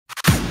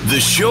The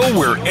show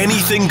where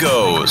anything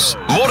goes.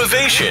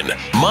 Motivation,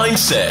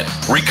 mindset,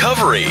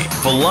 recovery,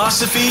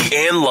 philosophy,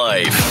 and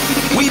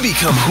life. We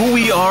become who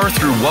we are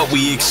through what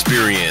we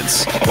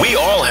experience. We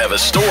all have a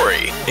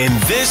story,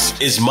 and this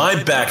is My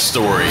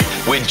Backstory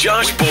with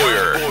Josh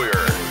Boyer.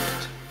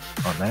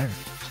 Oh, man.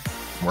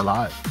 We're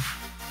live.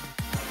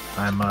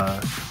 We're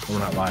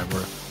not live,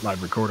 we're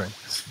live recording.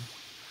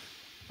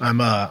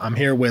 I'm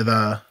here with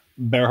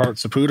Berhart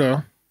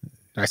Saputo.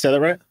 Did I say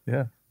that right?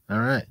 Yeah. All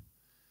right.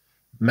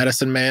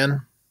 Medicine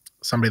man,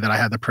 somebody that I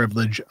had the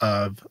privilege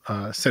of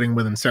sitting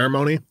with in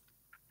ceremony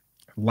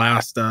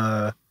last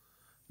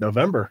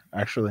November,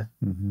 actually.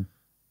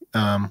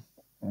 Mm-hmm.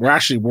 We're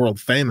actually world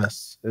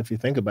famous, if you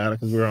think about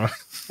it, because we were on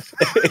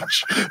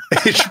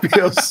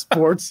HBO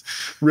Sports,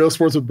 Real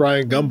Sports with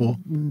Brian Gumbel.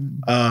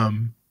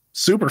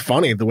 Super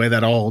funny the way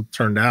that all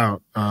turned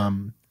out.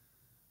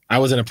 I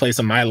was in a place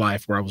in my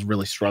life where I was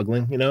really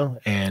struggling,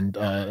 and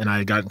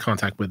I got in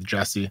contact with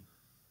Jesse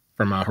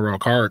from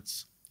Heroic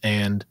Hearts,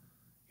 and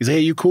he's like,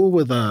 "Hey, you cool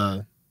with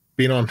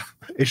being on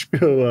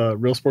HBO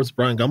Real Sports with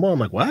Brian Gumbel?" I'm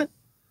like, "What?"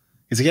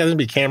 He's like, "Yeah, there's gonna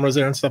be cameras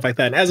there and stuff like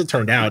that." And as it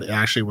turned out, it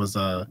actually was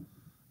a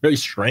very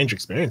strange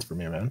experience for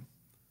me, man.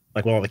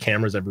 Like with all the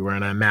cameras everywhere,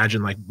 and I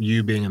imagine like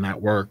you being in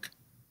that work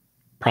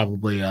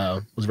probably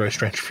was very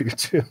strange for you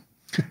too.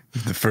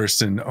 The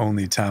first and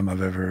only time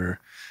I've ever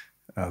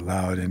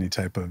allowed any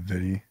type of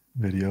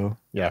video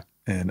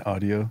and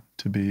audio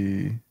to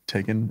be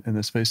taken in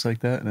a space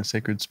like that, in a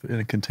sacred in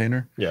a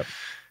container. Yeah.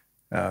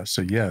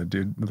 So yeah,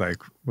 dude, like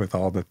with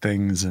all the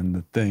things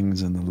and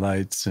the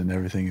lights and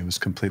everything, it was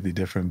completely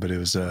different, but it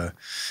was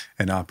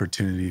an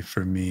opportunity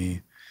for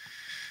me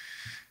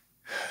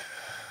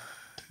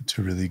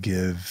to really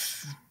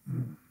give,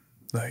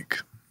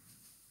 like,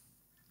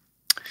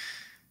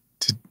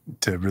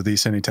 to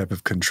release any type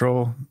of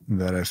control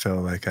that I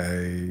felt like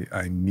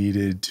I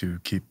needed to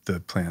keep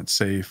the plant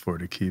safe, or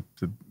to keep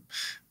the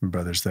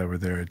brothers that were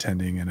there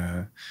attending in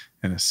a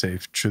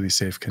safe, truly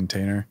safe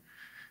container.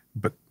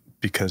 But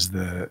because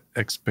the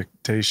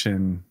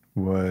expectation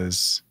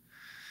was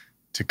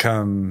to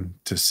come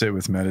to sit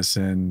with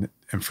medicine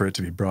and for it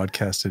to be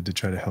broadcasted to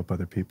try to help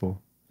other people.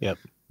 Yep.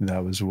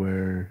 That was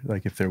where,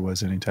 like, if there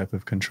was any type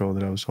of control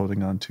that I was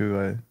holding on to,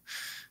 I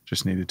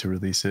just needed to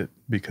release it.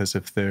 Because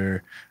if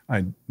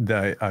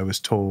I was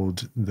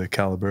told the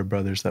caliber of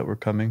brothers that were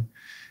coming,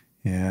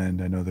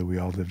 and I know that we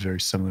all live very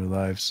similar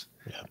lives.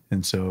 Yeah.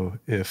 And so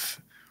if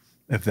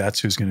that's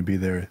who's going to be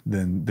there,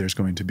 then there's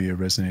going to be a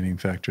resonating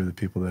factor of the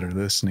people that are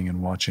listening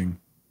and watching.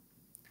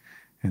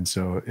 And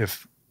so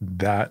if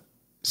that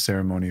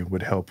ceremony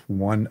would help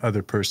one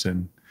other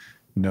person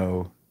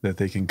know that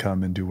they can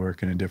come and do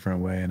work in a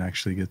different way and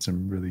actually get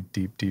some really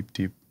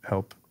deep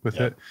help with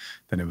it,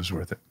 then it was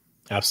worth it.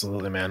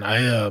 Absolutely, man.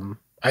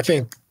 I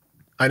think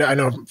I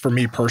know for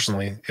me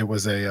personally, it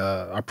was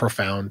a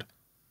profound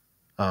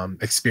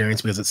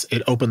experience, because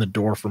it opened the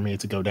door for me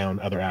to go down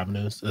other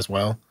avenues as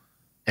well.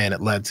 And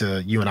it led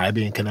to you and I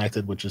being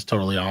connected, which is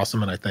totally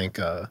awesome. And I think,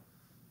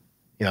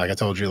 like I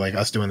told you, like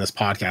us doing this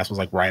podcast was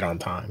like right on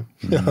time.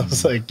 Mm-hmm.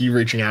 It's like you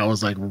reaching out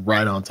was like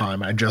right on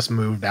time. I just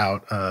moved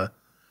out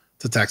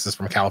to Texas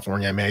from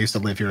California. I mean, I used to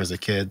live here as a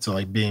kid. So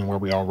like being where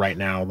we are right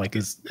now, like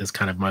is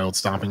kind of my old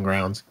stomping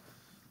grounds.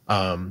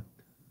 But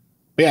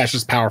yeah, it's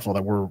just powerful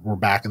that we're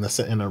back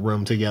in a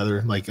room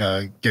together, like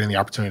getting the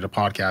opportunity to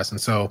podcast.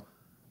 And so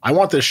I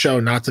want this show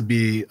not to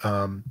be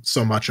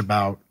so much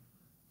about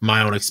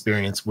my own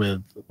experience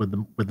with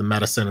the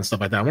medicine and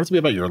stuff like that. I want it to be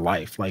about your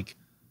life. Like,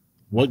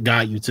 what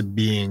got you to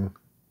being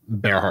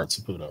Berhart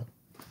Saputo?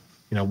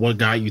 What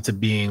got you to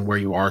being where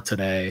you are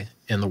today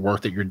in the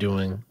work that you're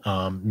doing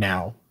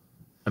now?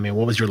 I mean,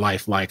 what was your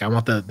life like? I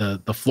want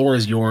the floor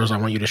is yours. I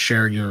want you to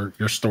share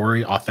your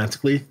story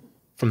authentically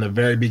from the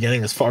very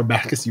beginning, as far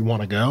back as you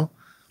want to go.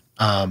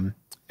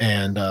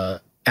 And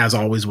as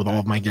always, with all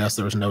of my guests,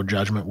 there's no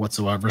judgment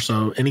whatsoever.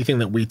 So anything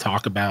that we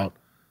talk about,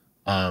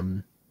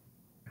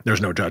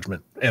 there's no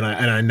judgment. And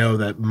I know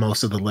that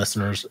most of the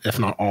listeners, if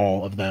not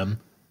all of them,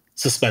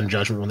 suspend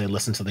judgment when they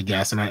listen to the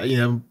guests. And I,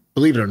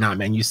 believe it or not,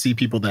 man, you see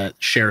people that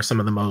share some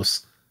of the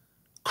most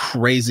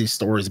crazy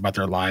stories about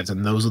their lives,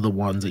 and those are the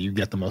ones that you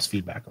get the most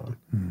feedback on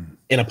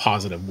in a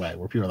positive way,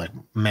 where people are like,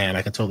 man,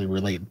 I can totally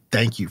relate.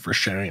 Thank you for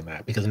sharing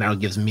that, because now it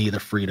gives me the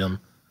freedom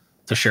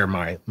to share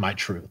my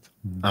truth.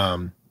 So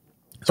I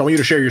want you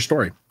to share your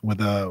story with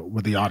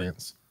the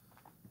audience,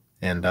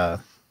 and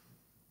I'll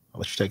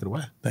let you take it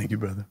away. Thank you,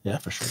 brother. Yeah,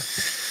 for sure.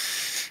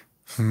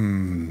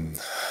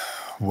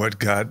 What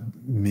got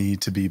me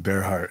to be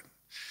Berhart?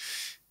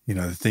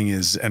 The thing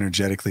is,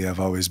 energetically, I've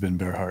always been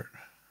Berhart.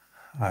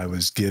 I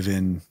was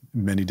given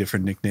many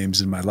different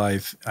nicknames in my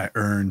life. I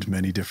earned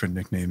many different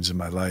nicknames in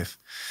my life,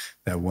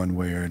 that one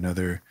way or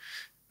another,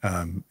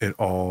 it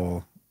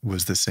all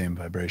was the same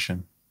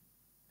vibration.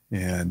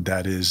 And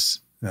that is,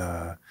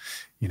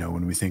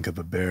 when we think of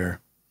a bear,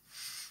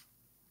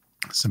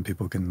 some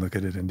people can look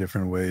at it in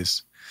different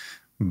ways.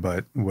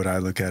 But what I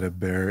look at a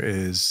bear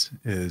is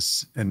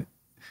it's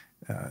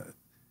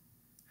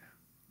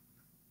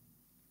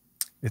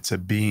a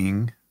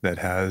being that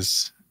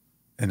has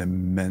an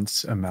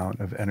immense amount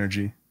of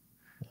energy,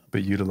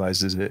 but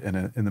utilizes it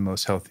in the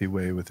most healthy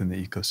way within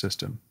the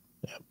ecosystem.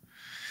 Yep.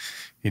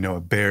 You know,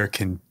 a bear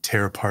can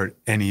tear apart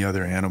any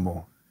other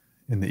animal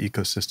in the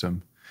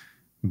ecosystem,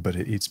 but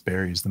it eats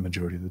berries the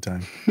majority of the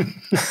time.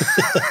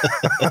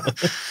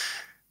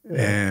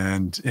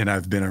 And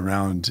I've been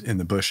around in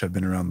the bush. I've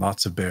been around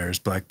lots of bears,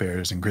 black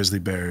bears and grizzly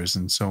bears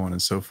and so on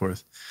and so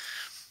forth.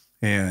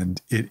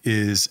 And it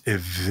is a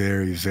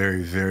very,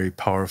 very, very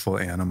powerful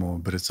animal,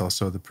 but it's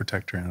also the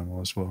protector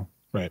animal as well.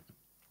 Right.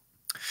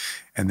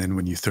 And then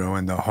when you throw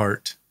in the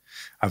heart,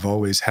 I've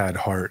always had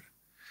heart.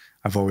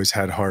 I've always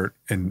had heart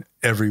in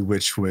every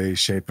which way,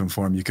 shape, and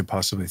form you could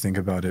possibly think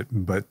about it.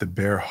 But the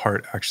bear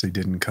heart actually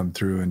didn't come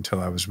through until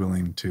I was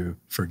willing to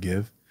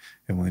forgive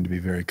and willing to be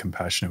very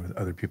compassionate with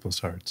other people's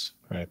hearts.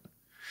 Right.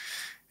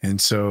 And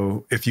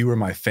so if you were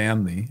my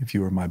family, if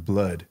you were my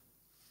blood,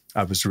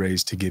 I was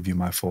raised to give you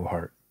my full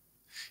heart.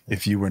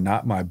 If you were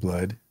not my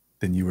blood,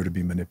 then you were to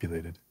be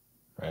manipulated.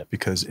 Right.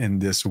 Because in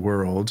this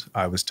world,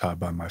 I was taught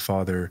by my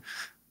father,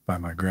 by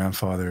my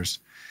grandfathers,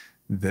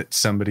 that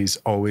somebody's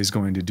always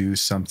going to do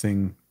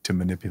something to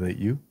manipulate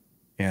you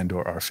and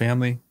or our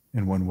family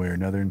in one way or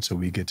another. And so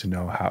we get to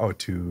know how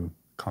to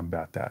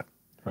combat that.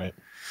 Right.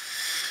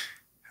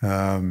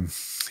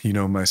 You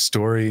know, my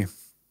story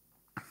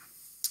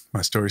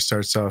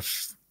starts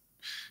off,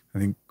 I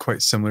think,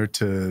 quite similar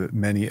to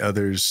many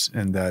others,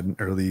 in that in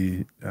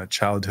early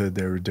childhood,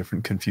 there were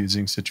different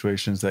confusing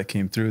situations that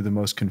came through. The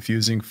most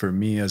confusing for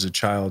me as a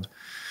child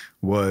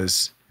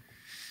was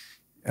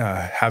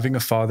having a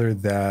father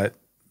that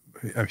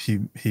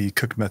he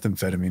cooked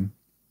methamphetamine.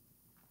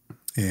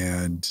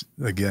 And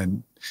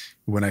again,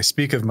 when I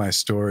speak of my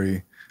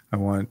story, I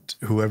want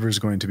whoever's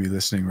going to be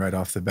listening right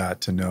off the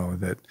bat to know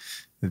that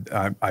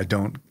I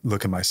don't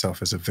look at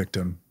myself as a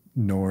victim,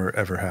 nor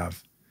ever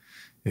have.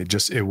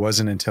 It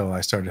wasn't until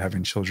I started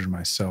having children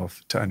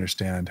myself to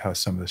understand how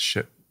some of this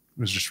shit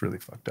was just really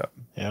fucked up.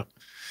 Yeah.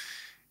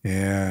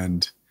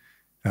 And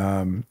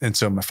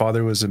so my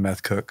father was a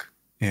meth cook,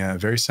 and a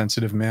very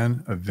sensitive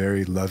man, a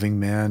very loving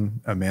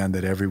man, a man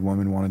that every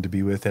woman wanted to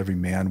be with, every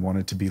man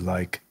wanted to be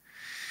like.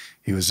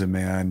 He was a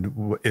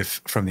man,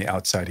 if from the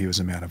outside, he was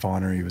a man of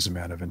honor, he was a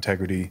man of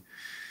integrity.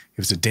 He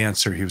was a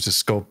dancer, he was a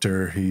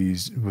sculptor, he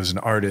was an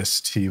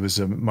artist, he was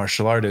a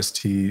martial artist,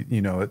 he,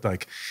 you know,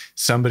 like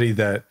somebody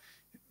that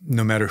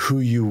no matter who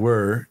you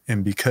were,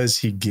 and because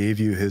he gave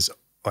you his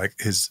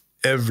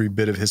every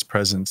bit of his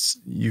presence,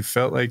 you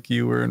felt like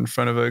you were in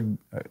front of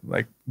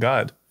a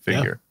God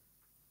figure. Yeah.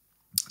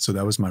 So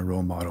that was my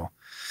role model.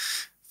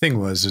 Thing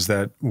is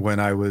that when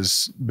I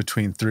was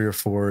between 3 or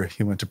 4,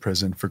 he went to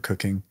prison for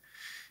cooking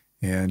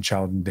and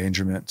child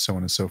endangerment, so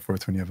on and so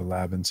forth. When you have a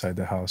lab inside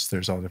the house,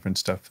 there's all different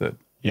stuff that,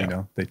 you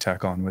know, they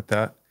tack on with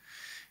that.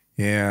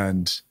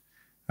 And,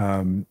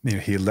 you know,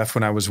 he left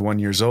when I was 1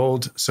 year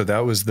old. So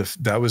that was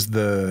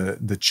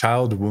the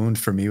child wound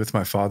for me with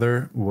my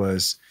father.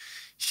 Was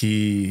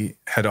he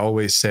had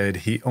always said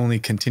he only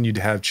continued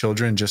to have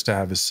children just to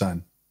have his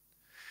son.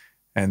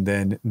 And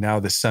then now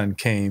the son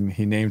came,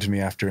 he named me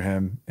after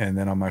him. And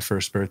then on my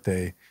first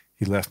birthday,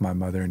 he left my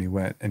mother and he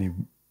went and he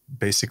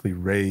basically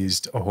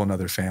raised a whole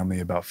nother family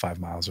about 5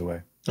 miles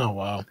away. Oh,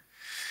 wow.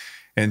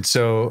 And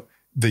so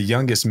the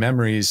youngest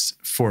memories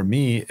for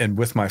me and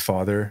with my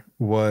father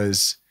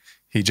was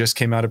he just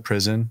came out of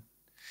prison.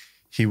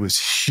 He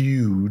was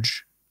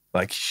huge,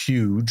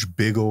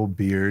 big old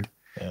beard.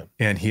 Yeah.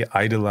 And he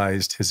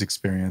idolized his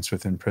experience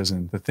within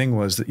prison. The thing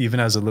was that even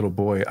as a little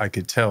boy, I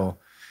could tell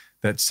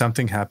that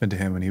something happened to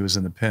him when he was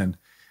in the pen,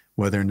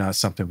 whether or not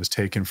something was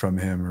taken from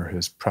him or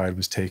his pride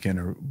was taken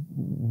or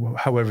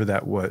however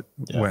that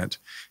went.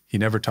 He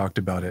never talked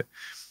about it,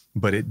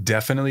 but it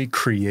definitely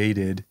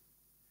created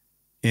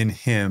in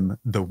him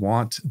the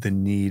want, the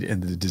need,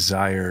 and the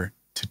desire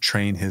to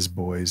train his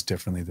boys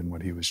differently than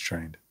what he was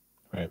trained.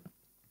 Right.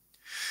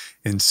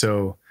 And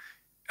so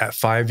at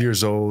 5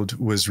 years old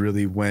was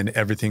really when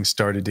everything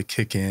started to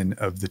kick in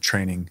of the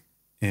training.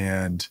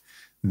 And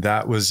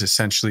that was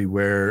essentially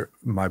where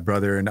my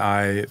brother and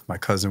I, if my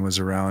cousin was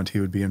around,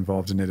 he would be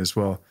involved in it as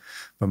well.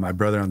 But my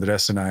brother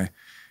Andres and I,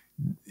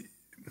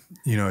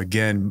 you know,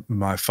 again,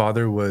 my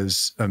father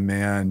was a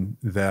man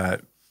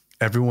that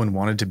everyone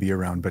wanted to be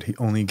around, but he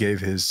only gave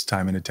his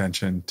time and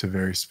attention to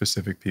very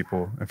specific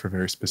people and for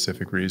very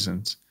specific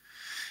reasons.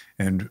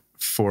 And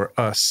for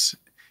us,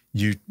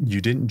 you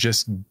didn't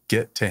just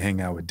get to hang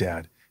out with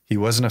dad. He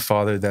wasn't a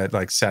father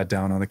that sat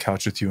down on the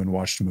couch with you and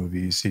watched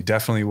movies. He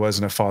definitely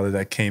wasn't a father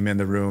that came in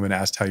the room and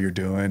asked how you're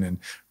doing and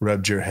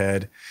rubbed your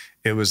head.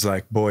 It was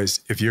like,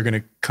 boys, if you're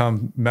going to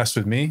come mess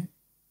with me,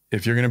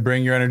 if you're going to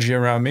bring your energy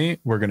around me,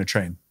 we're going to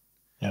train.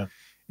 Yeah.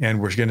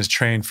 And we're going to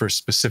train for a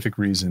specific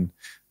reason.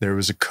 There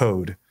was a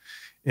code.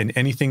 In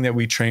anything that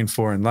we train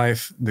for in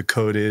life, the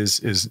code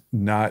is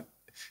not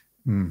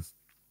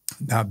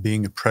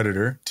being a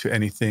predator to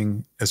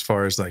anything as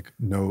far as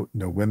no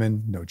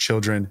women, no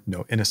children,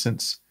 no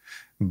innocence.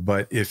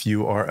 But if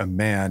you are a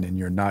man and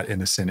you're not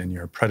innocent and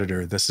you're a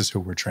predator, this is who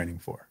we're training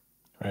for.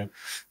 Right.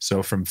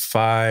 So from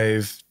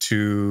 5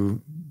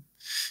 to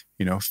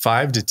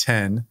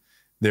 10,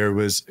 there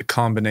was a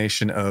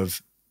combination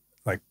of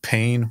like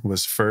pain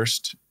was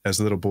first. As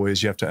little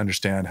boys, you have to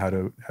understand how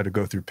to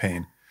go through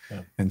pain.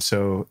 Yeah. And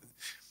so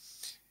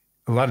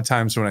a lot of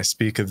times when I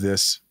speak of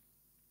this,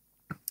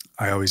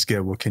 I always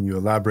get, well, can you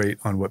elaborate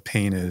on what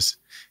pain is?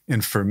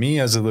 And for me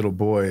as a little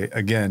boy,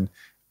 again,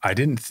 I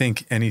didn't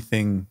think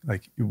anything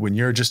like when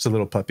you're just a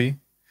little puppy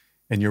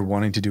and you're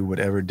wanting to do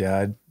whatever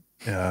dad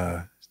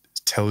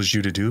tells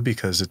you to do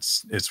because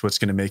it's what's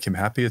going to make him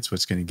happy. It's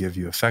what's going to give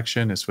you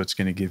affection. It's what's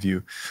going to give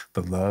you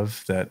the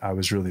love that I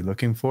was really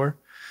looking for.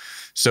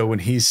 So when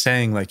he's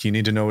saying like, you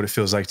need to know what it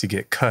feels like to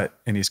get cut,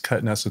 and he's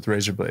cutting us with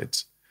razor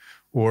blades,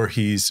 or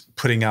he's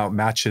putting out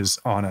matches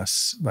on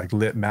us, like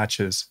lit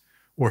matches,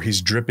 or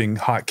he's dripping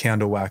hot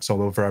candle wax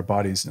all over our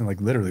bodies. And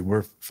like, literally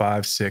we're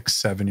 5, 6,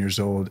 7 years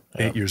old,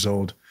 8 years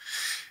old,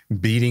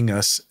 beating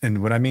us.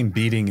 And what I mean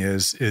beating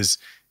is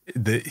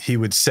that he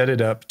would set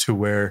it up to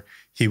where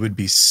he would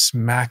be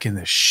smacking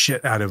the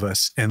shit out of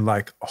us and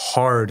like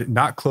hard,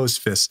 not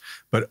closed fists,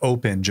 but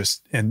open,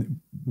 just, and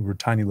we're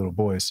tiny little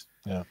boys.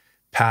 Yeah.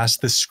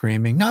 Past the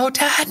screaming, no,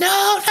 Dad,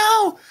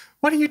 no,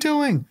 what are you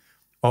doing?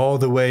 All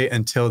the way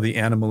until the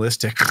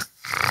animalistic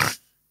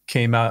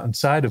came out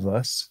inside of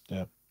us.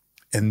 Yeah.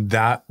 And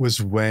that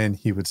was when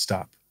he would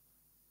stop.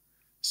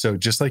 So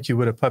just like you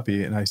would a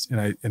puppy, and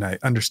I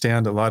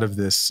understand a lot of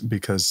this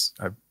because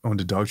I've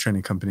owned a dog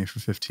training company for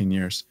 15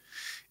 years.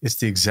 It's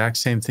the exact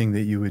same thing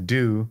that you would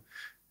do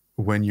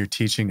when you're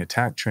teaching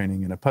attack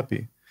training in a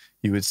puppy.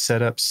 You would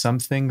set up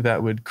something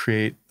that would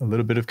create a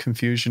little bit of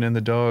confusion in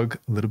the dog,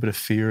 a little bit of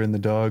fear in the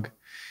dog.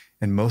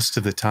 And most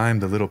of the time,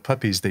 the little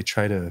puppies, they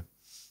try to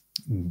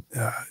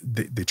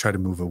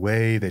move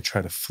away. They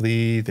try to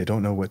flee. They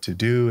don't know what to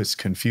do. It's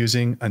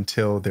confusing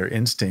until their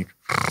instinct.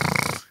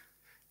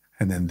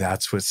 And then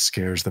that's what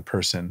scares the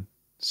person.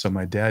 So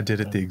my dad did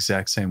it the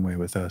exact same way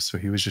with us. So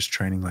he was just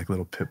training like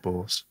little pit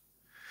bulls.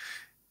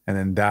 And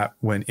then that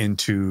went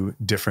into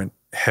different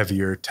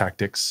heavier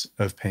tactics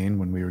of pain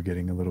when we were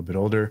getting a little bit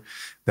older.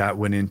 That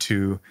went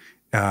into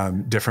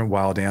different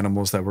wild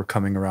animals that were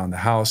coming around the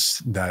house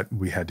that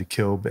we had to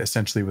kill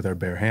essentially with our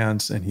bare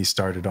hands. And he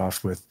started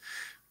off with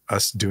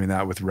us doing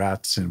that with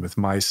rats and with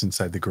mice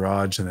inside the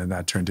garage. And then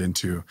that turned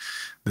into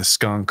the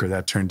skunk, or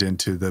that turned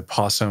into the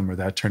possum, or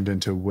that turned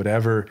into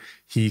whatever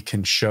he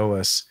can show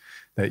us,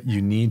 that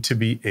you need to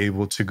be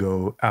able to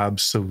go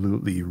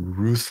absolutely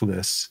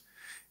ruthless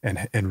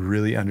and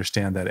really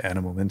understand that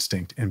animal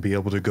instinct and be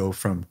able to go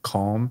from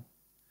calm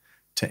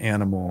to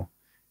animal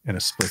in a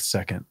split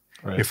second.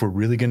 Right. If we're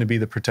really going to be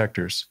the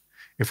protectors,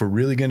 if we're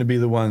really going to be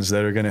the ones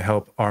that are going to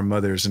help our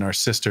mothers and our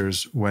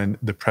sisters when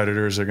the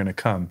predators are going to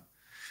come,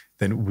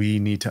 then we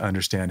need to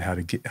understand how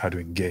to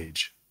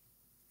engage.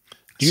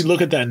 Do you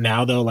look at that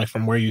now though, like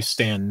from where you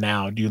stand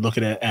now, do you look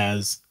at it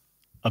as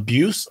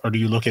abuse, or do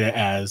you look at it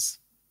as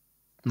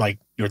like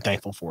you're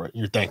thankful for it?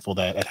 You're thankful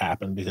that it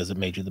happened because it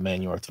made you the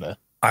man you are today.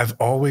 I've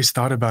always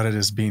thought about it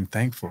as being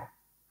thankful.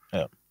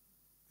 Yeah.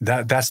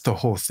 That's the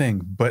whole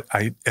thing. But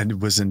it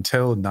was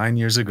until 9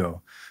 years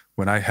ago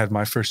when I had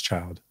my first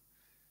child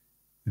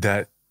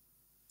that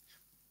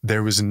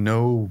there was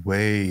no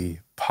way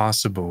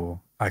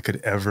possible I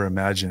could ever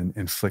imagine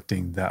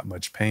inflicting that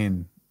much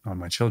pain on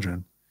my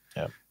children,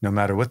 no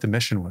matter what the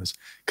mission was.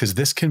 Because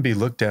this can be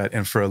looked at,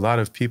 and for a lot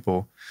of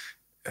people,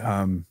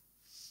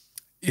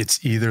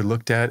 it's either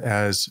looked at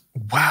as,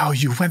 wow,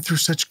 you went through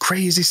such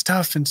crazy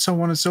stuff and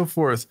so on and so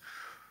forth.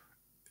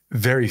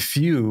 Very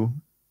few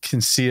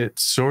can see it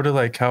sort of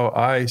like how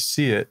I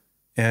see it.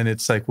 And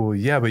it's like, well,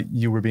 yeah, but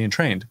you were being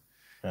trained.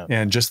 Yeah.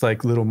 And just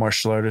like little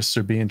martial artists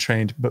are being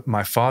trained. But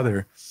my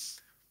father,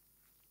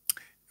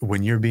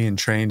 when you're being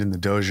trained in the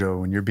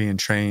dojo, when you're being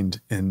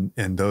trained in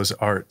those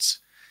arts,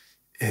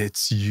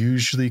 it's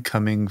usually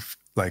coming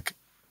like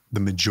the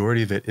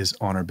majority of it is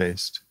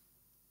honor-based,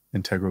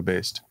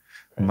 integral-based.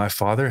 Right. My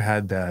father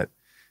had that,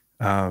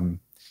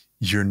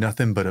 you're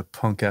nothing but a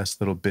punk-ass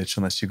little bitch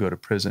unless you go to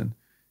prison.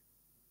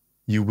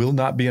 You will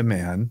not be a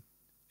man,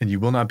 and you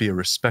will not be a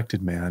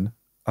respected man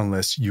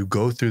unless you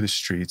go through the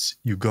streets,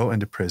 you go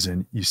into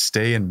prison, you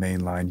stay in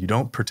mainline, you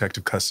don't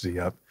protective custody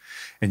up,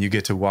 and you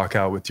get to walk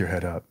out with your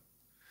head up.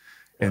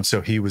 And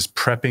so he was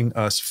prepping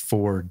us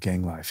for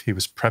gang life. He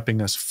was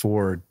prepping us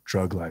for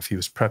drug life. He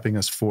was prepping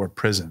us for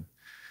prison.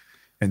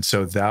 And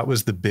so that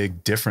was the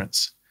big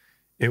difference.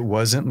 It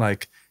wasn't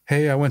like,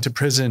 hey, I went to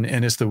prison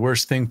and it's the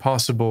worst thing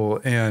possible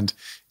and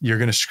you're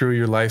going to screw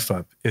your life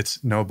up.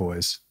 It's no,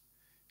 boys.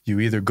 You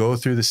either go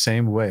through the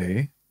same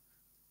way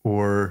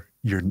or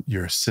you're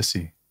a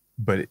sissy.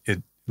 But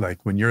it like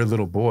when you're a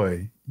little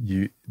boy,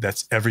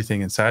 that's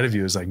everything inside of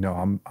you is like, no,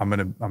 I'm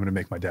going to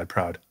make my dad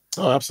proud.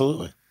 Oh,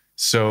 absolutely.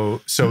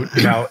 So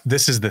now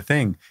this is the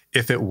thing.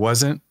 If it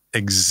wasn't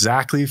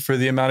exactly for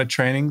the amount of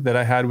training that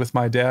I had with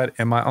my dad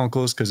and my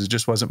uncles, because it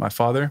just wasn't my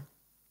father,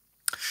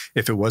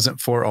 if it wasn't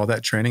for all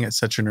that training at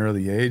such an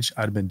early age,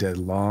 I'd have been dead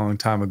a long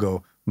time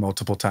ago,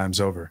 multiple times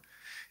over.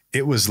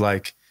 It was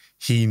like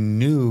he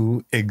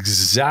knew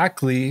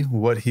exactly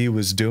what he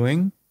was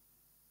doing,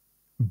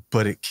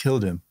 but it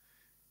killed him.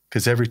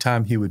 Because every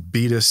time he would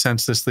beat us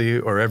senselessly,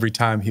 or every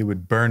time he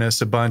would burn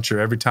us a bunch, or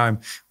every time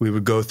we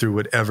would go through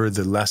whatever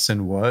the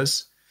lesson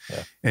was,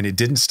 and it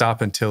didn't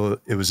stop until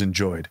it was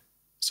enjoyed.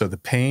 So the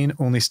pain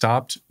only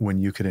stopped when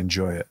you could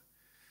enjoy it.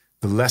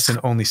 The lesson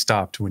only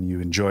stopped when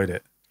you enjoyed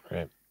it.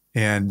 Right.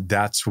 And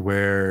that's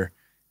where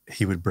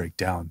he would break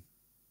down.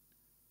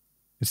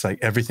 It's like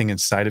everything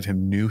inside of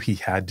him knew he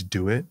had to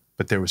do it,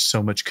 but there was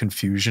so much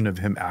confusion of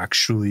him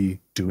actually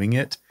doing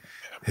it.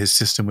 His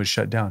system would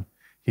shut down.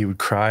 He would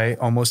cry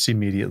almost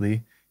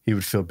immediately. He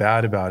would feel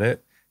bad about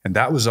it. And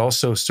that was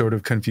also sort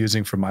of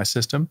confusing for my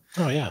system.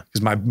 Oh, yeah.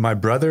 Because my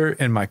brother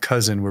and my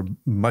cousin were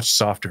much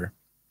softer.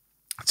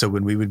 So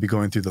when we would be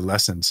going through the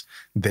lessons,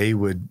 they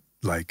would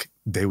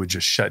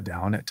just shut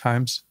down at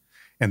times.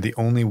 And the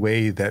only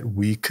way that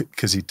we could,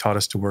 because he taught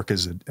us to work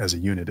as a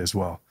unit as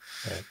well.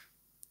 Right.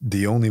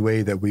 The only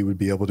way that we would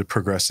be able to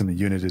progress in the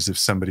unit is if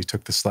somebody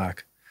took the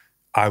slack.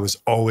 I was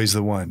always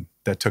the one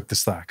that took the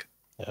slack.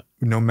 Yeah.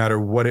 No matter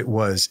what it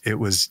was,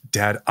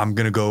 Dad, I'm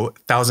going to go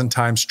 1,000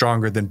 times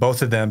stronger than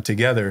both of them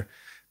together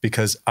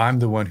because I'm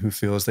the one who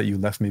feels that you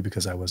left me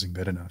because I wasn't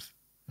good enough.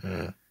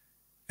 Mm.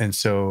 And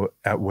so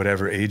at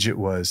whatever age it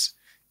was,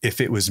 if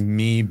it was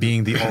me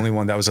being the only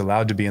one that was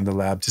allowed to be in the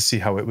lab to see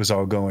how it was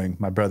all going,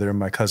 my brother and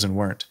my cousin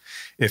weren't.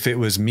 If it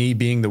was me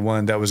being the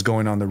one that was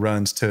going on the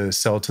runs to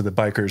sell to the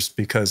bikers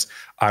because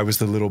I was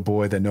the little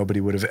boy that nobody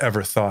would have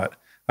ever thought,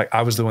 like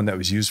I was the one that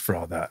was used for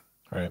all that.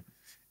 Right.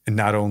 And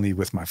not only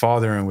with my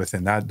father and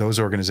within those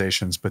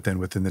organizations, but then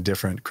within the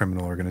different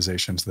criminal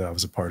organizations that I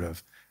was a part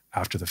of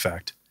after the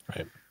fact.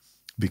 Right.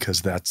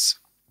 Because that's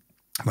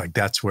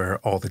where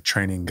all the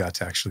training got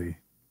to actually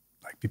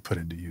be put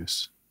into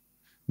use,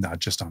 not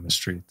just on the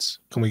streets.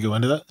 Can we go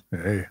into that?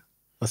 Hey,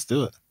 let's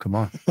do it. Come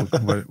on.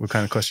 What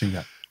kind of question you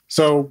got?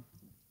 So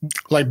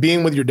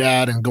being with your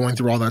dad and going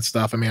through all that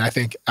stuff, I mean, I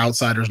think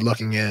outsiders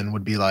looking in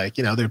would be like,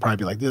 they'd probably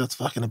be like, dude, that's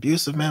fucking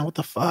abusive, man. What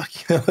the fuck?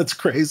 That's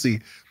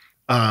crazy.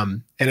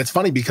 And it's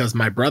funny because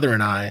my brother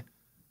and I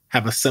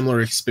have a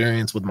similar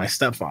experience with my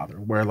stepfather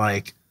where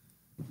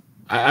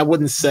I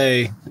wouldn't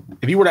say,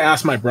 if you were to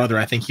ask my brother,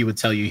 I think he would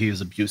tell you he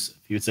was abusive.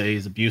 He would say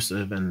he's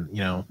abusive. And,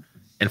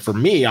 and for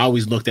me, I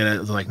always looked at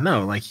it as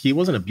no, he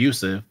wasn't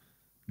abusive.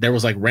 There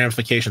was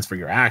ramifications for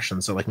your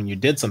actions. So when you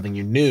did something,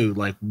 you knew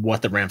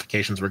what the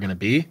ramifications were going to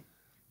be.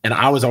 And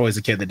I was always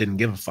a kid that didn't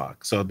give a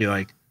fuck. So it'd be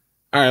all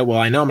right, well,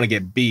 I know I'm going to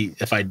get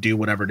beat if I do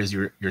whatever it is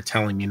you're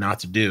telling me not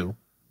to do.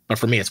 But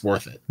for me, it's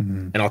worth it.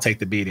 Mm-hmm. And I'll take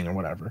the beating or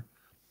whatever.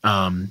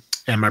 And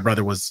my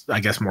brother was, I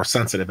guess, more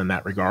sensitive in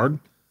that regard.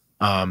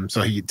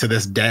 So he, to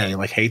this day,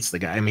 hates the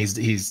guy. I mean,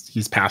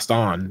 he's passed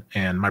on,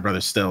 and my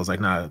brother still is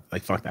nah,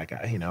 fuck that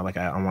guy. I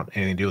don't want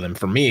anything to do with him.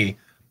 For me,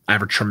 I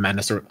have a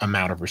tremendous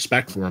amount of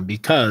respect for him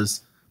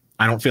because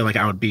I don't feel like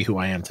I would be who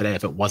I am today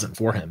if it wasn't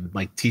for him,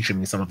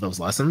 teaching me some of those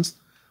lessons.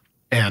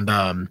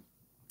 And,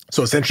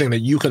 so it's interesting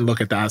that you can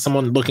look at that.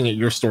 Someone looking at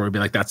your story would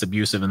be that's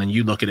abusive. And then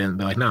you look at it and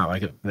be no,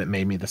 that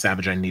made me the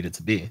savage I needed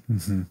to be,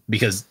 mm-hmm.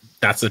 because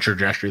that's the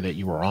trajectory that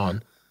you were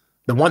on.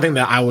 The one thing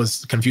that I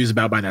was confused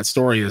about by that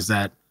story is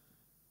that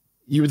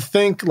you would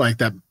think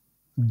that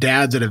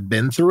dads that have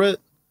been through it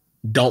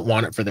don't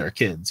want it for their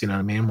kids. You know what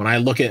I mean? When I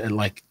look at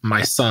it,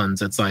 my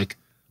sons, it's I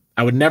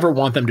would never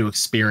want them to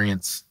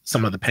experience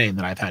some of the pain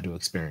that I've had to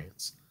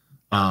experience.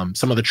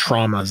 Some of the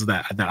traumas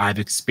that I've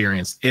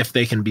experienced, if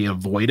they can be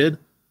avoided,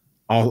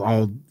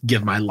 I'll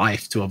give my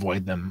life to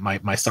avoid them.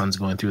 My son's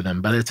going through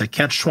them, but it's a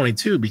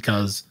catch-22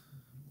 because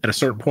at a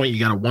certain point you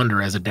got to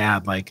wonder as a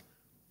dad,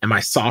 am I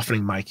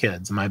softening my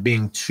kids? Am I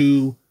being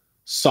too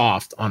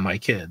soft on my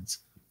kids?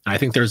 And I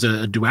think there's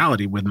a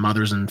duality with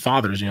mothers and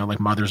fathers,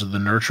 mothers are the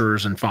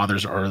nurturers and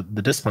fathers are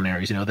the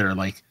disciplinaries,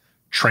 they're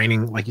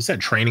training, like you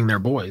said, training their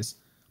boys.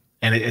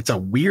 And it's a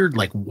weird,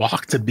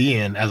 walk to be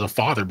in as a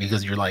father,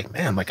 because you're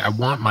man, I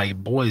want my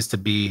boys to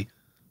be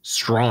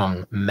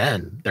strong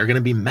men. They're going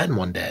to be men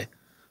one day.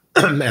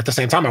 At the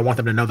same time, I want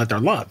them to know that they're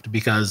loved,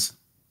 because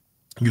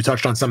you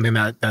touched on something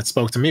that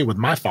spoke to me with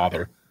my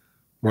father,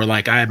 where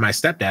I had my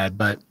stepdad,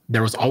 but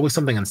there was always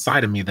something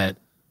inside of me that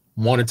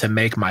wanted to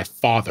make my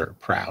father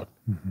proud.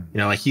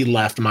 Mm-hmm. He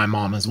left my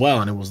mom as well.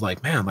 And it was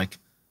man,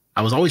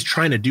 I was always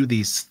trying to do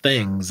these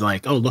things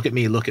oh, look at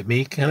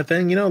me kind of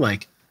thing,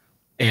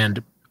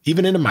 and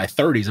even into my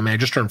 30s, I mean, I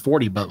just turned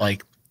 40,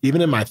 but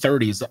even in my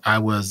 30s, I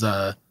was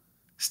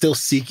still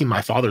seeking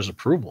my father's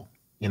approval,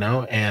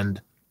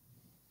 and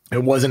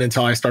it wasn't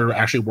until I started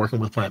actually working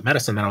with plant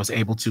medicine that I was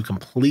able to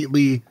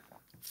completely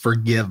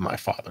forgive my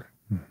father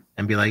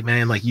and be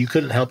man, you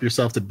couldn't help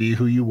yourself to be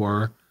who you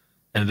were,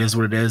 and it is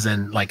what it is.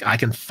 And I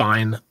can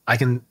find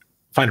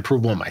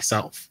approval in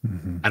myself.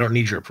 Mm-hmm. I don't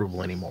need your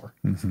approval anymore.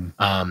 Mm-hmm.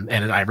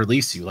 And I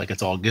release you,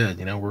 it's all good.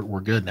 We're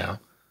good now.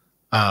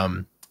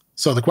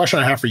 So the question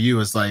I have for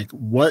you is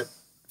what,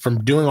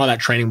 from doing all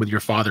that training with your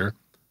father,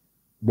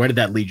 where did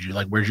that lead you?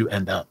 Where did you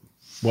end up?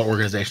 What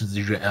organizations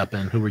did you end up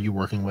in? Who were you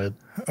working with?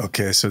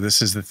 Okay, so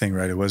this is the thing,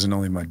 right? It wasn't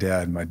only my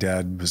dad. My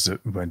dad was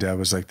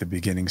the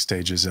beginning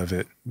stages of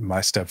it.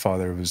 My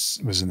stepfather was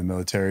in the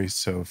military,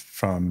 so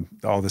from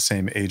all the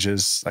same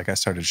ages, I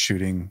started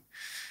shooting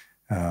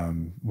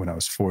when I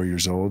was 4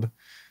 years old.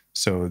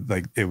 So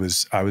like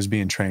I was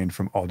being trained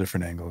from all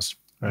different angles.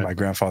 Right. My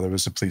grandfather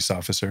was a police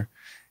officer,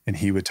 and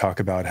he would talk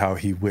about how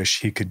he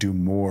wished he could do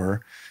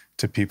more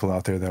to people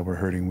out there that were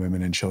hurting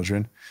women and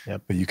children,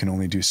 but you can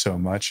only do so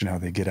much, and how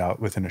they get out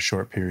within a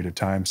short period of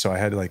time. So I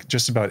had like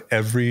just about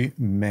every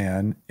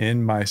man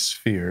in my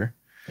sphere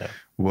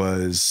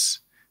was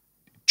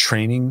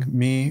training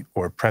me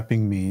or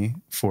prepping me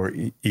for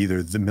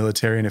either the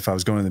military. And if I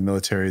was going to the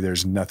military,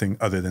 there's nothing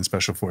other than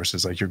special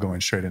forces. Like, you're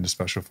going straight into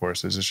special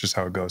forces. It's just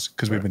how it goes,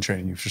 because we've been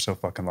training you for so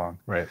fucking long.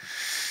 Right.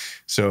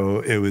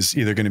 So it was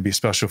either going to be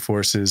special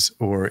forces,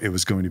 or it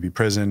was going to be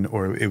prison,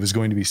 or it was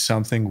going to be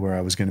something where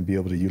I was going to be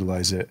able to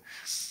utilize it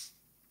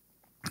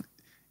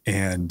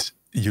and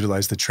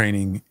utilize the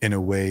training in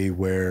a way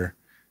where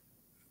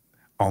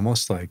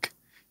almost like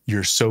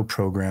you're so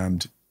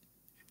programmed,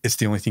 it's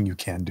the only thing you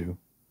can do.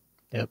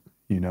 Yep.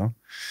 You know?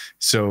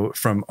 So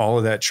from all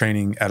of that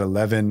training at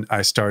 11,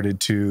 I started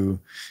to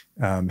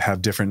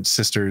have different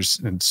sisters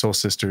and soul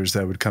sisters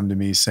that would come to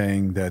me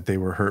saying that they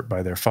were hurt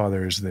by their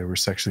fathers, they were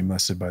sexually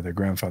molested by their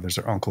grandfathers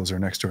or uncles or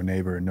next door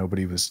neighbor, and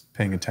nobody was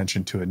paying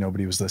attention to it.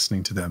 Nobody was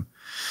listening to them.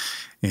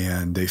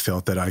 And they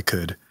felt that I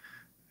could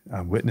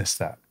witness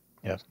that.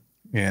 Yeah.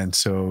 And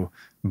so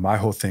my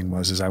whole thing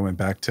was, I went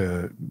back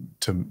to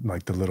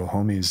like the little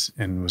homies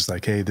and was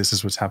like, hey, this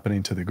is what's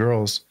happening to the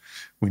girls.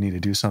 We need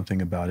to do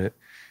something about it.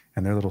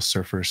 And they're little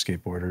surfers,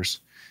 skateboarders.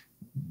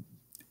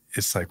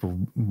 It's like, well,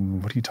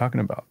 what are you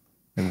talking about?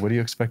 And what do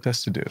you expect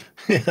us to do?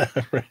 Yeah,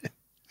 right.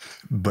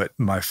 But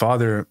my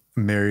father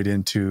married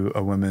into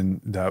a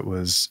woman that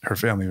was, her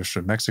family was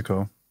from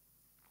Mexico,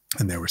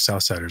 and they were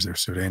Southsiders, they were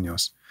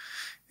Sureños.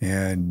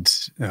 And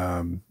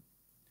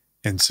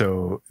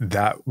so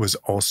that was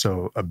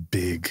also a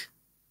big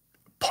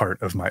part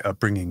of my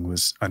upbringing,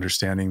 was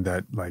understanding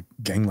that, like,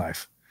 gang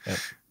life. Yep.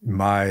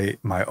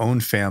 My own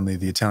family,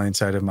 the Italian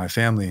side of my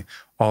family,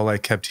 all I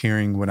kept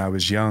hearing when I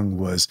was young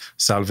was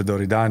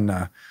Salvatore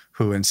Danna,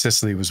 who in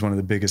Sicily was one of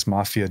the biggest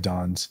mafia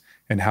dons,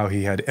 and how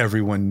he had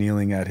everyone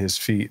kneeling at his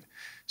feet.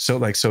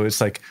 So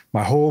it's like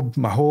my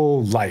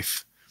whole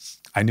life,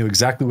 I knew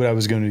exactly what I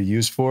was going to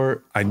use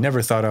for. I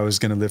never thought I was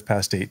going to live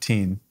past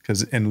 18,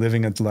 because in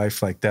living a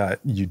life like that,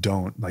 you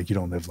don't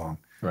live long.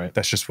 Right.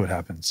 That's just what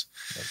happens.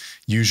 Right.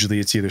 Usually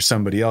it's either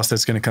somebody else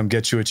that's going to come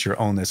get you, it's your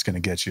own that's going to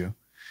get you.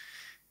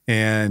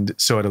 And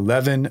so at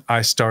 11,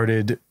 I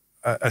started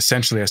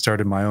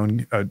my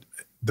own,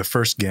 the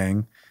first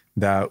gang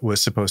that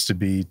was supposed to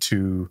be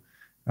to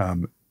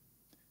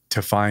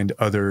find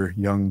other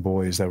young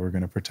boys that were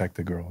going to protect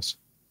the girls.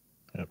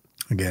 Yep.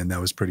 Again, that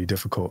was pretty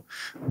difficult.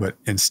 But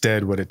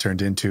instead, what it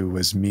turned into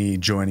was me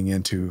joining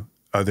into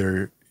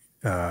other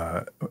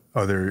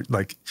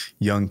like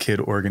young kid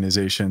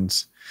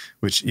organizations,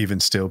 which even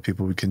still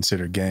people would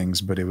consider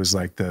gangs, but it was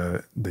like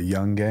the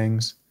young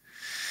gangs.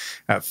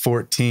 At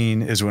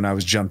 14 is when I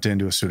was jumped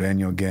into a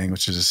Sureño gang,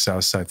 which is a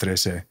Southside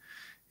Trece.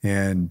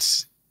 And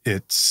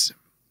it's,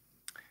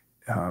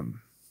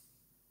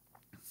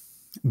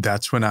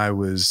 that's when I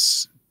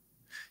was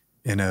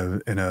in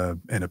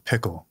a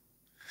pickle,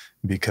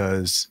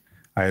 because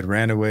I had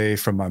ran away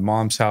from my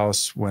mom's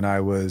house when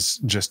I was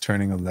just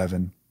turning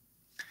 11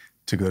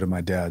 to go to my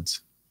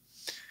dad's.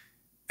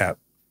 At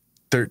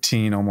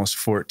 13, almost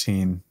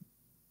 14,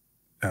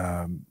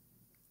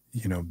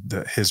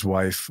 his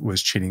wife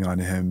was cheating on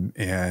him,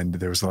 and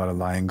there was a lot of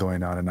lying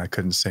going on, and I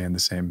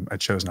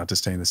chose not to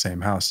stay in the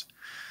same house.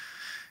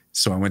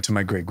 So I went to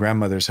my great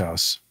grandmother's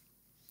house,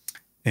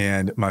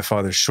 and my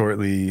father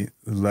shortly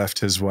left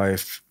his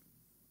wife,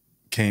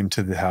 came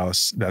to the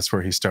house. That's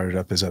where he started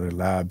up his other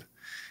lab.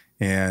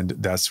 And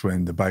that's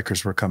when the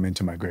bikers were coming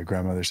to my great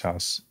grandmother's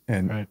house.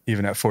 And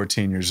even at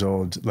 14 years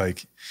old,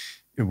 like,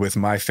 with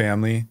my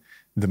family,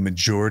 the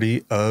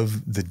majority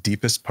of the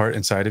deepest part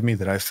inside of me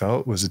that I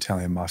felt was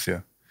Italian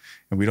mafia.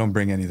 And we don't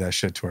bring any of that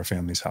shit to our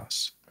family's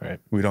house. Right.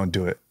 We don't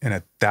do it.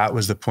 And that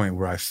was the point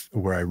where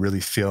I really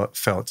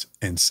felt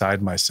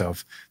inside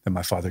myself that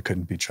my father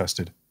couldn't be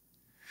trusted.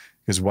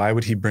 Because why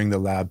would he bring the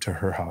lab to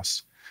her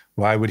house?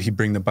 Why would he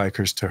bring the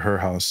bikers to her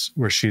house,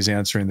 where she's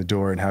answering the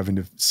door and having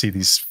to see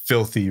these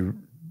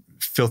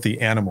filthy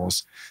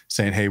animals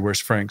saying, hey, where's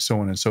Frank? So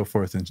on and so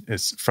forth. And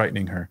it's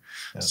frightening her.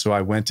 Yeah. So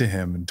I went to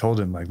him and told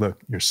him, like, look,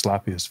 you're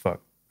sloppy as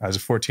fuck. As a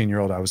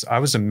 14-year-old, I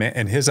was a man.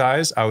 In his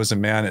eyes, I was a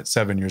man at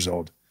 7 years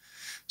old.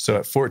 So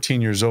at 14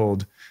 years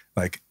old,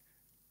 like,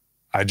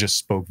 I just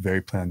spoke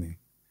very plainly.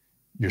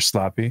 You're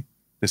sloppy.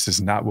 This is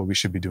not what we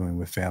should be doing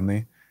with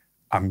family.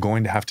 I'm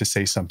going to have to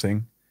say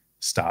something.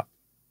 Stop.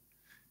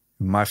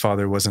 My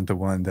father wasn't the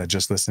one that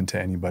just listened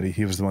to anybody.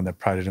 He was the one that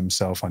prided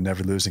himself on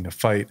never losing a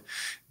fight,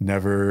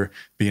 never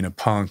being a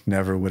punk,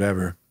 never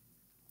whatever.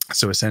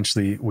 So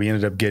essentially, we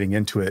ended up getting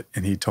into it,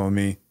 and he told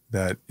me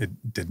that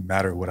it didn't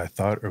matter what I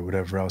thought or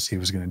whatever else. He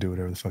was going to do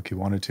whatever the fuck he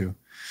wanted to.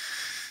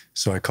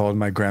 So I called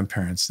my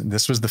grandparents, and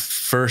this was the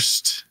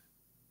first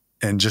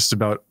and just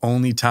about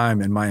only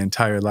time in my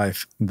entire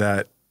life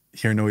that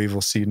hear no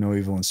evil, see no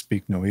evil, and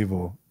speak no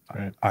evil.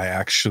 Right. I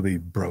actually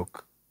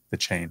broke the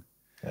chain.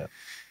 Yeah.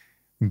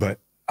 But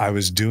I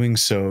was doing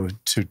so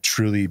to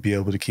truly be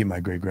able to keep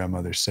my great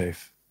grandmother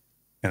safe.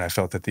 And I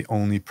felt that the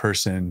only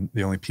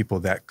people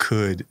that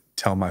could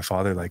tell my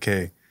father, like,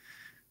 hey,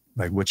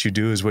 like what you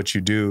do is what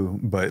you do,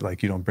 but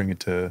like you don't bring it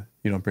to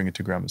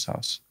grandma's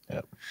house.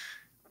 Yep.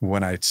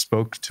 When I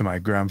spoke to my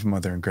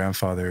grandmother and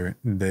grandfather,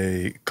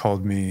 they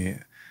called me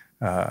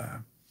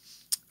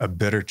a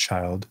bitter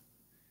child,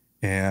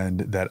 and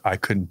that I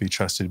couldn't be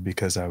trusted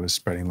because I was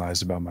spreading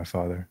lies about my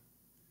father.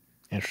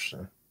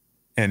 Interesting.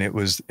 And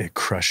it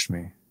crushed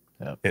me.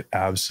 Yep. It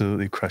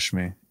absolutely crushed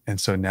me.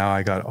 And so now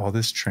I got all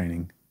this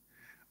training.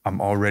 I'm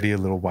already a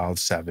little wild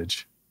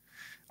savage.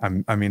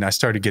 I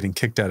started getting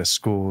kicked out of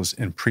schools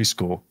in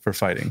preschool for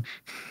fighting.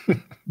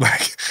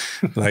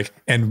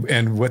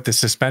 and what the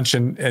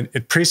suspension and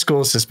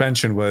preschool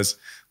suspension was,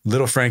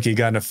 little Frankie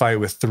got in a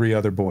fight with 3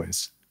 other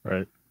boys.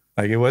 Right.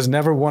 Like it was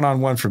never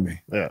one-on-one for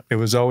me. Yeah. It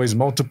was always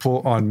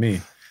multiple on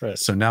me. Right.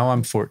 So now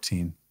I'm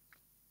 14.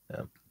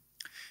 Yeah.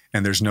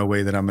 And there's no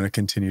way that I'm going to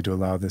continue to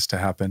allow this to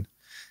happen.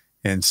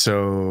 And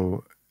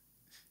so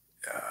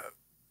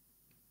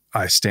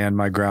I stand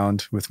my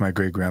ground with my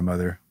great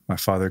grandmother. My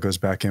father goes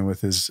back in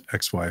with his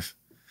ex-wife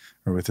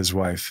or with his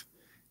wife.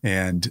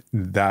 And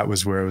that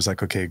was where it was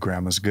like, okay,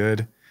 grandma's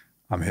good.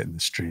 I'm hitting the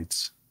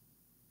streets.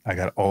 I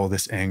got all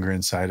this anger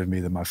inside of me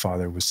that my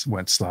father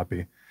went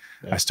sloppy.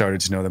 Yeah. I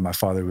started to know that my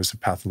father was a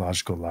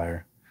pathological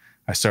liar.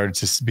 I started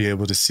to be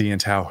able to see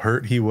into how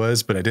hurt he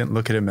was, but I didn't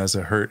look at him as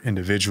a hurt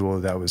individual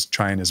that was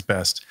trying his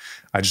best.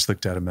 I just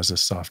looked at him as a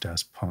soft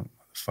ass punk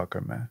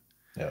motherfucker, man.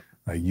 Yeah.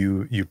 Like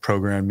you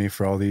programmed me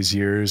for all these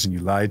years, and you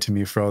lied to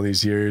me for all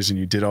these years, and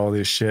you did all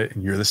this shit,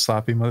 and you're the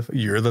sloppy motherfucker.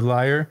 You're the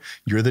liar.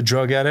 You're the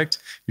drug addict.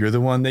 You're the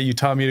one that you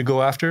taught me to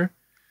go after.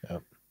 Yeah.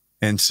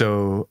 And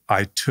so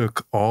I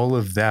took all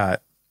of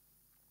that.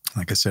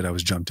 Like I said, I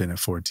was jumped in at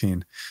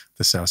 14,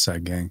 the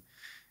Southside Gang,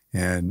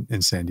 and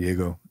in San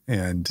Diego.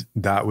 And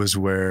that was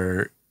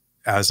where,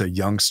 as a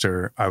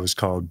youngster, I was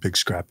called Big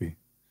Scrappy.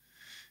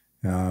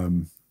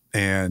 And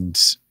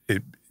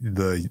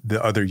the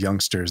other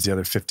youngsters, the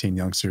other 15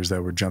 youngsters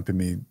that were jumping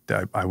me,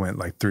 I went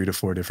like 3 to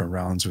 4 different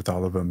rounds with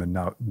all of them, and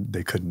now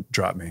they couldn't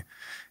drop me.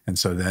 And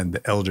so then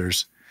the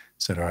elders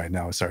said, all right,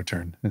 now it's our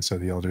turn. And so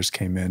the elders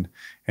came in,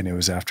 and it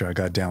was after I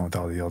got down with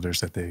all the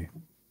elders that they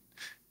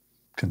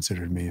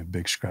considered me a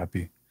Big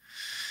Scrappy.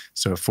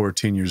 So at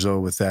 14 years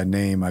old with that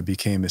name, I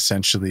became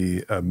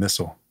essentially a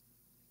missile.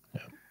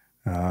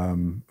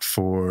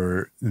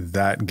 For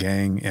that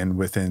gang and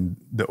within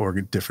the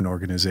different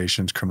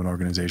organizations, criminal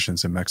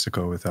organizations in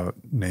Mexico, without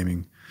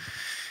naming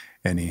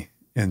any.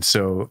 And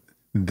so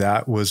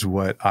that was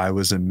what I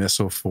was a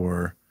missile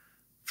for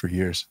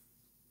years.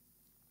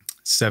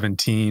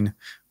 17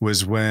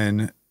 was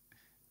when,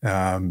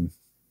 again,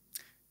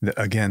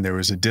 there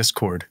was a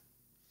discord.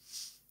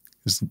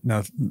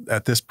 Now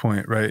at this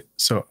point, right?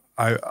 So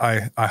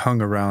I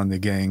hung around the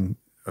gang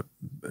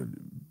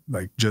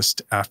like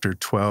just after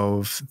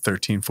 12,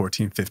 13,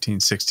 14, 15,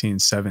 16,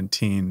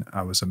 17,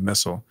 I was a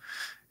missile.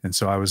 And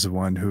so I was the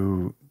one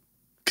who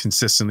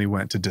consistently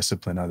went to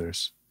discipline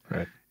others.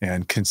 Right.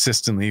 And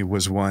consistently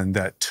was one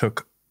that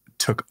took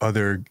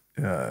other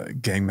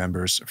gang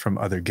members from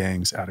other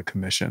gangs out of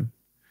commission.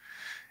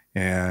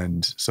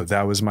 And so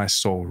that was my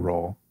sole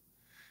role,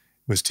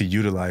 was to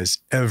utilize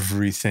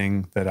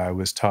everything that I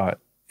was taught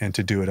and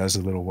to do it as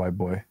a little white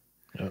boy.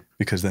 Yep.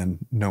 Because then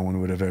no one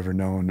would have ever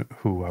known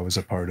who I was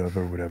a part of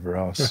or whatever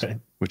else, right.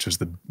 Which was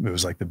it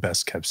was like the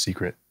best kept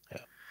secret. Yeah.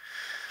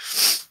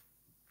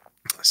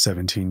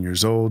 17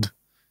 years old.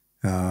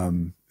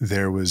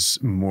 There was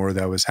more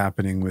that was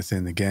happening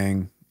within the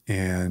gang,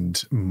 and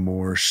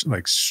more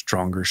like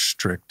stronger,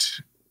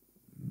 strict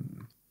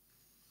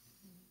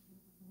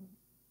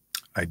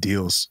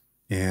ideals.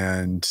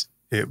 And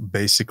it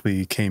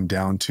basically came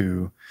down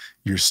to,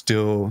 you're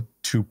still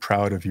too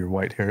proud of your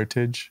white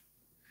heritage.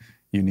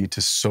 You need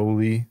to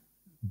solely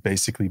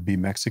basically be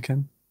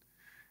Mexican,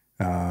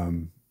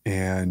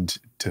 and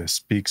to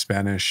speak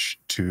Spanish,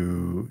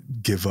 to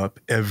give up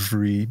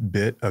every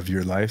bit of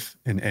your life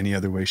in any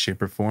other way, shape,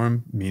 or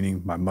form,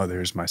 meaning my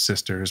mothers, my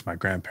sisters, my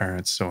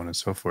grandparents, so on and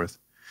so forth.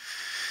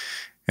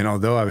 And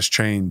although I was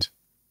trained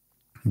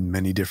in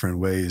many different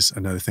ways,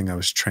 another thing I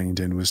was trained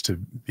in was to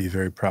be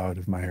very proud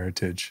of my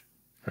heritage,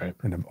 right,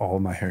 and of all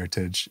my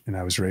heritage. And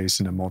I was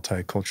raised in a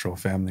multicultural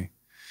family.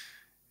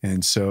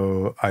 And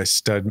so I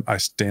stood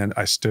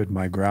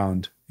my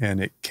ground, and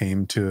it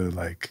came to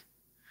like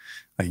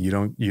you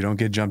don't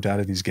get jumped out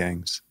of these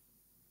gangs.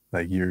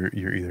 Like you're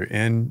either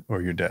in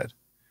or you're dead.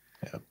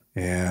 Yeah.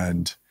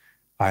 And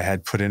I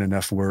had put in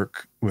enough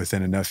work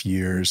within enough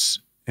years,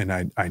 and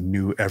I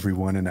knew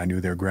everyone, and I knew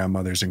their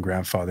grandmothers and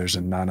grandfathers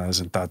and nanas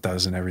and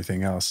tatas and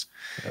everything else.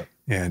 Yeah.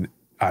 And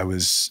I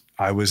was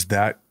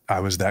that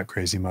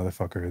crazy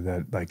motherfucker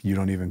that like, you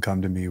don't even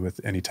come to me with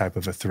any type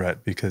of a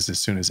threat, because as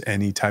soon as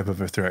any type of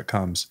a threat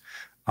comes,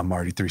 I'm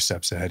already 3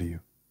 steps ahead of you.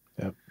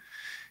 Yep.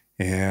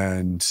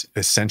 And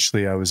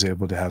essentially I was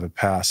able to have a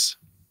pass.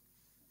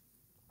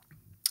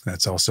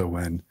 That's also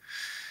when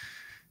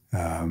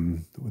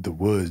the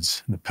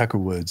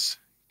Peckerwoods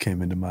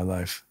came into my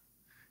life.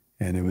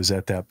 And it was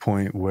at that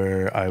point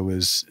where I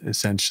was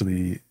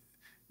essentially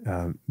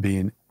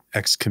being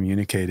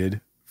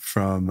excommunicated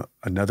from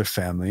another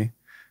family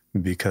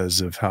because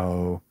of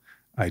how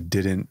I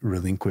didn't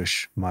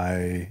relinquish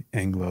my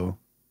Anglo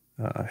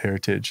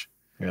heritage.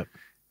 Yep.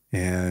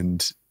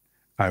 And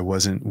I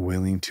wasn't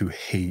willing to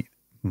hate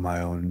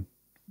my own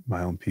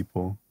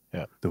people,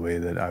 the way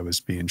that I was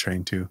being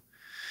trained to.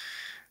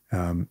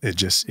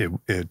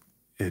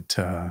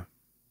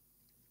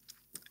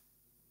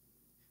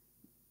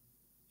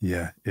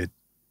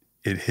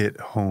 It hit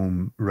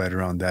home right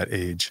around that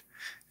age.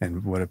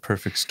 And what a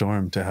perfect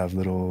storm to have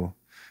little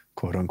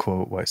quote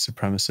unquote white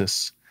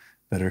supremacists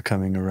that are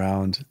coming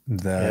around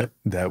that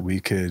we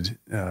could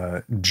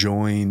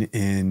join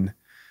in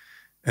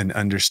an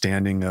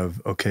understanding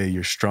of, okay,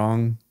 you're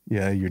strong.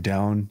 Yeah. You're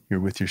down. You're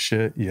with your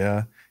shit.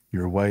 Yeah.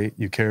 You're white.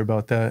 You care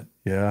about that.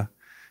 Yeah.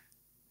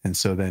 And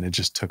so then it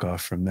just took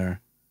off from there.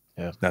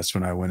 Yeah. That's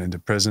when I went into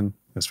prison.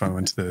 That's when I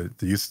went to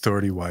the youth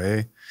authority,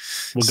 YA.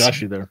 What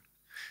got you there?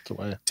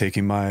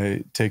 Taking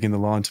the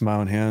law into my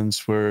own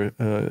hands, where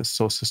a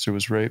soul sister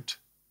was raped,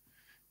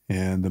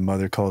 and the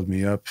mother called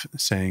me up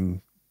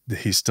saying that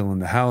he's still in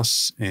the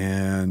house,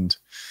 and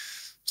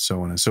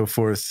so on and so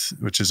forth,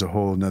 which is a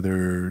whole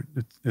nother,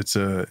 it's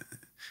a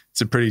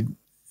pretty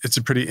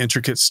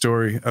intricate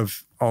story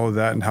of all of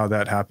that and how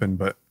that happened.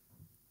 But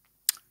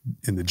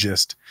in the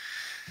gist,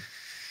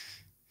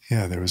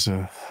 yeah, there was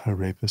a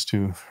rapist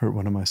who hurt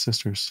one of my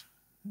sisters,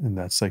 and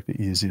that's like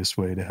the easiest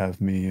way to have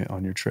me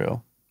on your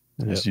trail.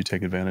 Is you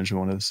take advantage of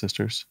one of the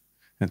sisters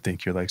and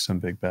think you're like some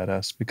big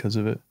badass because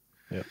of it.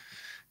 Yep.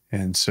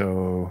 And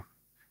so,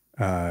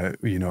 I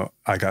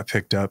got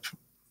picked up.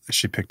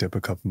 She picked up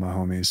a couple of my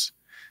homies.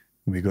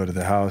 We go to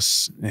the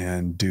house,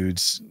 and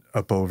dude's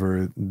up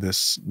over the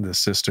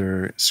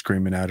sister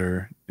screaming at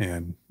her,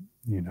 and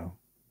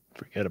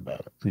forget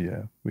about it.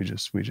 Yeah, we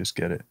just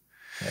get it.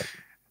 Yep.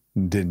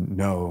 Didn't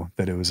know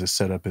that it was a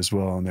setup as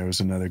well, and there was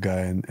another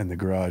guy in the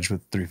garage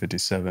with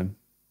 357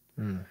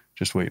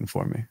 just waiting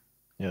for me.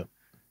 Yep.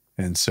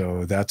 And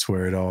so that's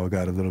where it all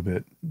got a little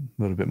bit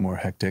more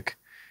hectic,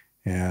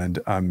 and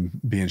I'm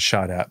being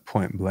shot at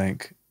point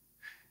blank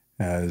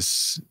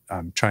as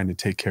I'm trying to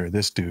take care of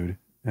this dude,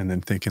 and then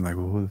thinking like,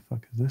 well, who the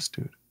fuck is this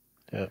dude?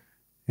 Yeah.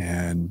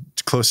 And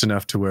close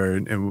enough to where,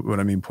 and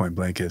what I mean point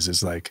blank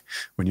is like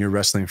when you're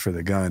wrestling for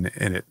the gun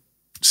and it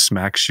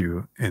smacks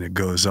you and it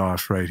goes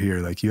off right here,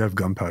 like you have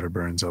gunpowder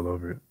burns all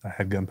over it. I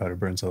had gunpowder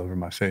burns all over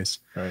my face.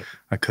 Right.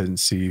 I couldn't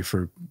see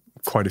for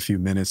quite a few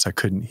minutes. I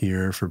couldn't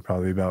hear for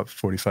probably about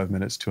 45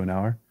 minutes to an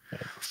hour.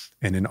 Right.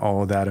 And in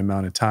all that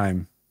amount of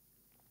time,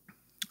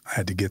 I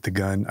had to get the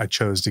gun. I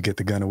chose to get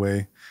the gun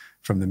away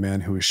from the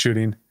man who was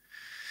shooting.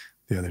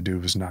 The other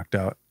dude was knocked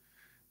out.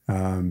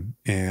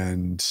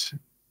 And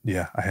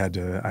yeah, I had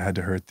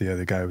to hurt the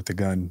other guy with the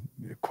gun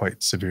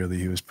quite severely.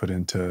 He was put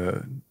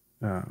into,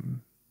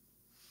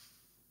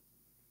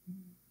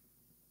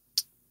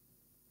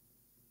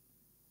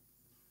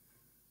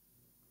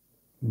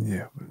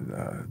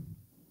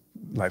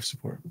 life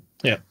support.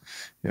 Yeah,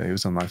 he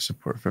was on life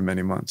support for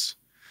many months.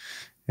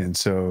 And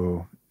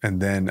so, and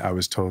then I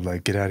was told,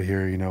 like, get out of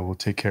here, we'll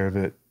take care of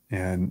it.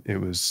 And it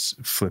was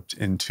flipped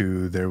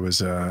into, there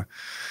was a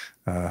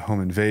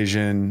home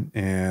invasion.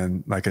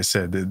 And like I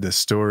said, the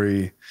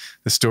story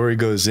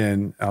goes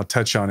in, I'll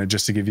touch on it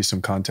just to give you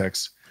some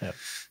context. Yeah.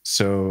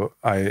 So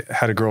I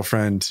had a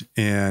girlfriend,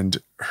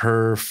 and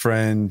her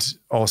friend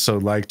also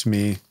liked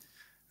me.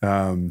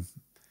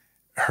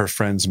 Her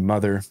friend's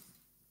mother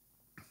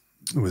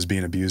was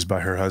being abused by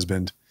her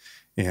husband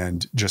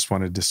and just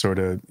wanted to sort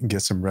of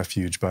get some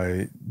refuge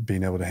by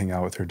being able to hang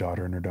out with her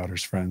daughter and her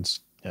daughter's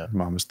friends. Yeah. Her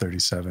mom was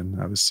 37.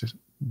 I was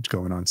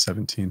going on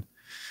 17.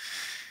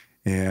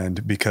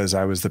 And because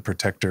I was the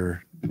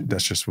protector,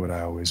 that's just what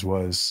I always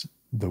was.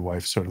 The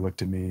wife sort of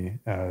looked at me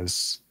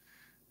as,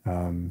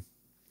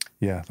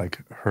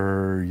 like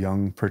her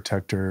young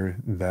protector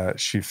that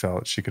she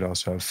felt she could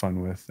also have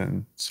fun with,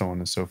 and so on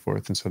and so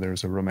forth. And so there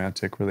was a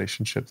romantic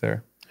relationship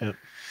there. Yep.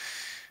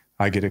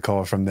 I get a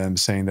call from them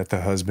saying that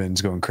the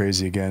husband's going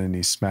crazy again, and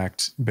he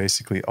smacked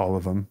basically all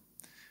of them,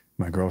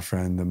 my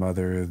girlfriend, the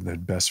mother, the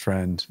best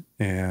friend,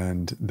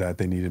 and that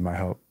they needed my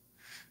help.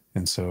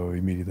 And so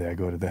immediately I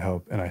go to the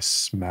help, and I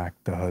smack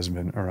the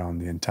husband around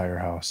the entire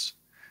house,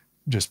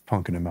 just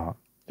punking him out.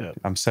 Yeah.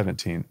 I'm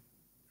 17,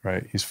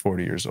 right? He's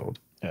 40 years old.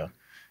 Yeah.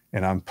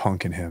 And I'm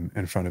punking him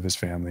in front of his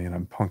family, and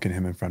I'm punking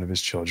him in front of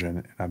his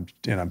children. And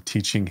I'm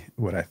teaching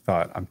what I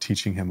thought. I'm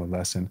teaching him a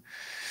lesson,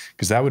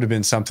 because that would have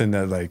been something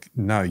that, like,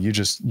 no, you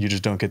just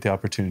don't get the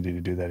opportunity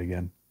to do that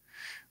again.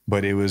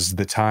 But it was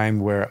the time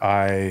where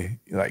I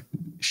like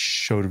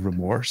showed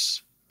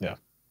remorse,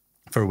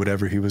 for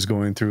whatever he was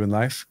going through in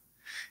life,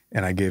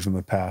 and I gave him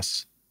a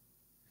pass.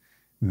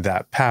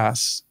 That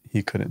pass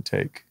he couldn't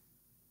take,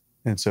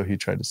 and so he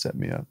tried to set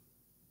me up.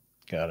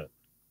 Got it.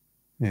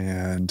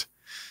 And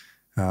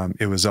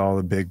it was all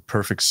a big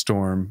perfect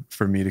storm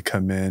for me to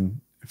come in,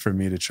 for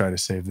me to try to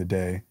save the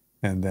day,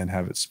 and then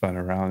have it spun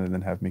around and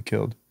then have me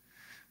killed.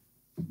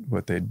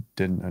 what they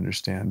didn't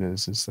understand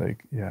is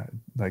like, yeah,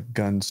 like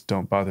guns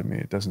don't bother me.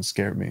 It doesn't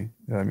scare me.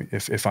 I mean,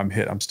 if I'm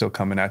hit, I'm still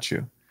coming at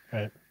you.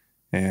 Right.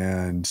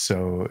 And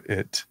so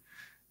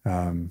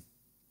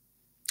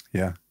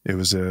yeah, it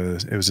was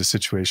a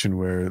situation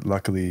where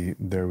luckily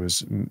there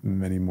was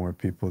many more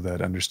people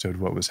that understood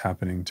what was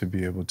happening to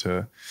be able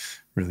to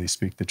really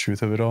speak the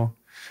truth of it all.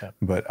 Yeah.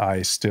 But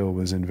I still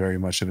was in very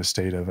much of a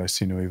state of, I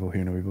see no evil,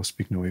 hear no evil,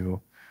 speak no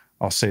evil.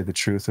 I'll say the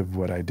truth of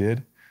what I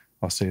did.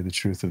 I'll say the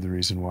truth of the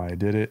reason why I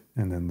did it,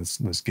 and then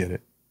let's get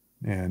it.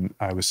 And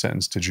I was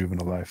sentenced to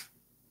juvenile life.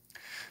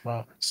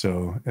 Wow.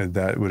 So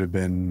that would have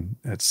been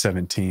at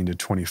 17 to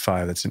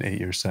 25. That's an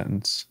 8-year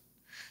sentence.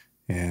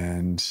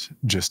 And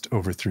just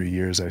over 3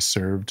 years I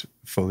served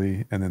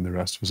fully, and then the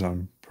rest was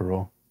on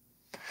parole.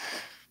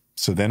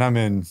 So then I'm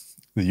in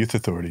the youth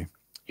authority.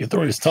 Youth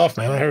authority is tough,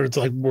 man. I heard it's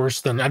like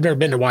worse than, I've never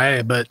been to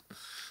YA, but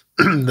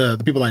the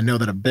people I know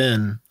that have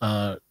been,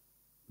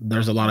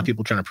 there's a lot of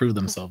people trying to prove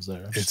themselves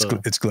there.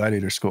 It's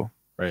gladiator school.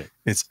 Right.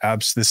 This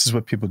is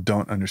what people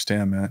don't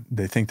understand, man.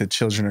 They think that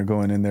children are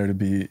going in there to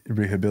be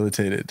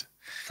rehabilitated.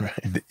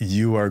 Right.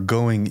 You are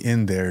going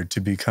in there to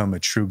become a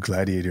true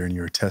gladiator, and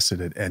you're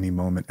tested at any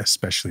moment,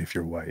 especially if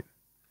you're white.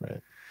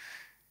 Right.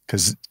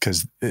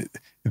 Because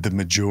the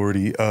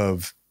majority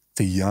of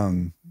the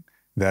young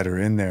that are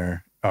in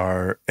there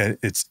are,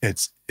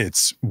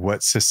 it's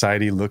what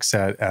society looks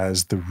at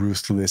as the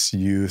ruthless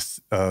youth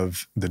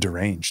of the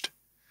deranged.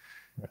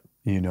 Right.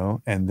 You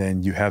know, and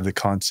then you have the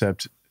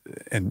concept,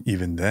 and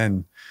even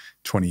then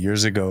 20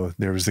 years ago,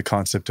 there was the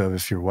concept of,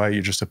 if you're white,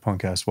 you're just a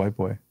punk ass white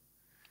boy.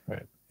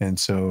 Right. And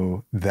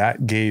so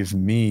that gave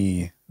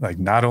me, like,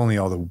 not only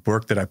all the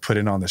work that I put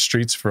in on the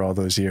streets for all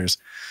those years,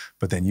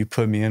 but then you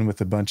put me in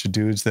with a bunch of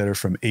dudes that are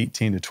from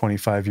 18 to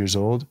 25 years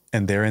old,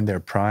 and they're in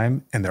their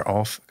prime, and they're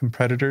all fucking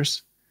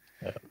predators.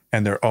 Yeah.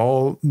 And they're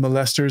all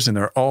molesters, and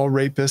they're all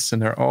rapists, and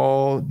they're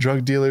all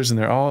drug dealers, and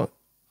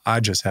I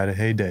just had a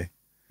heyday.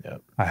 Yeah.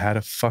 I had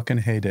a fucking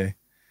heyday.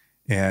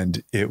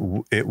 And it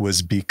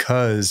was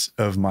because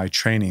of my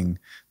training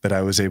that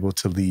I was able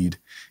to lead.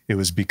 It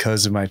was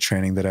because of my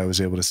training that I was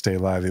able to stay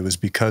alive. It was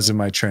because of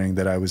my training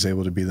that I was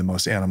able to be the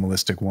most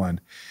animalistic one.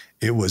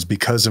 It was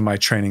because of my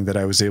training that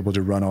I was able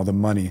to run all the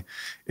money.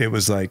 It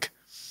was like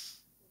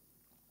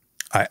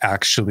I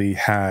actually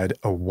had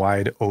a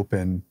wide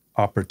open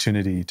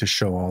opportunity to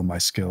show all my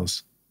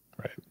skills.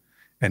 Right.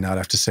 And not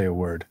have to say a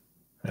word.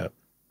 Yep.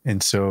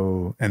 And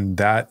so, and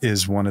that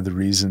is one of the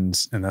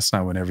reasons, and that's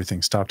not when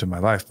everything stopped in my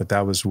life, but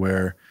that was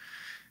where,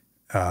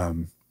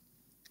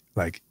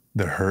 like,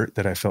 the hurt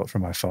that I felt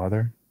from my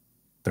father,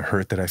 the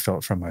hurt that I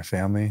felt from my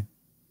family,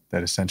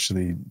 that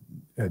essentially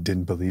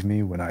didn't believe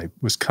me when I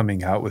was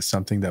coming out with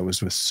something that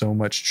was with so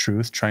much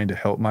truth, trying to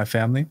help my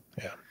family.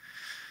 Yeah.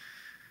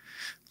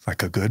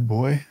 Like a good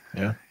boy.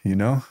 Yeah. You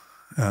know?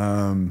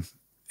 And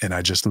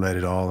I just let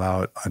it all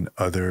out on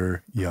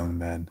other young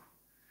men.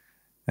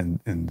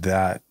 And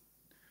that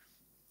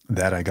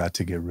I got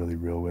to get really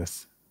real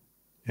with,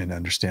 in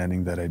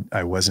understanding that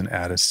I wasn't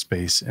at a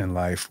space in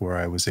life where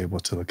I was able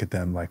to look at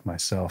them like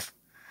myself.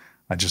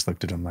 I just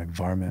looked at them like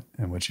varmint.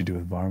 And what you do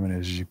with varmint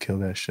is you kill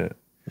that shit.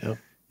 Yep.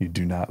 You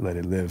do not let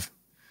it live.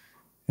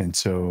 And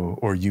so,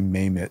 or you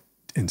maim it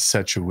in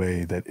such a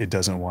way that it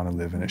doesn't want to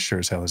live, and it sure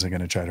as hell isn't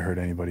going to try to hurt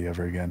anybody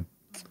ever again.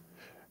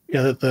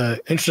 Yeah.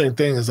 The interesting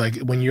thing is, like,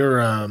 when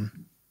you're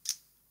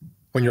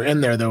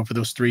in there though, for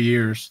those 3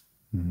 years,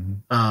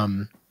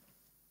 mm-hmm.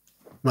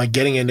 Like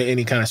getting into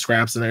any kind of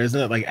scraps in there, isn't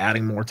it like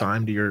adding more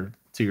time to your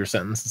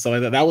sentence and stuff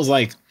like that? That was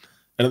like,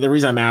 and the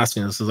reason I'm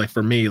asking this is, like,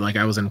 for me, like,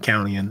 I was in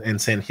county in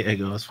San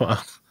Diego as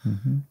well.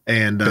 Mm-hmm.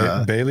 And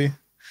Bailey?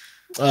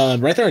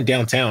 Right there in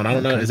downtown. I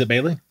don't know. Is it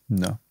Bailey?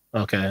 No.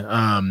 Okay.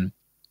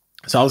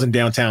 So I was in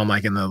downtown,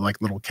 like in the like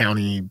little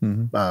county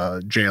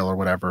mm-hmm. Jail or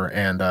whatever.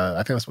 And I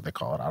think that's what they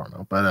call it. I don't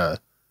know.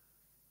 But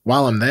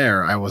while I'm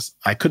there,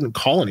 I couldn't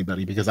call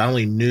anybody because I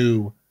only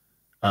knew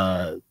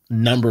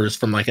numbers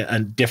from like a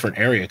different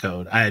area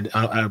code.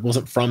 I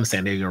wasn't from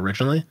San Diego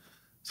originally.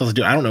 So I was like,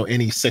 dude, I don't know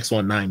any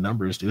 619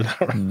 numbers, dude. I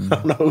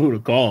don't know who to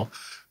call.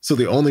 So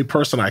the only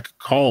person I could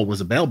call was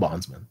a bail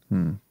bondsman.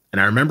 And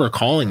I remember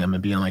calling him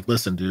and being like,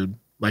 listen, dude,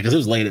 like, 'cause it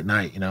was late at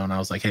night, you know, and I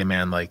was like, hey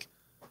man, like,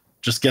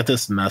 just get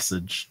this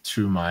message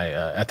to my,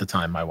 at the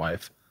time, my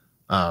wife,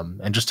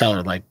 and just tell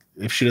her, like,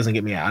 if she doesn't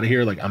get me out of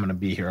here, like, I'm going to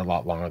be here a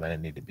lot longer than I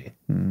need to be.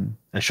 And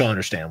she'll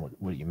understand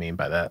what you mean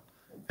by that.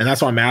 And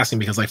that's why I'm asking,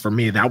 because, like, for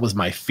me, that was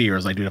my fear. I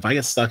was like, dude, if I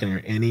get stuck in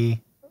here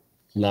any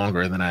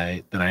longer than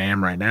I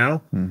am right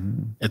now,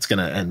 it's going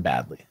to end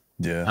badly.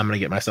 Yeah. I'm going to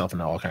get myself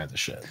into all kinds of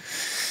shit.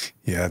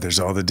 Yeah. There's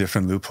all the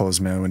different loopholes,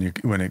 man,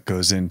 when it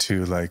goes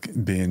into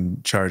like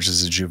being charged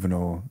as a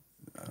juvenile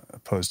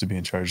opposed to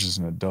being charged as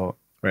an adult.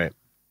 Right.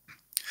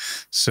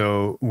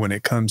 So when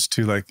it comes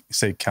to, like,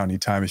 say, county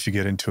time, if you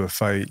get into a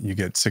fight, you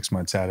get 6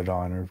 months added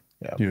on, or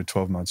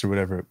 12 months or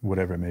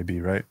whatever it may be,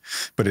 right?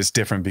 But it's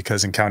different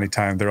because in county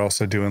time, they're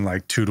also doing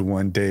like 2 to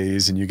 1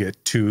 days, and you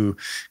get 2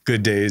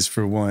 good days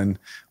for one,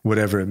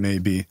 whatever it may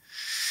be.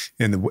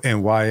 In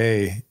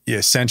YA,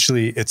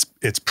 essentially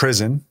it's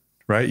prison,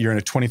 right? You're in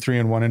a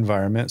 23-in-1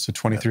 environment. So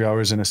 23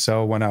 hours in a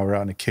cell, 1 hour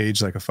out in a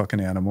cage like a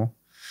fucking animal,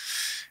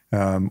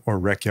 or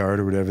rec yard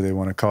or whatever they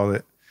want to call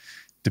it.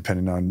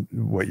 Depending on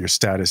what your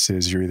status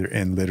is, you're either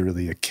in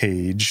literally a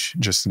cage,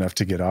 just enough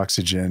to get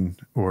oxygen,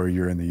 or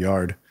you're in the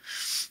yard.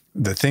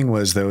 The thing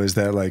was, though, is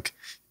that like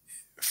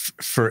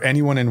for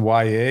anyone in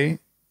YA,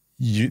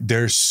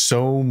 there's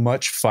so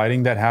much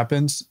fighting that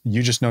happens.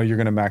 You just know you're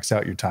going to max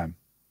out your time.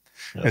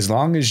 Yep. As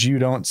long as you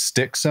don't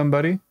stick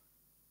somebody,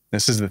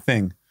 this is the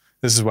thing.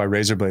 This is why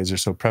razor blades are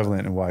so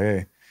prevalent in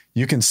YA.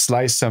 You can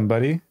slice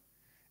somebody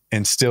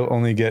and still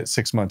only get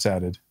 6 months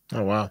added.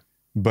 Oh, wow.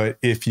 But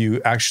if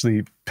you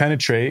actually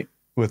penetrate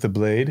with a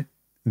blade,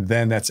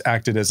 then that's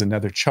acted as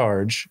another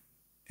charge.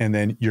 And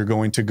then you're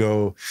going to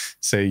go,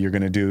 say you're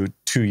going to do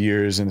 2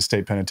 years in a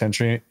state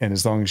penitentiary. And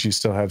as long as you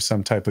still have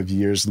some type of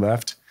years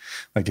left,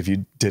 like if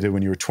you did it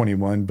when you were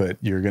 21, but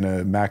you're going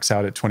to max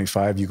out at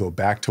 25, you go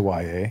back to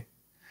YA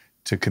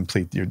to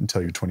complete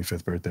until your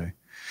 25th birthday.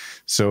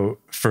 So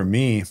for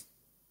me,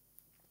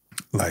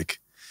 like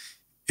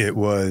it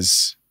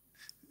was...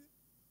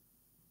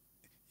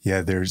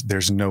 yeah,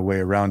 there's no way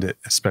around it,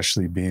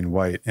 especially being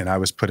white. And I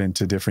was put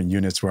into different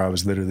units where I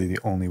was literally the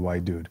only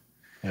white dude.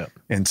 Yeah.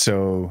 And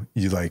so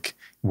you like,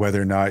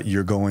 whether or not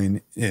you're going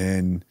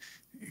in,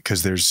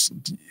 because this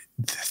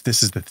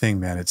is the thing,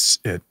 man.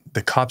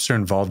 The cops are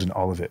involved in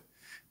all of it.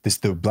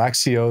 The black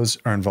COs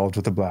are involved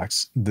with the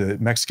blacks. The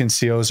Mexican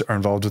COs are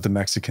involved with the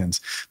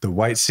Mexicans. The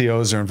white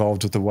COs are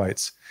involved with the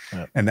whites.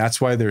 Yeah. And that's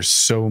why there's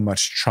so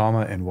much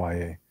trauma in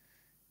YA.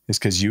 Is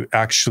because you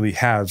actually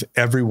have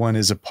everyone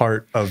is a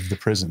part of the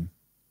prison.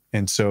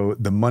 And so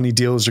the money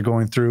deals are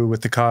going through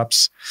with the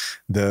cops.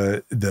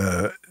 The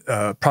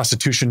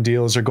prostitution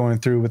deals are going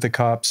through with the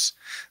cops.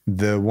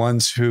 The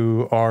ones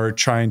who are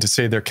trying to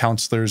say they're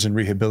counselors and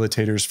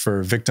rehabilitators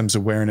for victims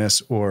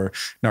awareness or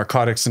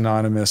Narcotics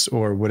Anonymous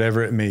or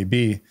whatever it may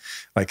be,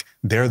 like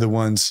they're the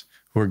ones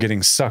who are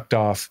getting sucked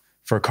off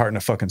for a carton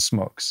of fucking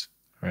smokes.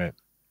 Right.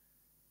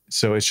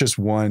 So it's just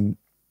one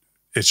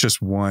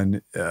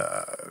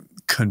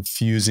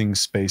confusing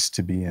space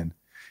to be in.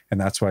 And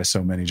that's why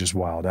so many just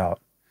wild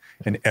out.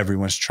 And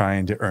everyone's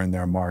trying to earn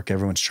their mark.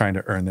 Everyone's trying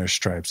to earn their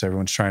stripes.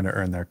 Everyone's trying to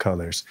earn their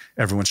colors.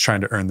 Everyone's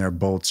trying to earn their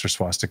bolts or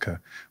swastika.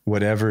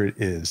 Whatever it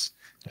is,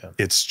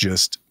 It's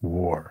just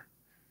war.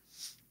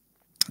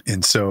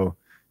 And so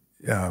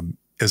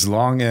as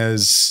long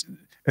as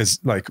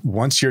like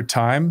once your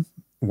time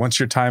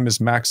is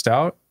maxed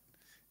out,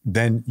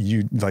 then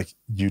you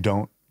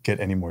don't get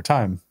any more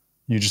time.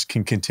 You just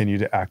can continue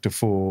to act a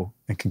fool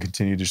and can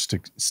continue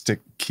to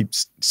keep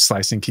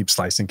slicing, keep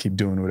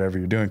doing whatever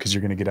you're doing because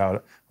you're going to get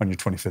out on your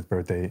 25th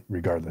birthday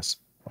regardless.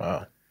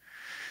 Wow.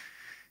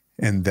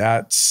 And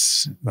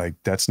that's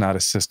not a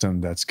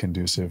system that's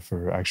conducive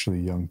for actually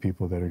young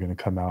people that are going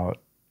to come out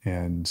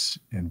and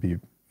be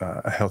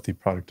a healthy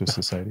product of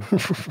society.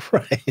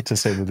 Right. To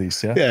say the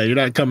least. Yeah. Yeah. You're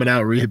not coming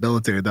out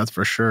rehabilitated. That's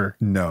for sure.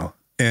 No.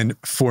 And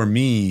for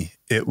me,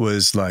 it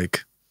was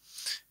like,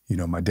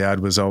 my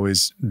dad was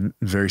always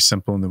very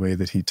simple in the way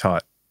that he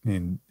taught.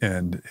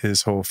 And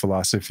his whole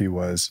philosophy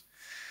was,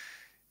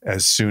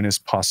 as soon as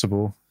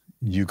possible,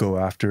 you go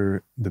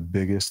after the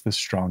biggest, the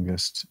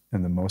strongest,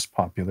 and the most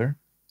popular,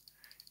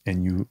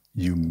 and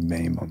you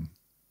maim them.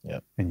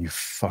 Yep. And you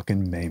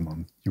fucking maim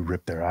them. You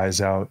rip their eyes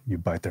out. You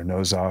bite their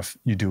nose off.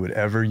 You do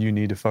whatever you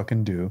need to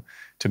fucking do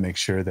to make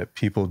sure that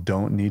people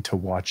don't need to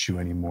watch you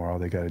anymore. All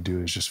they got to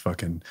do is just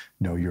fucking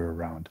know you're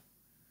around.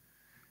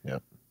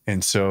 Yep.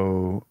 And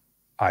so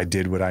I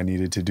did what I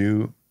needed to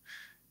do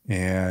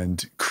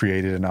and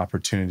created an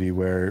opportunity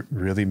where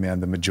really, man,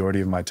 the majority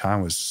of my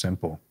time was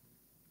simple.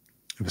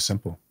 It was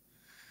simple.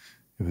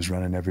 It was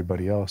running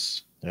everybody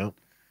else. Yep.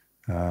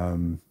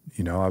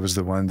 I was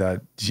the one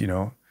that,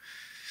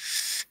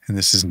 and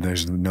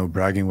there's no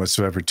bragging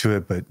whatsoever to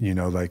it, but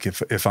like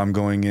if I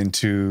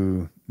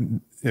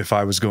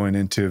was going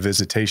into a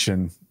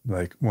visitation,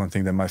 like one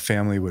thing that my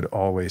family would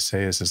always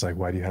say is like,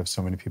 why do you have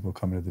so many people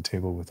coming to the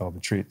table with all the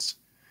treats?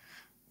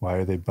 Why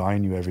are they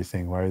buying you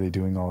everything? Why are they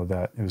doing all of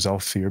that? It was all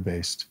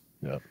fear-based.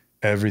 Yeah.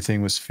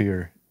 Everything was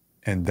fear.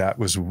 And that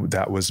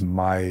was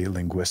my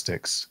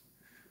linguistics,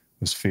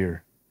 was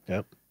fear.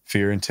 Yep.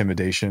 Fear,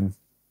 intimidation,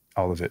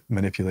 all of it,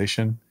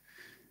 manipulation.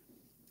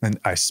 And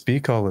I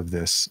speak all of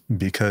this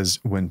because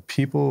when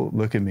people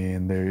look at me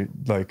and they're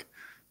like,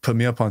 put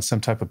me up on some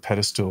type of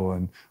pedestal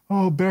and,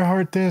 oh,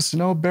 Bearheart this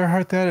and oh,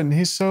 Bearheart that. And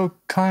he's so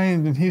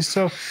kind. And he's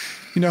so,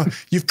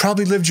 you've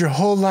probably lived your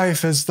whole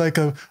life as like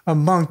a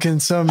monk in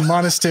some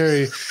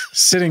monastery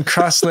sitting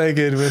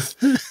cross-legged with,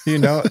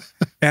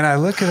 and I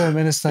look at him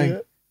and it's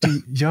like,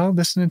 do y'all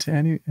listening to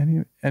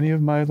any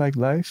of my like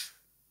life?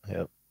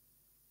 Yep.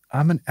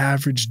 I'm an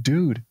average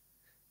dude,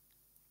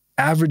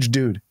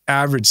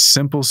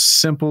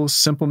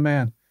 simple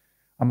man.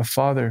 I'm a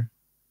father.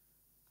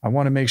 I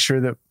want to make sure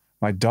that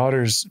my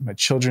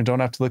children don't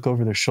have to look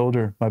over their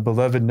shoulder. My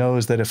beloved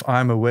knows that if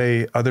I'm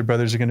away, other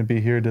brothers are going to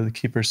be here to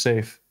keep her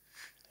safe.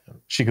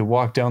 She could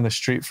walk down the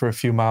street for a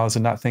few miles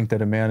and not think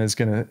that a man is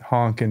going to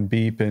honk and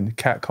beep and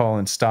catcall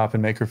and stop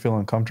and make her feel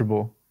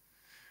uncomfortable.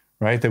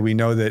 right? That we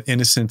know that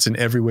innocence in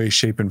every way,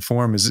 shape, and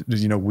form is,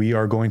 we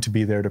are going to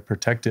be there to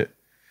protect it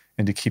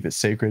and to keep it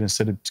sacred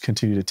instead of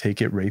continue to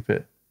take it, rape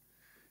it.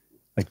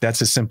 Like,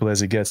 that's as simple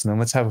as it gets. And then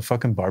let's have a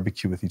fucking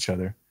barbecue with each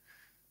other.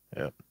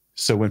 Yeah.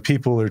 So when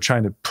people are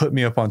trying to put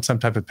me up on some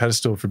type of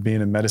pedestal for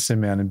being a medicine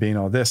man and being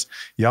all this,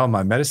 y'all,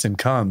 my medicine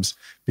comes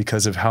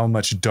because of how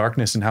much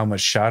darkness and how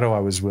much shadow I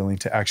was willing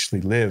to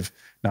actually live,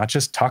 not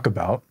just talk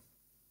about,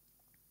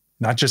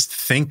 not just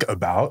think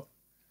about.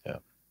 Yeah.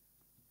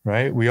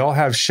 Right? We all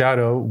have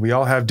shadow. We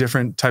all have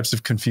different types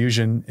of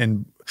confusion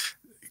in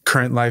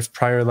current life,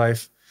 prior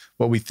life,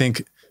 what we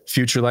think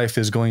future life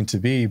is going to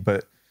be.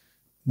 But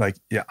like,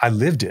 yeah, I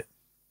lived it.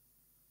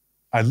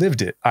 I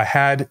lived it. I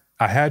had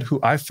who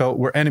I felt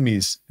were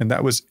enemies, and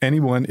that was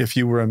anyone if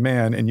you were a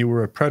man and you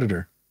were a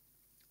predator.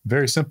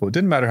 Very simple. It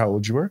didn't matter how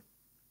old you were.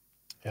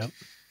 Yeah.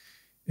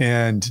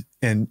 And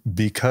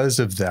because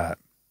of that,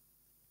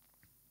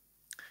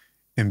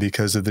 and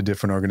because of the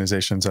different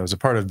organizations I was a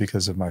part of,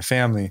 because of my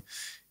family,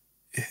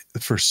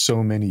 for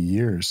so many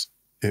years,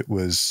 it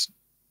was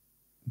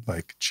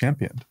like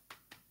championed.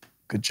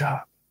 Good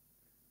job.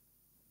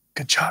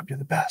 Good job. You're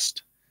the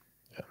best.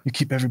 Yeah. You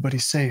keep everybody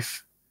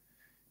safe.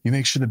 You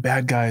make sure the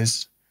bad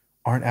guys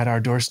aren't at our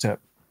doorstep.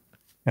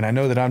 And I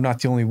know that I'm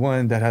not the only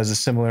one that has a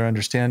similar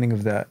understanding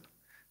of that.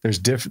 There's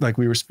different, like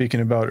we were speaking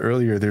about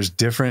earlier, there's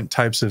different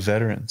types of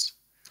veterans.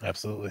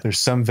 Absolutely. There's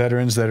some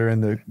veterans that are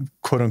in the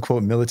quote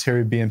unquote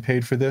military being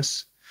paid for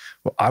this.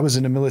 Well, I was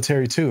in the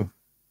military too.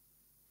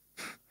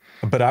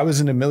 But I was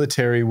in the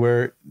military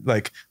where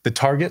like the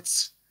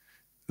targets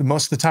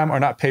most of the time are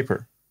not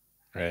paper.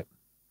 Right.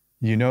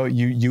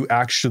 You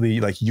actually,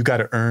 like, you got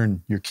to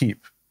earn your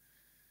keep.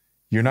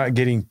 You're not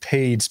getting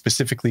paid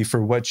specifically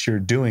for what you're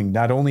doing.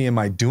 Not only am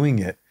I doing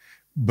it,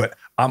 but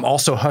I'm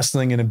also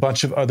hustling in a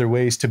bunch of other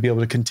ways to be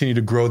able to continue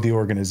to grow the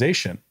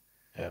organization.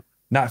 Yeah.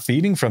 Not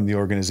feeding from the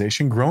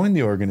organization, growing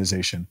the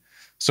organization.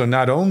 So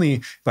not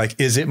only like,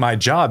 is it my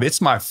job,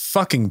 it's my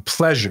fucking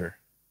pleasure.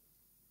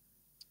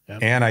 Yep.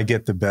 And I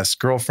get the best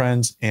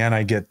girlfriends, and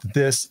I get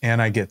this,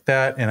 and I get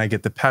that, and I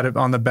get the pat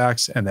on the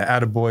backs and the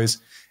attaboys,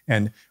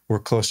 and we're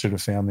closer to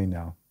family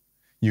now.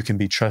 You can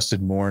be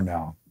trusted more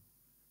now.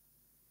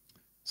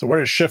 So where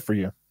did it shift for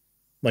you?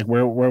 Like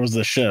where was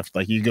the shift?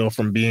 Like you go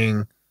from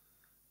being,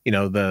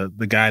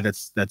 the guy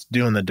that's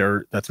doing the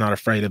dirt, that's not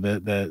afraid of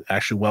it, that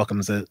actually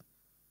welcomes it,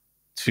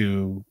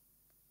 to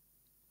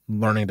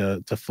learning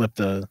to flip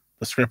the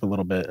script a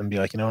little bit and be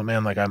like, you know what,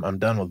 man, like I'm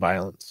done with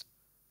violence.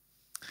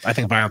 I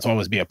think violence will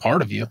always be a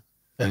part of you,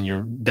 and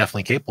you're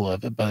definitely capable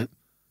of it, but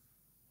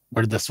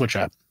where did the switch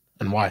happen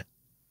and why?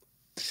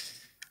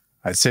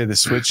 I'd say the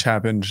switch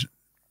happened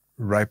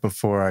right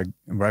before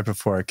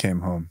I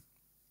came home.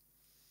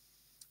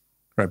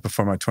 Right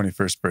before my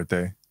 21st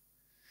birthday.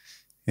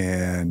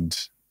 And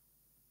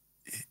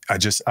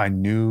I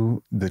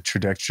knew the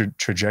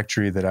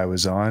trajectory that I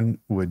was on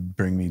would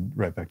bring me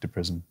right back to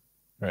prison.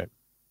 Right.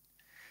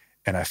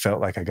 And I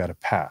felt like I got a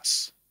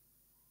pass.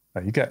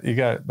 Like you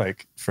got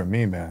like, for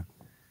me, man,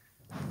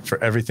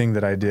 for everything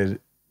that I did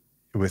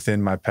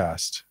within my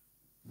past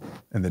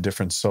and the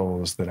different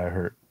souls that I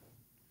hurt,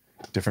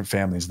 different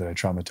families that I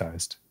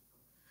traumatized,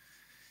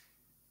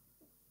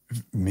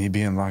 me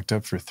being locked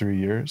up for 3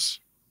 years,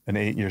 an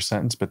 8-year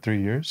sentence, but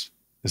 3 years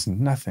is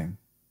nothing.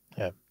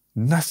 Yeah.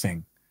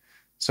 Nothing.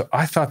 So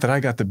I thought that I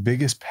got the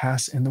biggest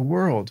pass in the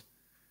world.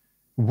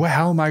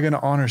 How am I going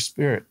to honor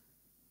spirit?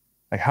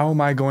 Like, how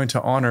am I going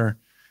to honor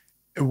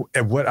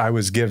what I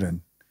was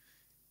given?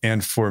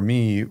 And for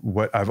me,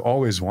 what I've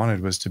always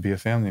wanted was to be a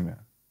family man.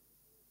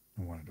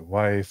 I wanted a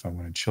wife. I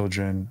wanted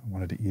children. I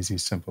wanted an easy,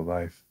 simple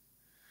life.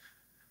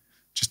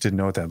 Just didn't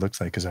know what that looked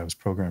like because I was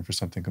programmed for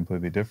something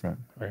completely different.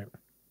 Right.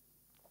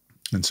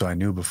 And so I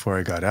knew before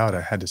I got out,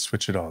 I had to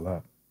switch it all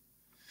up.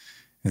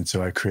 And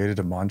so I created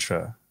a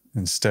mantra.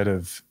 Instead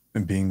of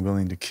being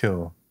willing to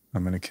kill,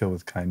 I'm going to kill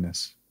with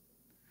kindness.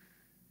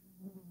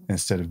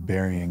 Instead of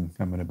burying,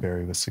 I'm going to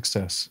bury with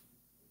success.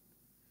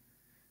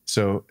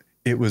 So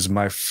it was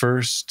my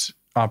first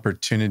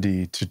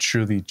opportunity to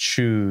truly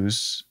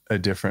choose a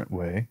different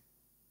way.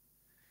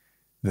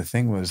 The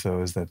thing was,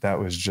 though, is that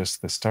was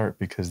just the start,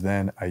 because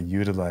then I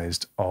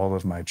utilized all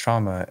of my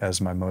trauma as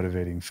my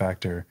motivating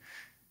factor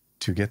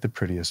to get the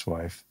prettiest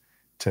wife,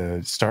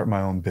 to start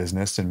my own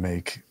business and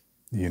make,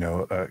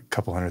 a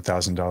couple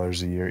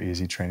 $100,000 a year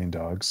easy training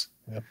dogs.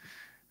 Yep.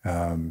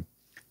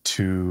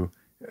 To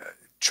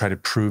try to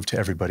prove to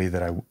everybody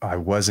that I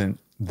wasn't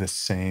the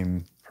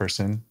same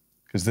person.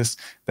 Because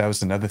that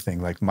was another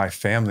thing. Like, my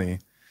family,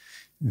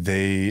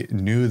 they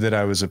knew that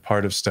I was a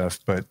part of stuff,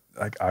 but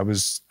like I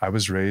was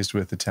raised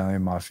with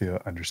Italian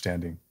mafia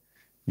understanding.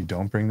 You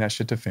don't bring that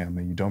shit to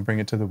family. You don't bring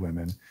it to the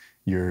women.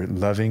 You're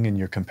loving and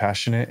you're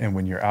compassionate. And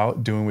when you're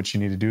out doing what you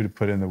need to do to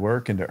put in the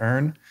work and to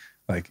earn,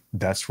 like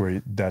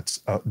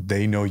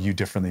they know you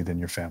differently than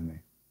your family.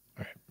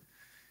 Right.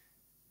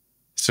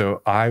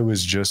 So I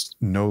was just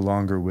no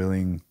longer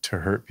willing to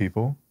hurt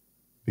people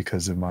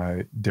because of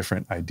my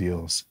different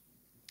ideals.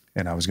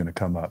 And I was going to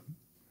come up.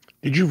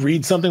 Did you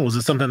read something? Was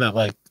it something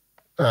that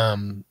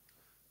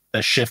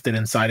that shifted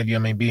inside of you? I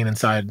mean, being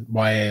inside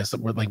YA, so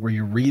were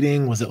you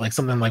reading? Was it like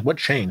something like what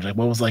changed? Like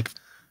what was like?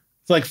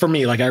 It's like for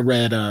me, like I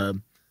read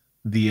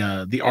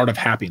the Art of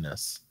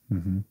Happiness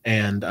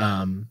and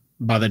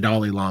by the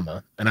Dalai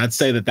Lama, and I'd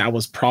say that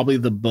was probably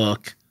the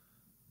book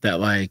that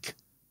like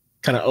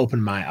kind of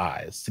opened my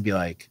eyes to be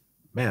like,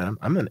 man,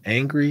 I'm an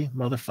angry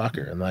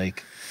motherfucker, and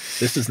like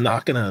this is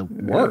not gonna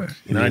work.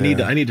 You know,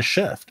 Yeah. I need to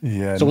shift.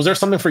 Yeah. So was there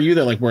something for you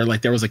that like where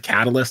like there was a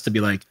catalyst to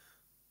be like,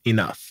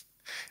 enough?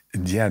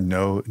 Yeah,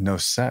 no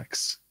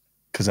sex.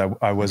 Because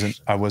I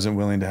wasn't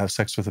willing to have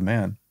sex with a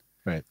man.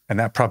 Right. And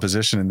that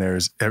proposition in there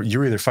is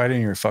you're either fighting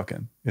or you're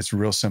fucking. It's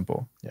real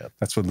simple. Yeah.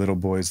 That's what little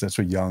boys, that's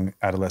what young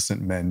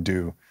adolescent men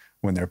do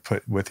when they're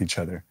put with each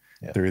other.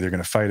 Yeah. They're either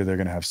going to fight or they're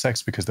going to have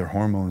sex because their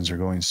hormones are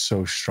going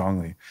so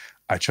strongly.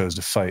 I chose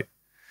to fight.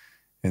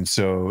 And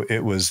so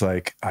it was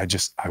like, I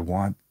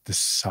want the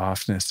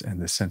softness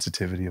and the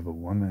sensitivity of a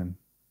woman.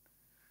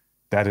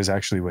 That is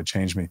actually what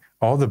changed me.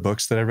 All the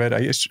books that I read,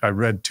 I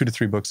read 2 to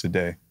 3 books a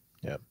day.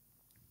 Yeah.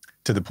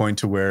 To the point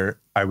to where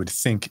I would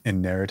think in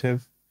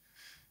narrative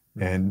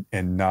and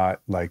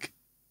not like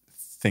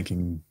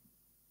thinking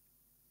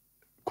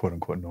quote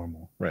unquote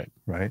normal. Right.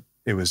 Right.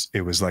 It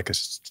was like a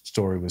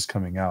story was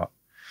coming out.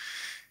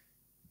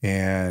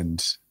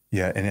 And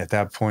yeah. And at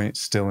that point,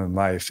 still in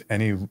life,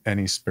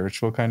 any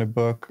spiritual kind of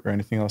book or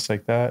anything else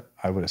like that,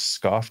 I would have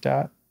scoffed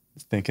at,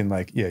 thinking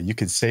like, yeah, you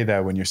could say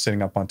that when you're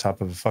sitting up on top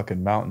of a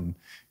fucking mountain,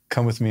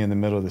 come with me in the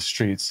middle of the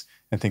streets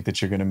and think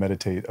that you're going to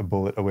meditate a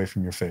bullet away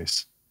from your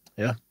face.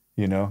 Yeah.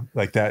 You know,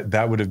 like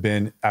that would have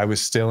been, I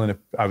was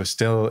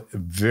still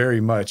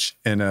very much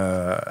in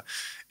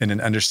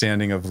an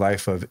understanding of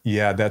life of,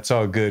 yeah, that's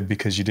all good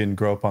because you didn't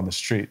grow up on the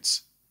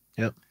streets.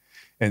 Yep.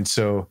 And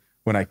so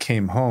when I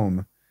came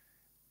home,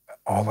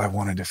 all I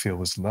wanted to feel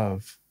was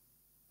love.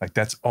 Like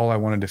that's all I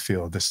wanted to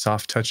feel. The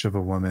soft touch of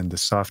a woman, the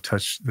soft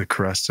touch, the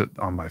caress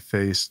on my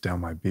face,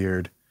 down my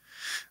beard,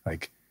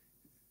 like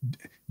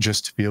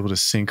just to be able to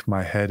sink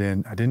my head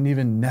in. I didn't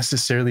even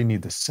necessarily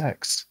need the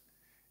sex.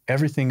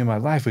 Everything in my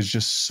life was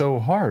just so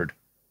hard.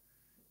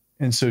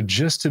 And so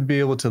just to be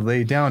able to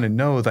lay down and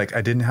know like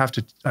I didn't have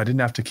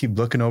to keep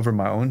looking over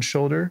my own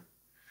shoulder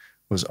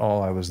was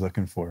all I was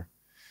looking for.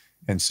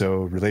 And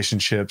so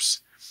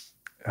relationships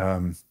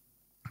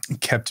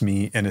kept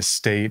me in a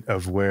state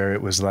of where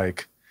it was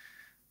like,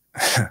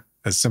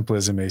 as simple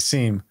as it may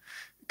seem,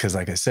 because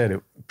like I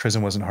said,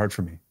 prison wasn't hard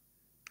for me.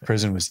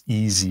 Prison was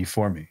easy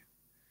for me.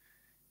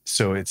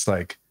 So it's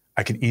like,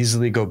 I can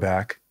easily go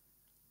back.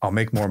 I'll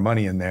make more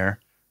money in there.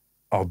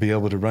 I'll be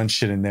able to run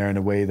shit in there in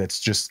a way that's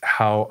just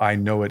how I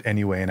know it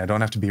anyway. And I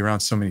don't have to be around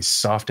so many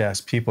soft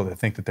ass people that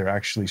think that they're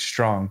actually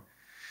strong.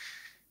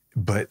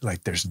 But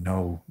like, there's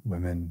no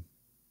women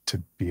to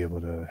be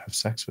able to have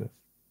sex with.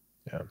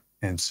 Yeah.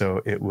 And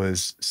so it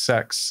was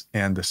sex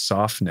and the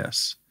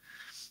softness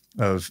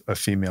of a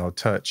female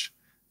touch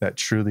that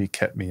truly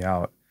kept me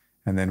out.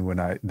 And then when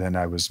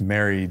I was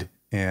married,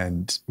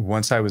 and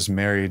once I was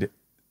married,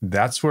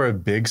 that's where a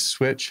big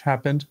switch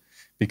happened,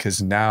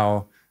 because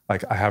now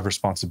like I have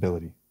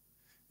responsibility.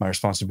 My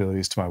responsibility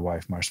is to my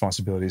wife. My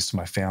responsibility is to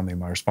my family.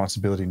 My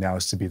responsibility now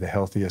is to be the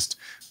healthiest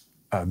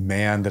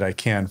man that I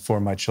can for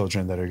my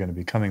children that are going to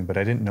be coming. But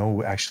I didn't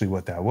know actually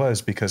what that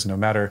was, because no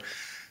matter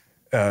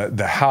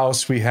the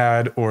house we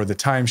had or the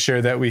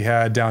timeshare that we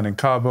had down in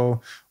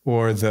Cabo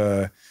or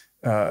the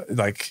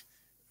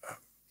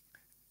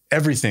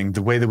everything,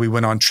 the way that we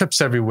went on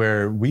trips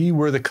everywhere, we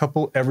were the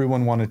couple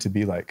everyone wanted to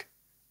be like.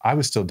 I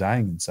was still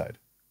dying inside.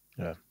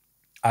 Yeah.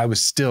 I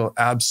was still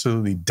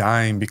absolutely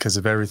dying because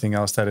of everything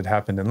else that had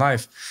happened in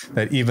life,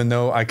 that even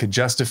though I could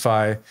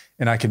justify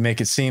and I could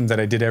make it seem that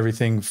I did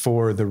everything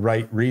for the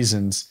right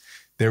reasons,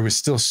 there was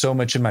still so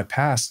much in my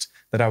past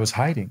that I was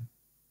hiding.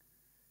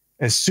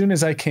 As soon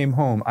as I came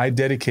home, I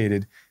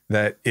dedicated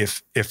that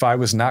if I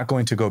was not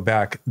going to go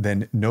back,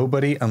 then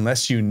nobody,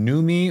 unless you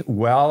knew me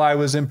while I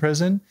was in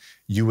prison,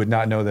 you would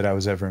not know that I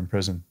was ever in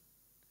prison.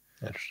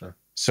 Interesting.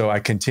 So I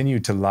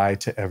continued to lie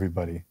to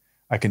everybody.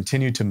 I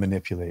continued to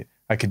manipulate.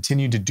 I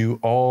continued to do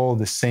all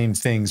the same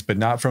things, but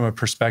not from a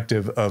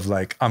perspective of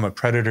like, I'm a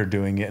predator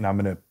doing it and I'm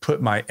going to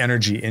put my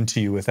energy into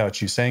you without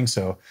you saying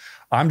so.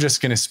 I'm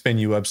just going to spin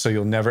you up so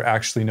you'll never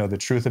actually know the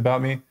truth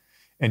about me.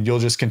 And you'll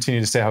just continue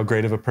to say how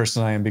great of a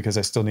person I am because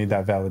I still need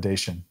that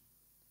validation.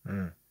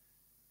 Mm.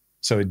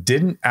 So it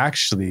didn't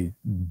actually,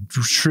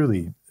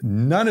 truly,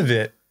 none of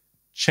it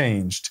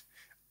changed.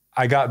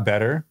 I got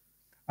better.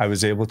 I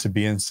was able to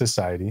be in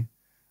society.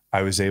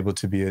 I was able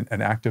to be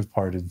an active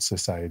part in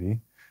society.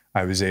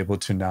 I was able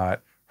to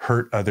not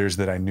hurt others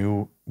that I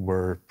knew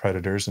were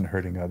predators and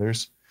hurting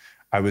others.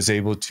 I was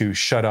able to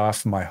shut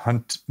off my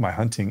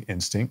hunting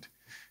instinct,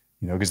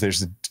 because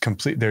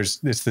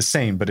it's the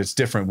same, but it's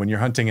different. When you're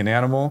hunting an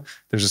animal,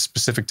 there's a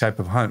specific type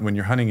of hunt. When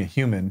you're hunting a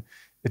human,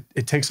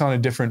 it takes on a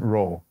different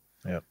role.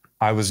 Yep.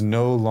 I was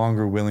no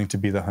longer willing to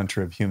be the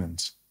hunter of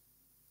humans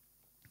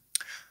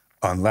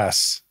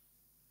unless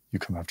you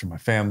come after my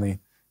family,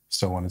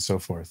 so on and so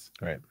forth.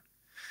 Right.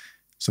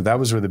 So that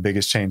was where the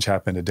biggest change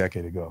happened a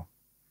decade ago.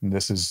 And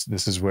this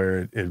is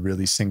where it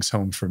really sinks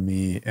home for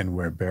me and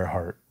where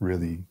Bearheart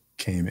really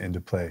came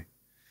into play.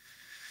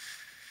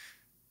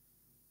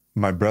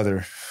 My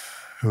brother,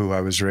 who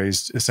I was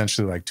raised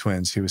essentially like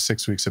twins, he was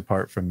 6 weeks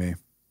apart from me.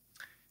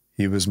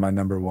 He was my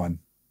number one,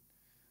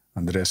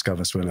 Andres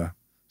Cavazuela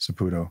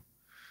Saputo.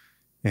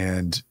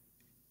 And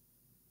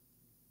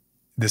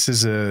this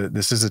is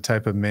a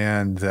type of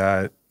man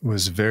that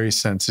was very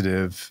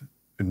sensitive,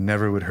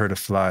 never would hurt a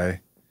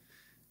fly.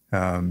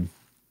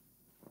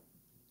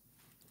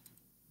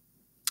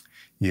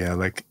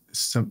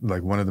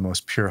 Like one of the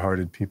most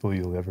pure-hearted people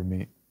you'll ever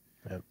meet.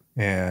 Yep.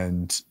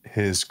 And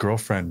his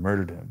girlfriend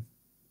murdered him.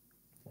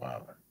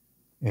 Wow.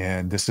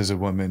 And this is a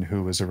woman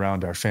who was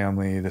around our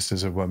family. This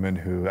is a woman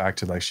who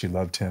acted like she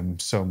loved him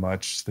so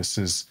much. This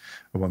is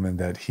a woman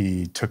that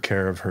he took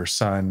care of her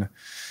son.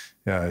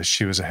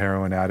 She was a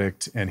heroin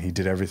addict, and he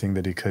did everything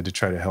that he could to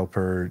try to help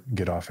her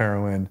get off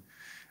heroin,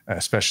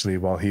 especially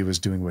while he was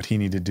doing what he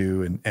needed to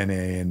do in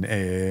NA and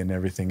AA and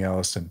everything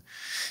else. And,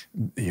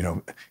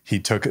 he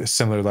took a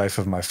similar life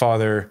of my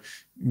father,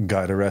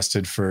 got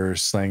arrested for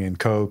slanging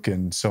coke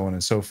and so on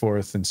and so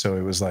forth. And so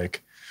it was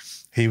like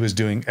he was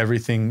doing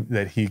everything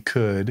that he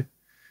could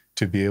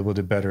to be able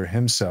to better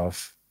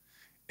himself.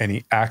 And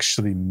he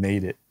actually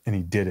made it, and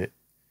he did it.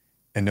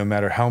 And no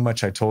matter how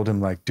much I told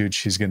him, like, dude,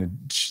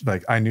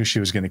 I knew she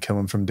was going to kill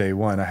him from day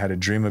one. I had a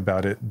dream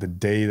about it the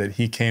day that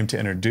he came to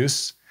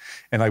introduce.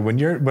 And like,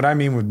 what I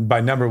mean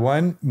by number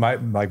one, my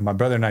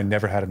brother and I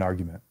never had an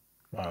argument.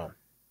 Wow.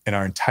 In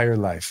our entire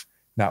life,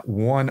 not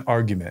one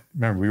argument.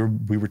 Remember,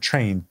 we were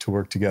trained to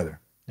work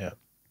together. Yeah.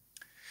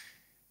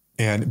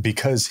 And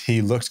because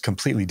he looked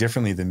completely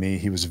differently than me,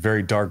 he was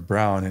very dark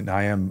brown, and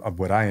I am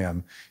what I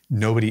am.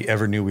 Nobody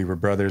ever knew we were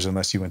brothers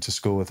unless you went to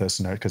school with us,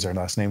 because our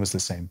last name was the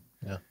same.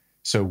 Yeah.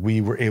 So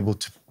we were able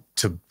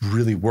to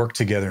really work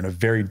together in a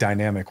very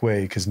dynamic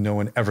way, because no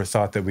one ever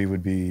thought that we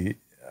would be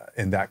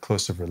in that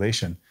close of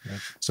relation. Yeah.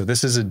 So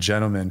this is a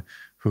gentleman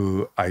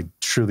who I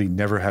truly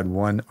never had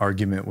one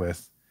argument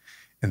with.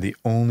 And the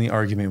only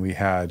argument we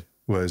had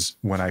was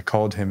when I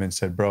called him and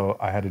said, bro,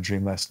 I had a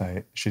dream last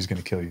night. She's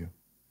going to kill you.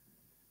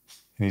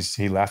 And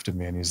he laughed at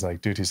me, and he's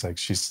like, dude,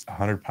 she's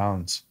 100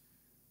 pounds.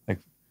 Like,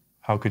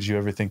 how could you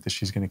ever think that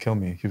she's going to kill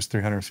me? He was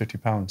 350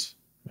 pounds,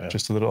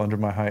 just a little under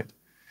my height.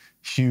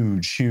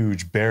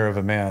 Huge bear of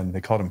a man.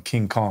 They called him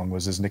King Kong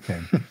was his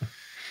nickname.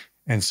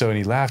 And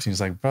he laughed, and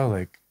he's like, bro,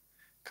 like,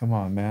 come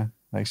on, man.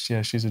 Like,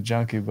 yeah, she's a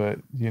junkie, but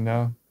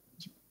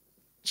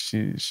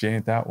she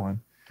ain't that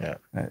one. Yeah.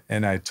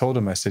 And I told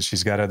him, I said,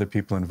 she's got other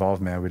people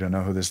involved, man. We don't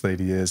know who this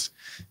lady is.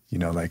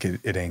 Like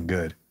it ain't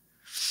good.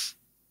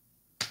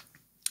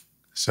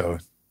 So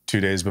 2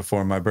 days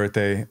before my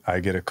birthday,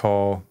 I get a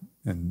call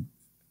in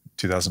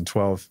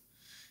 2012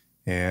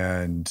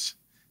 and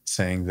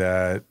saying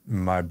that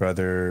my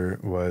brother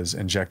was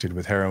injected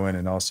with heroin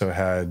and also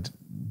had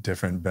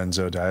different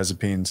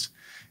benzodiazepines,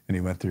 and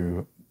he went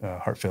through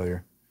heart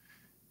failure.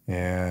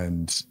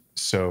 And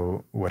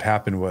so what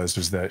happened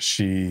was that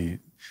she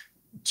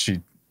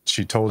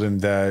told him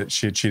that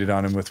she had cheated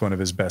on him with one of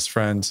his best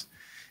friends.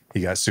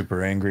 He got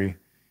super angry.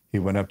 He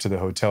went up to the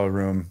hotel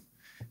room,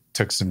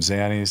 took some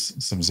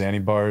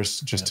Xanny bars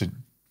just to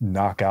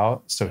knock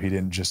out so he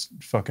didn't just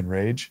fucking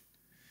rage.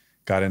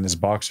 Got in his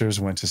boxers,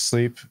 went to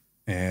sleep,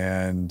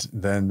 and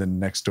then the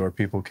next door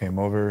people came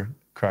over,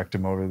 cracked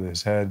him over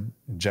his head,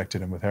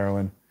 injected him with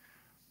heroin.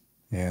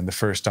 And the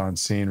first on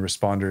scene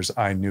responders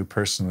I knew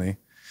personally,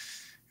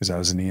 because I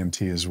was an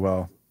EMT as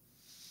well,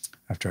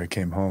 after I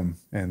came home,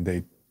 and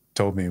they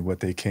told me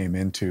what they came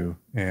into,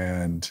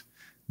 and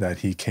that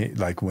he came,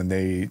 like when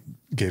they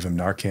gave him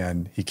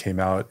Narcan, he came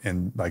out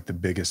in like the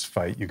biggest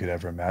fight you could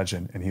ever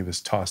imagine, and he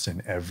was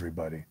tossing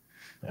everybody.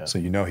 Yeah. So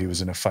he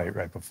was in a fight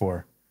right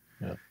before.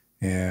 Yeah.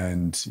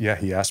 And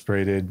he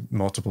aspirated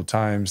multiple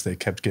times. They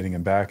kept getting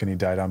him back, and he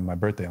died on my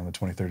birthday on the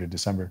 23rd of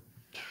December.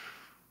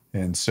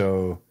 And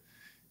so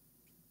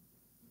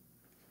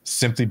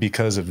simply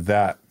because of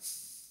that,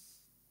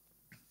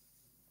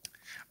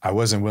 I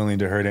wasn't willing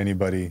to hurt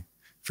anybody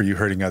for you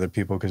hurting other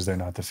people because they're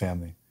not the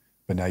family.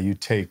 But now you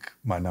take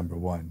my number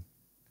one.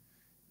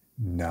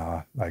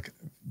 Nah, like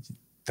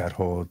that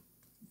whole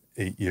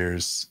 8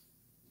 years,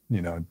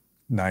 9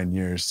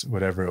 years,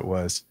 whatever it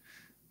was,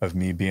 of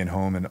me being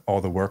home and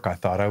all the work I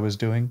thought I was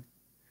doing,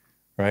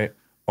 right?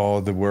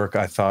 All the work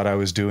I thought I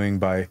was doing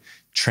by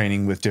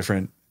training with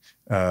different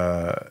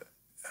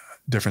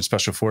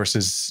special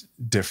forces,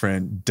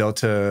 different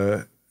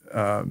Delta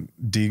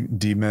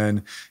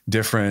D-men,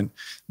 different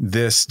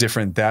this,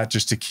 different that,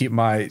 just to keep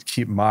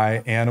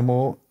my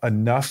animal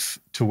enough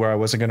to where I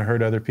wasn't going to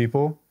hurt other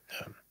people.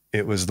 Yeah.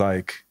 It was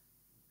like,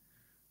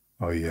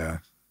 oh yeah.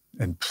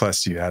 And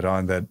plus you add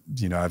on that,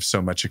 I have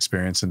so much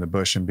experience in the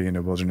bush and being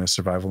a wilderness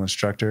survival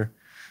instructor.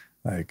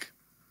 Like,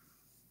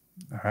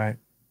 all right,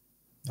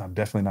 I'm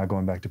definitely not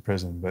going back to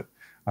prison, but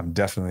I'm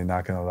definitely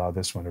not going to allow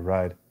this one to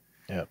ride.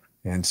 Yeah.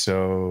 And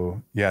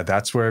so,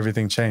 that's where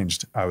everything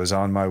changed. I was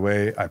on my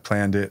way. I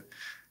planned it.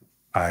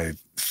 I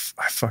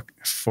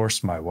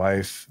forced my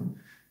wife.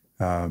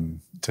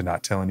 to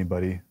not tell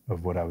anybody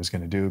of what I was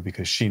going to do,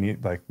 because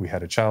we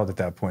had a child at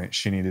that point.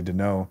 She needed to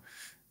know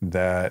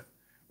that,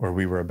 or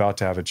we were about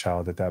to have a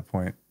child at that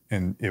point.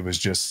 And it was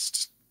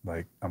just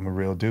like, I'm a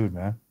real dude,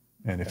 man.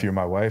 And if you're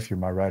my wife, you're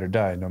my ride or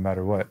die, no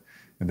matter what.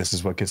 And this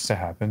is what gets to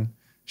happen.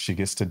 She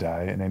gets to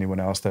die, and anyone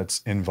else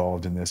that's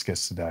involved in this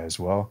gets to die as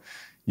well.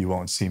 You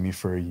won't see me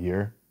for a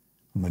year.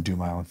 I'm going to do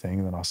my own thing,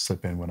 and then I'll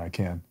slip in when I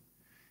can.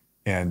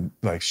 And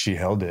like, she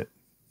held it.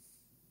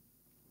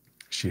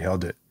 She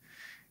held it.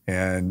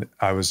 And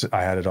I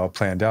had it all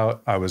planned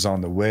out. I was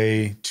on the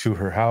way to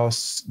her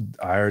house.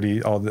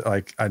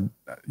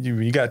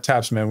 You got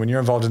taps, man. When you're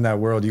involved in that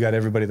world, you got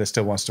everybody that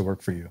still wants to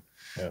work for you.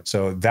 Yeah.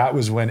 So that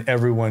was when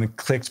everyone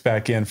clicked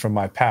back in from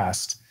my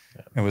past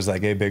and was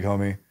like, hey, big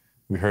homie,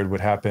 we heard what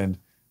happened.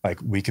 Like,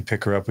 we could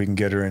pick her up. We can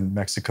get her in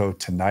Mexico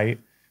tonight.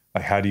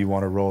 Like, how do you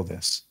want to roll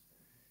this?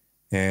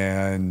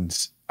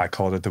 And I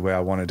called it the way I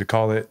wanted to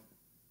call it.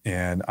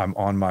 And I'm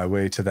on my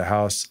way to the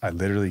house. I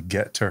literally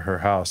get to her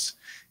house,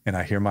 and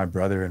I hear my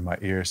brother in my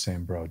ear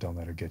saying, bro, don't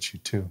let her get you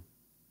too.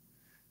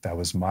 That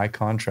was my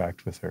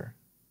contract with her.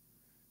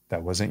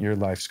 That wasn't your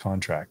life's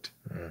contract.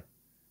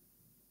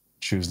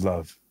 Choose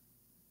love.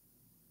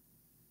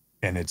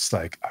 And it's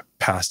like, I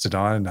passed it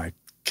on and I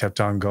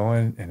kept on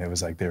going. And it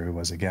was like, there he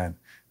was again.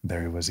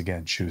 There he was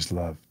again. Choose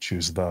love.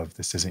 Choose love.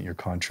 This isn't your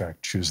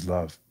contract. Choose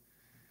love.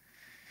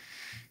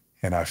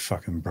 And I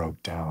fucking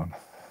broke down.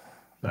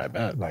 I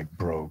bet. Like,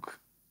 broke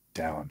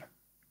down.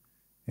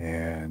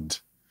 And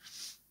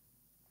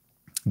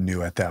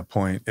knew at that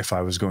point, if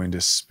I was going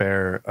to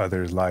spare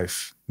others'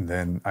 life,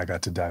 then I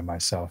got to die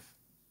myself.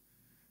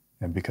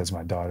 And because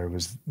my daughter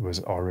was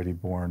already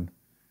born,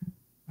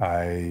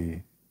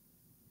 I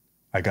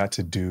got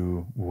to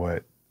do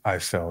what I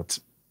felt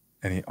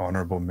any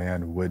honorable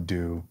man would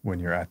do when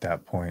you're at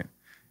that point,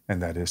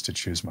 and that is to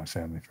choose my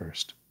family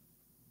first.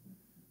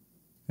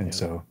 And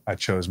so I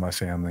chose my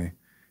family,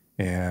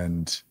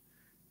 and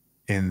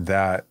in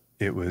that,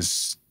 it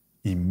was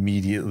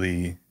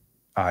immediately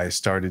I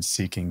started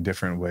seeking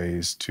different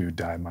ways to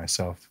die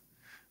myself,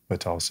 but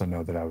to also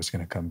know that I was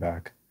going to come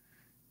back.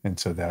 And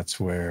so that's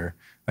where,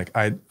 like,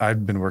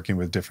 I'd been working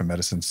with different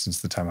medicines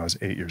since the time I was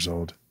 8 years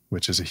old,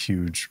 which is a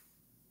huge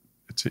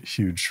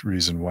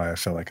reason why I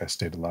felt like I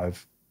stayed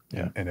alive.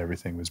 Yeah. And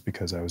everything was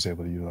because I was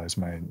able to utilize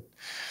my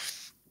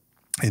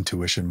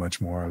intuition much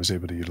more. I was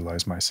able to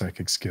utilize my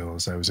psychic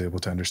skills. I was able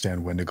to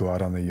understand when to go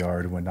out on the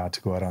yard, when not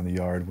to go out on the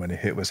yard, when a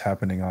hit was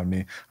happening on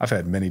me. I've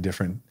had many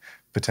different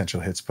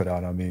potential hits put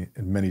out on me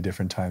in many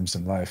different times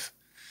in life.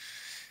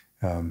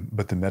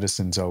 But the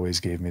medicines always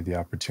gave me the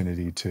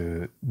opportunity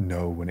to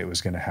know when it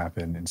was going to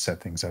happen and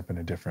set things up in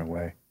a different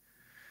way.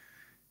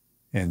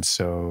 And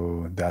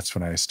so that's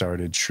when I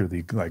started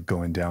truly like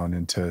going down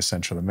into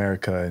Central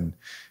America and,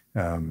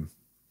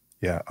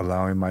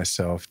 allowing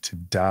myself to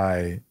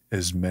die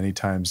as many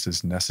times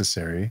as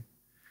necessary.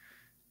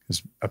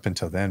 Because up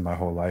until then, my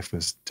whole life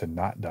was to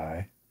not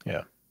die.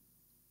 Yeah.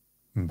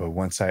 But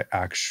once I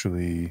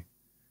actually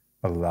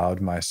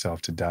allowed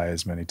myself to die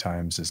as many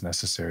times as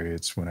necessary,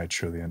 it's when I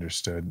truly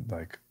understood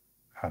like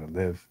how to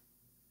live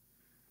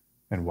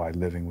and why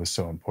living was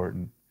so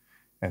important.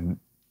 And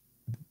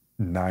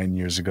 9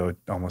 years ago,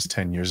 almost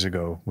 10 years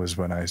ago, was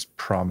when I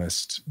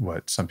promised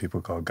what some people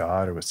call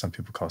God, or what some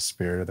people call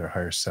spirit, or their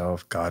higher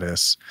self,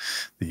 goddess,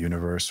 the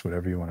universe,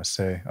 whatever you want to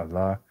say,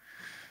 Allah,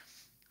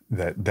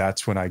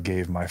 that's when I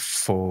gave my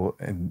full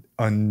and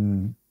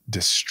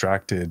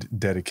undistracted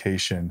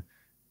dedication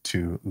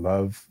to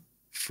love,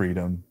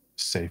 freedom,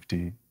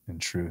 safety, and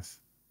truth,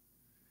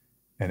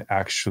 and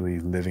actually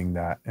living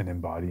that and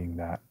embodying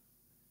that.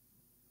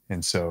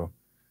 And so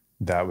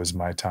that was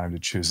my time to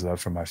choose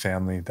love for my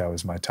family. That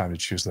was my time to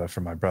choose love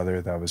for my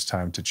brother. That was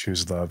time to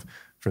choose love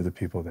for the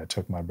people that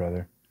took my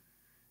brother.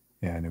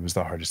 And it was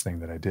the hardest thing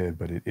that I did,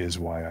 but it is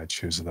why I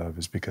choose love,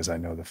 is because I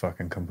know the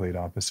fucking complete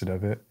opposite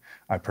of it.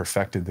 I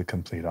perfected the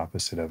complete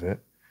opposite of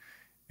it.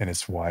 And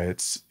it's why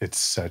it's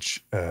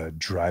such a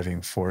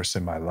driving force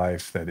in my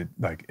life that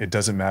it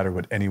doesn't matter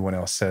what anyone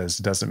else says.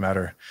 It doesn't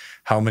matter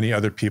how many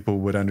other people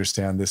would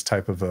understand this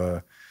type of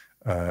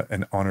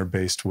an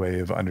honor-based way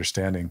of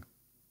understanding.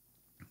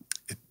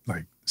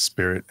 Like,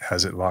 spirit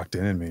has it locked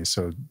in me.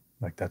 So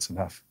like, that's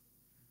enough.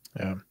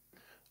 Yeah.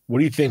 What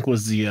do you think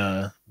was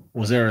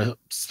was there a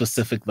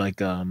specific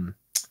like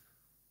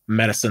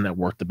medicine that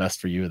worked the best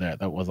for you,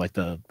 that was like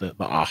the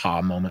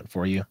aha moment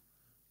for you?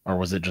 Or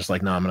was it just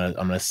like, no, I'm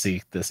gonna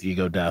seek this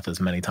ego death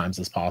as many times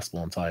as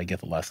possible until I get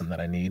the lesson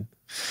that I need?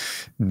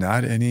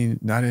 Not any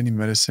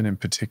medicine in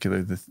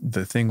particular.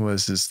 The thing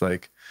is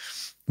like,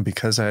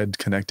 because I had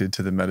connected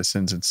to the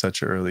medicines at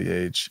such an early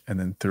age, and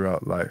then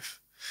throughout life,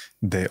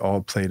 they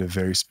all played a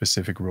very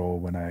specific role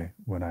when I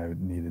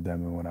needed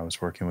them and when I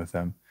was working with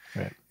them.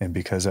 Right. And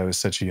because I was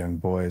such a young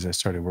boy, as I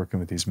started working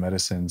with these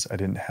medicines, I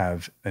didn't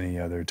have any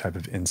other type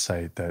of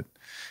insight that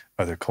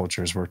other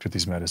cultures worked with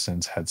these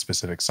medicines, had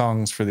specific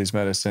songs for these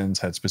medicines,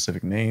 had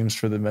specific names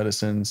for the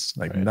medicines.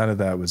 Like, right. None of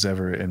that was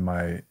ever in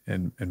my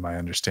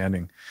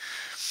understanding.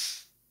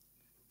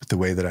 But the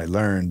way that I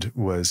learned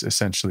was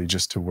essentially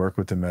just to work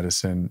with the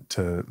medicine,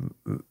 to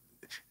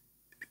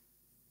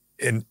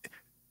and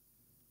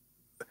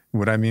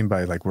what I mean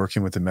by like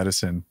working with the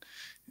medicine,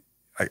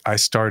 I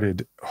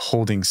started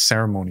holding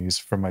ceremonies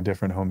for my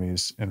different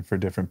homies and for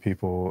different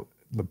people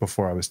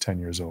before I was 10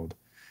 years old.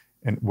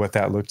 And what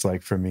that looked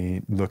like for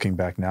me looking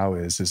back now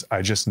is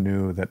I just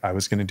knew that I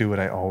was going to do what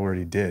I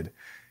already did.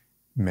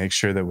 Make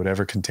sure that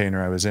whatever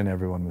container I was in,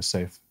 everyone was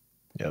safe.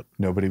 Yep.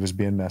 Nobody was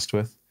being messed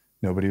with.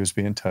 Nobody was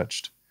being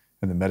touched.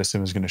 And the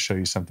medicine was going to show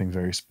you something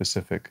very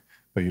specific,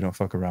 but you don't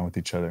fuck around with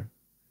each other.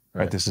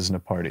 Right? This isn't a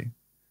party.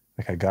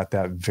 Like I got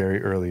that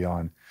very early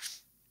on.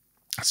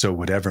 So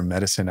whatever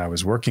medicine I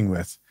was working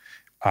with,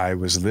 I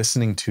was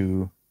listening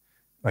to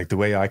like the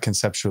way I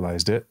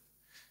conceptualized it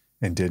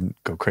and didn't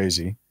go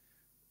crazy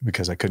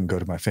because I couldn't go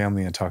to my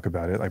family and talk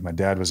about it. Like my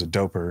dad was a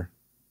doper,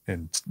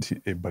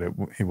 but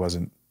he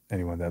wasn't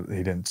anyone that,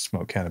 he didn't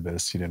smoke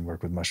cannabis. He didn't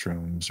work with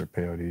mushrooms or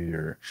peyote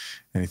or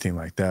anything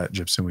like that,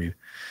 gypsum weed.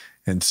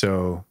 And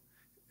so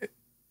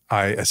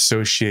I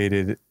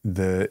associated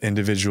the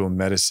individual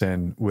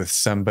medicine with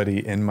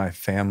somebody in my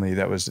family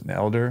that was an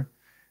elder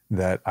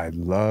that I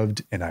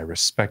loved and I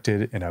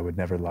respected and I would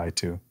never lie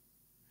to.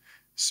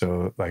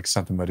 So like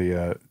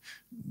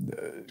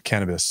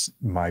cannabis,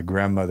 my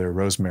grandmother,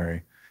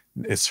 Rosemary,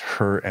 it's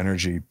her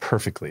energy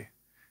perfectly.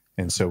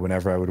 And so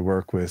whenever I would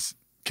work with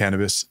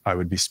cannabis, I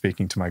would be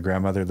speaking to my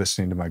grandmother,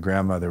 listening to my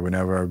grandmother.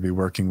 Whenever I would be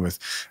working with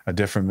a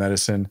different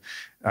medicine,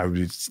 I would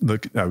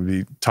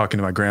be talking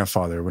to my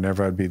grandfather.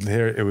 Whenever I'd be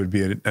there, it would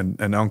be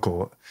an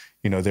uncle.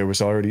 You know, there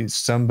was already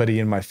somebody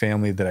in my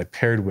family that I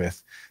paired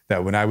with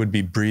that when I would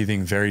be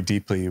breathing very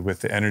deeply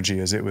with the energy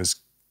as it was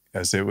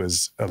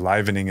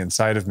alivening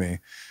inside of me,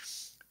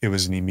 it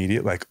was an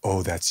immediate like,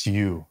 oh, that's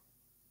you.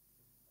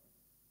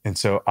 And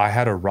so I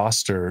had a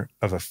roster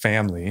of a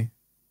family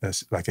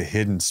that's like a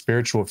hidden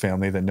spiritual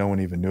family that no one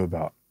even knew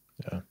about.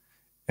 Yeah.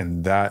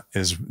 And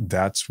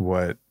that's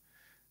what,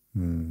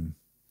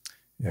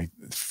 like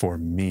for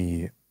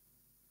me,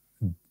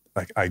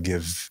 like I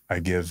give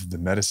the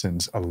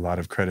medicines a lot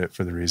of credit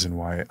for the reason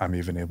why I'm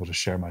even able to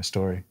share my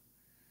story,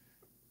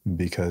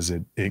 because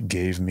they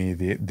gave me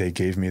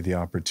the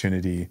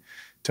opportunity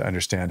to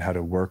understand how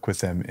to work with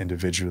them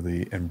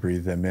individually and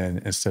breathe them in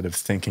instead of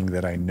thinking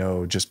that I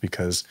know just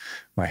because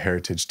my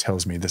heritage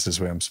tells me this is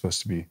where I'm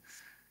supposed to be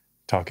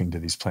talking to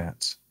these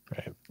plants.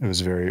 Right. It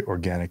was very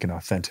organic and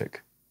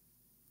authentic.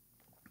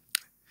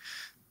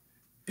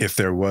 If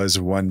there was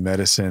one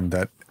medicine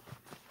that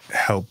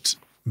helped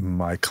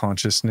my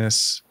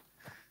consciousness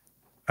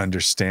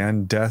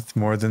understand death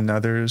more than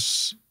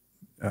others,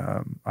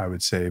 I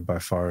would say by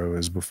far it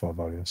was Bufo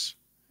Alvarius.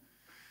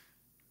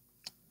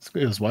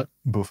 It was what?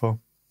 Bufo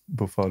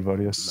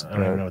Alvarius. I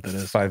don't even know what that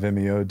is.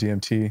 5-MeO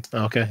DMT.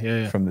 Oh, okay,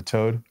 yeah. From the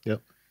toad.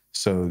 Yep.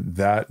 So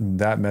that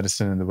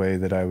medicine and the way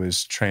that I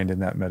was trained in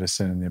that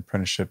medicine and the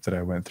apprenticeship that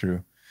I went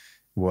through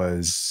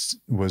was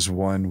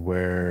one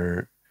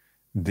where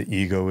the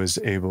ego was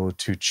able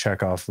to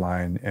check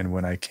offline. And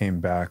when I came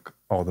back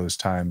all those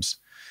times,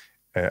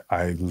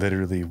 I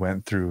literally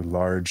went through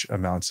large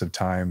amounts of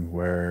time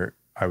where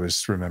I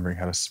was remembering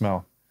how to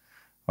smell.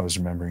 I was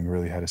remembering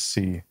really how to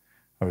see.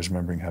 I was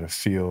remembering how to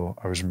feel.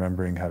 I was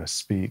remembering how to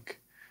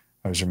speak.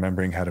 I was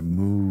remembering how to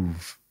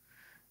move.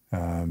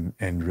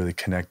 And really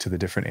connect to the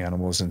different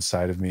animals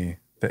inside of me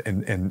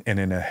and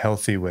in a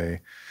healthy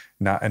way,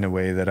 not in a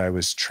way that I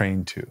was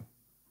trained to.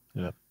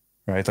 Yeah.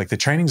 Right. Like the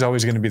training's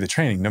always going to be the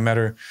training, no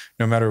matter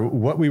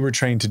what we were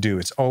trained to do,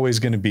 it's always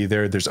going to be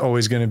there. There's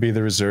always going to be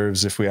the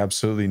reserves if we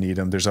absolutely need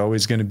them. There's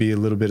always going to be a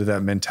little bit of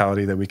that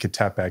mentality that we could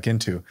tap back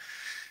into.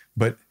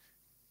 But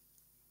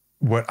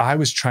what I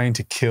was trying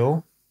to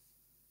kill,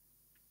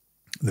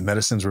 the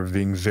medicines were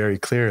being very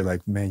clear,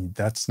 like, man,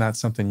 that's not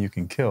something you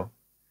can kill.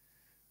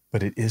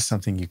 But it is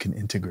something you can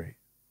integrate.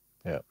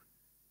 Yeah.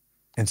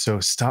 And so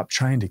stop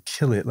trying to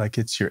kill it like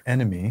it's your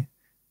enemy.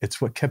 It's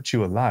what kept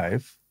you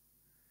alive.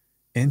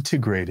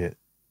 Integrate it.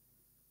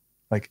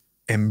 Like,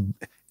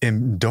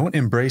 don't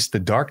embrace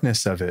the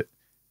darkness of it.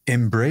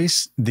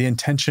 Embrace the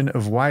intention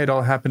of why it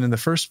all happened in the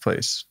first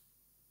place,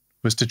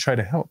 was to try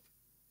to help.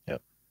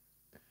 Yep.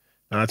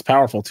 It's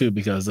powerful too,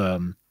 because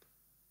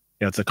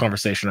it's a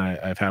conversation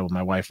I've had with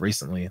my wife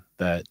recently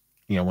that,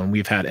 when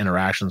we've had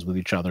interactions with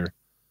each other,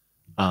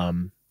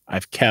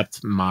 I've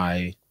kept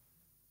my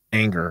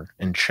anger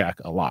in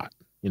check a lot,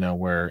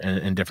 where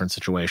in different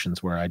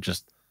situations where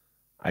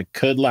I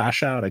could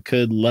lash out. I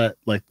could let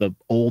like the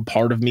old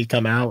part of me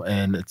come out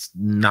and it's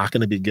not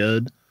going to be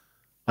good.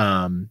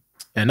 And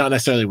not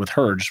necessarily with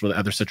her, just with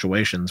other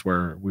situations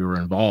where we were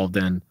involved.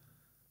 And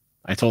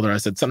I told her, I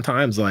said,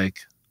 sometimes like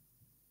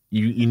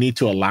you need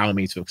to allow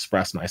me to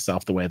express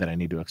myself the way that I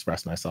need to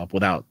express myself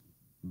without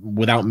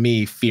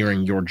me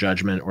fearing your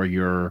judgment or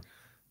your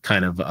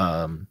kind of,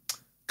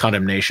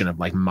 condemnation of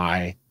like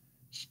my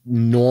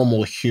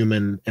normal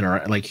human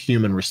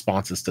human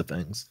responses to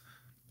things.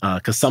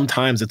 Because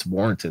sometimes it's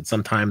warranted.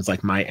 Sometimes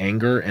like my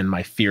anger and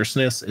my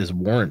fierceness is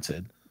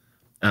warranted.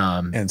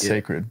 And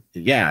sacred.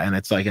 Yeah. And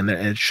it's like, and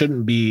it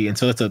shouldn't be. And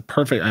so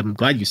I'm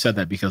glad you said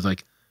that, because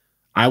like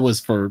I was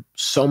for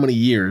so many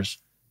years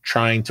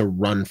trying to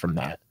run from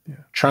that.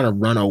 trying to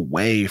run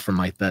away from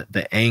like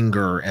the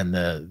anger and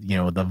the, you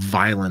know, the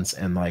violence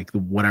and like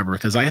whatever.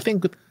 Because I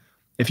think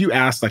if you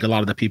ask like a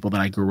lot of the people that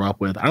I grew up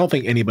with, I don't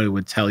think anybody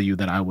would tell you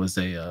that I was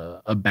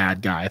a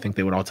bad guy. I think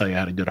they would all tell you I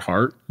had a good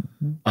heart.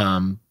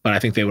 But I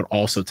think they would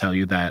also tell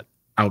you that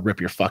I would rip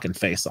your fucking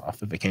face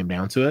off if it came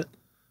down to it.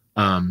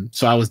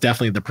 So I was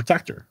definitely the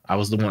protector. I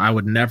was the one. I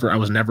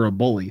was never a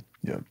bully.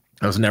 Yeah.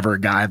 I was never a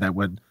guy that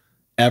would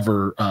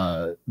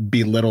ever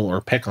belittle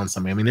or pick on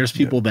somebody. I mean, there's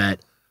people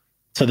that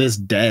to this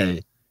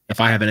day, if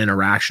I have an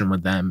interaction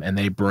with them and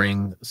they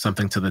bring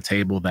something to the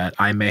table that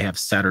I may have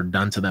said or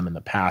done to them in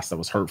the past that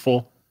was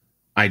hurtful,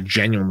 I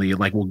genuinely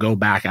like will go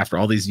back after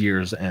all these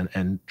years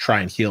and try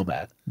and heal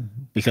that,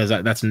 because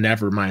that's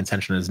never my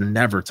intention, is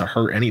never to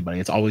hurt anybody.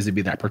 It's always to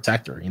be that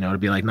protector, you know, to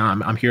be like, nah,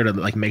 I'm here to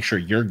like make sure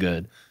you're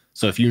good.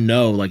 So if you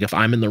know, like if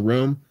I'm in the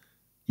room,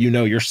 you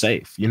know, you're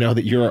safe, you know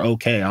that you're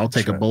okay. I'll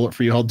take a bullet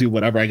for you. I'll do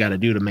whatever I got to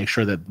do to make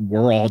sure that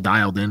we're all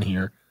dialed in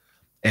here.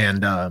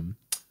 And,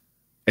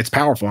 it's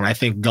powerful. And I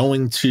think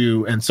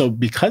and so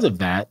because of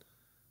that,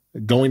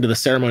 going to the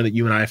ceremony that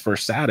you and I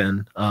first sat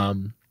in,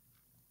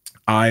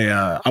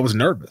 I was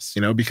nervous,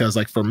 you know, because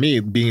like for me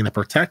being the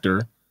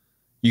protector,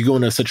 you go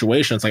into a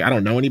situation, it's like, I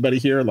don't know anybody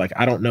here. Like,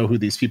 I don't know who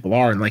these people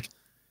are. And like,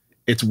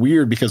 it's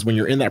weird because when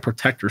you're in that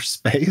protector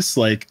space,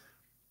 like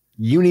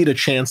you need a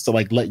chance to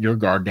like let your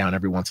guard down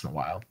every once in a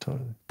while.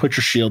 Totally. Put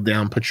your shield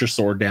down, put your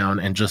sword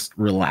down, and just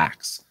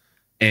relax.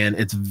 And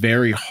it's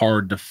very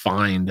hard to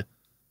find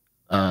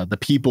the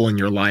people in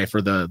your life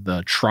or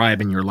the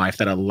tribe in your life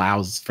that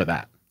allows for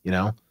that, you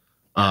know?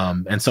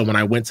 And so when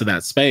I went to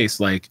that space,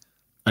 like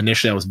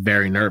initially I was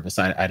very nervous.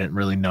 I didn't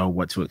really know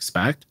what to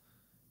expect.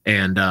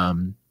 And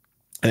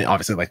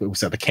obviously, like we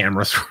said, the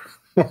cameras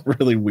were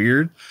really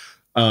weird.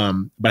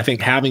 But I think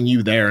having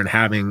you there and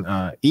having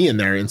Ian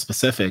there in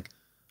specific,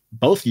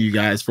 both of you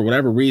guys, for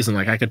whatever reason,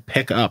 like I could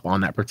pick up on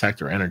that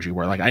protector energy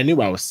where like I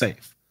knew I was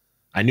safe.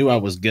 I knew I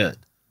was good.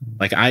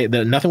 Like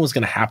nothing was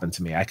going to happen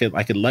to me. I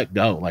could let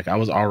go. Like I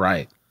was all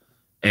right.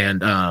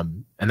 And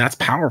that's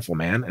powerful,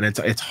 man. And I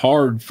think it's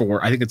hard for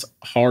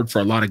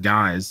a lot of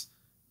guys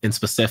in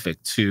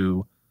specific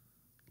to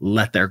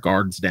let their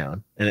guards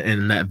down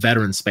in that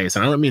veteran space.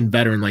 And I don't mean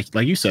veteran, like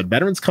you said,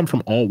 veterans come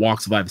from all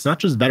walks of life. It's not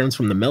just veterans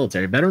from the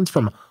military, veterans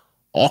from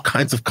all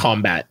kinds of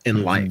combat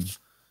in life.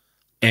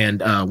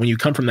 And when you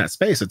come from that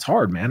space, it's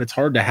hard, man. It's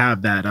hard to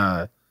have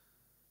that,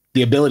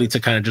 the ability to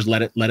kind of just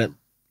let it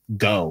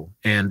go.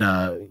 And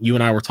you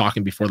and I were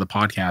talking before the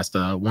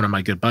podcast. One of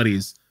my good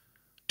buddies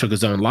took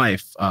his own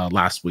life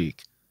last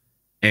week,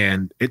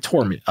 and it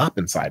tore me up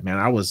inside, man.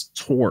 I was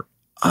tore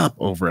up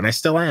over it, and I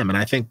still am. And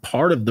I think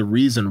part of the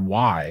reason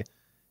why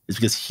is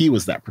because he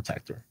was that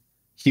protector.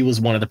 He was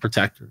one of the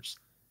protectors,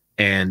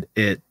 and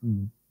it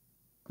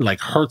like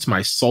hurts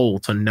my soul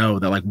to know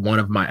that like one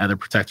of my other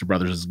protector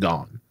brothers is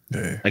gone.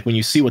 Yeah. Like when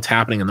you see what's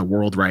happening in the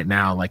world right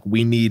now, like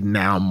we need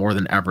now more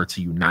than ever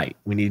to unite.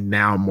 We need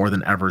now more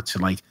than ever to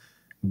like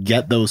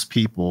get those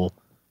people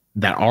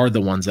that are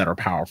the ones that are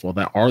powerful,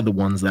 that are the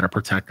ones that are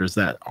protectors,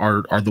 that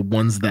are the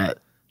ones that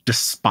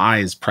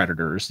despise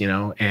predators, you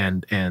know,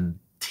 and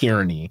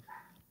tyranny,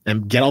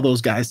 and get all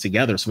those guys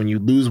together. So when you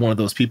lose one of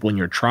those people in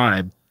your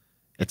tribe,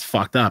 it's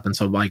fucked up. And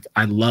so like,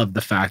 I love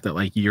the fact that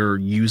like you're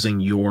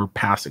using your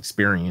past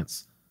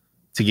experience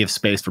to give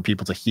space for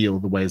people to heal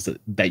the ways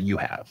that you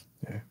have.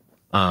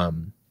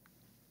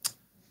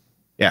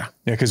 Yeah.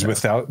 Because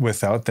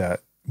without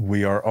that,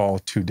 we are all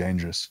too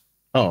dangerous.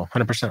 Oh,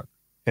 100%.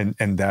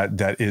 And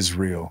that is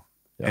real.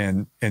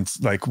 Yeah. And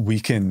like we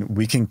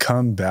can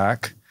come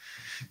back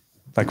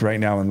like right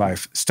now in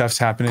life, stuff's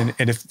happening.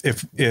 And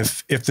if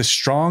the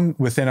strong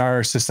within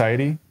our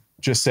society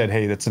just said,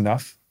 hey, that's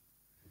enough,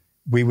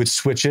 we would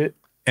switch it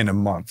in a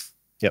month.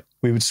 Yep.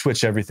 We would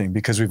switch everything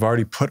because we've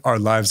already put our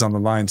lives on the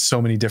line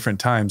so many different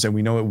times, and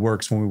we know it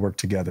works when we work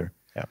together.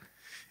 Yeah.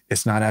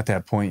 It's not at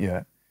that point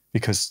yet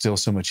because still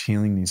so much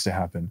healing needs to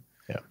happen.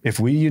 Yeah. If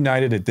we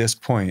united at this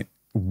point,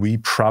 we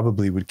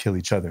probably would kill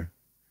each other.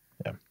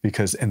 Yeah.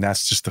 And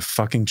that's just the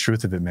fucking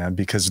truth of it, man,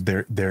 because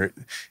they're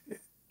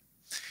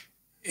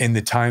in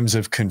the times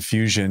of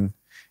confusion,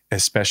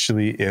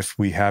 especially if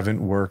we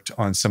haven't worked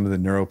on some of the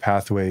neural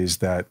pathways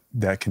that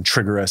can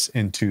trigger us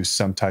into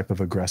some type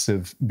of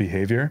aggressive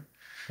behavior.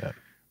 Yeah.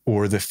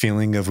 Or the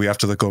feeling of we have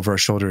to look over our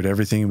shoulder at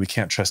everything and we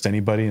can't trust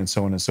anybody and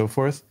so on and so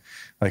forth,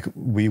 like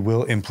we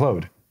will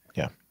implode.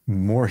 Yeah.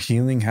 More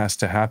healing has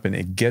to happen.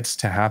 It gets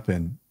to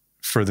happen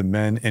for the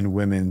men and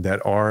women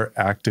that are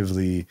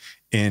actively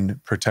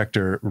in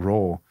protector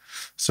role.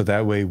 So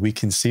that way we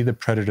can see the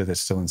predator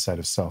that's still inside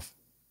of self.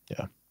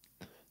 Yeah.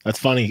 That's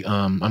funny.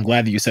 I'm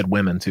glad that you said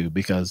women too,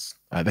 because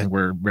I think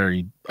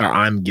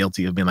I'm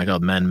guilty of being like, oh,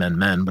 men,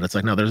 but it's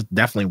like, no, there's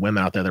definitely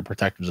women out there that are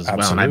protectors as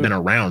well. And I've been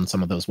around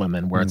some of those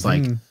women where it's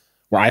like,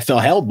 where I feel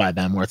held by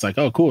them, where it's like,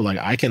 oh, cool. Like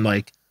I can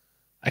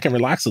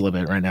relax a little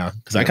bit right now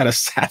because I got a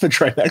savage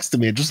right next to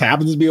me. It just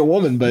happens to be a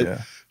woman,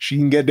 but she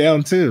can get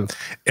down too.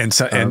 And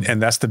so,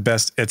 and that's the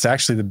best. It's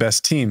actually the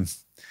best team.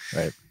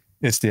 Right.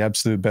 It's the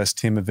absolute best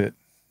team of it.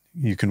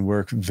 You can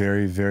work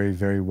very, very,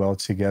 very well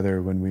together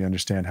when we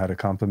understand how to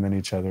complement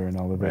each other and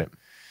all of it.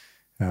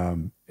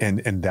 And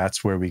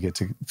that's where we get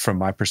to, from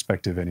my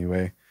perspective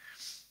anyway,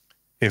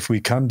 if we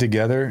come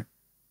together,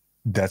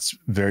 that's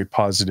very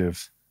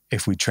positive.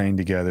 If we train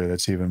together,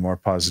 that's even more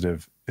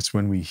positive. It's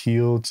when we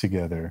heal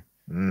together,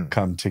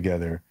 come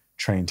together,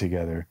 train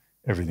together,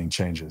 everything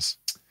changes.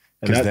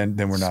 Because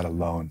then we're not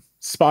alone.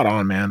 Spot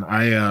on,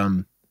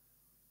 man.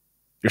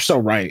 You're so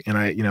right.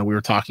 And we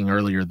were talking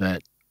earlier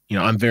that,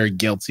 I'm very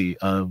guilty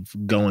of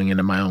going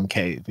into my own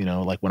cave,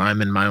 like when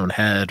I'm in my own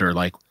head, or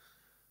like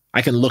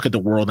I can look at the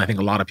world. And I think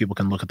a lot of people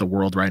can look at the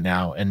world right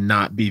now and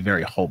not be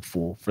very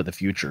hopeful for the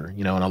future,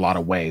 in a lot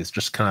of ways,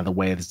 just kind of the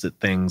ways that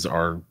things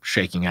are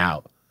shaking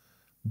out.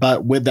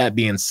 But with that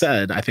being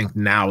said, I think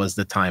now is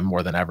the time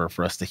more than ever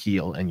for us to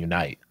heal and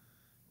unite.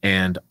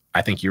 And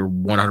I think you're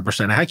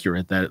 100%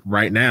 accurate that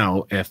right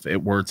now, if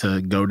it were to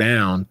go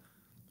down,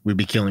 we'd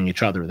be killing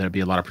each other. There'd be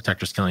a lot of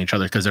protectors killing each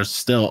other because there's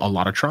still a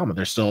lot of trauma.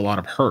 There's still a lot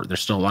of hurt.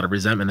 There's still a lot of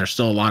resentment. There's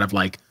still a lot of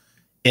like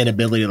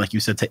inability, like you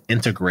said, to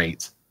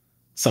integrate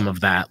some of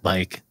that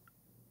like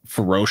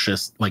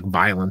ferocious, like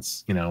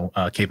violence,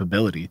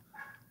 capability.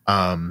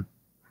 And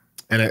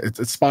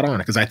it's spot on,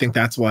 because I think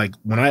that's like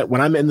when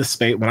I'm in the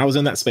space, when I was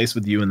in that space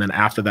with you, and then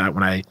after that,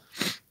 when I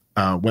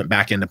went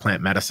back into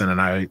plant medicine,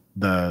 and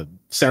the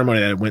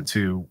ceremony that I went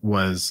to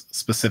was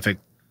specific.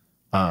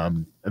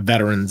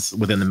 Veterans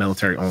within the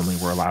military only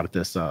were allowed at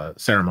this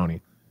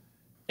ceremony.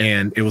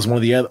 And it was one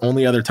of the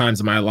only other times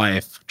in my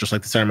life, just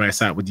like the ceremony I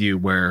sat with you,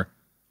 where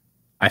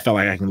I felt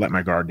like I can let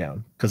my guard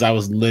down, because I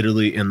was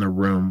literally in the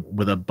room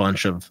with a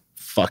bunch of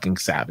fucking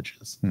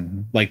savages,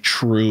 like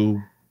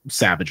true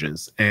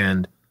savages.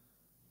 And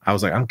I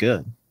was like, I'm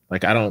good.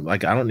 Like, I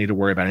don't need to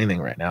worry about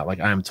anything right now. Like,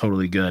 I'm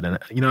totally good. And,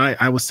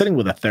 I was sitting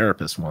with a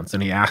therapist once,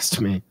 and he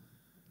asked me,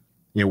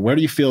 where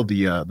do you feel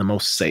the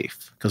most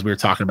safe? Because we were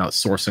talking about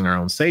sourcing our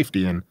own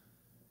safety. And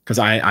because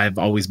I've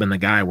always been the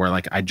guy where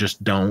like, I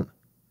don't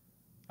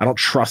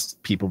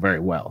trust people very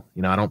well.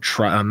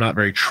 I'm not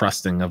very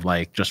trusting of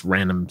like just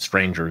random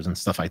strangers and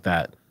stuff like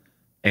that.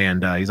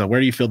 And he's like, where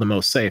do you feel the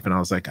most safe? And I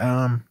was like,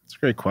 it's a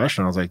great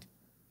question. I was like,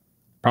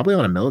 probably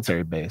on a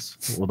military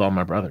base with all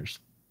my brothers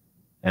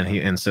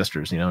and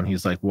sisters, and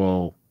he's like,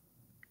 well,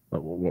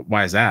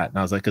 why is that? And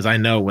I was like, because I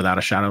know without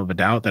a shadow of a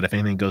doubt that if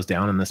anything goes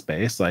down in this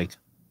base, like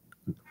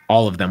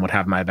all of them would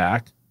have my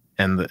back,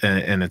 and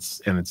it's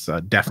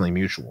definitely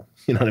mutual.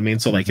 You know what I mean?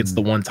 So like, it's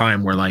the one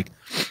time where like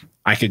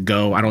I could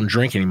go, I don't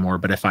drink anymore,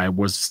 but if I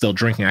was still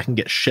drinking, I can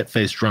get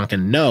shit-faced drunk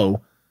and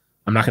know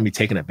I'm not going to be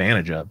taken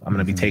advantage of. I'm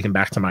going to be taken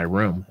back to my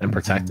room and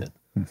protected.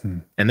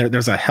 And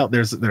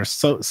there's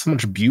so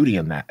much beauty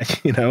in that,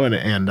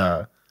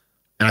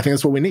 and I think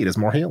that's what we need is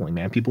more healing,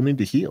 man. People need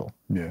to heal,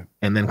 and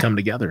then come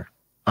together.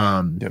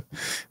 Then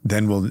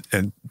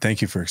and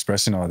thank you for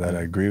expressing all that.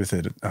 I agree with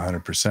it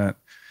 100%.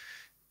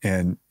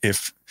 And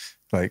if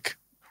like,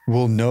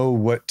 we'll know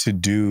what to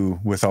do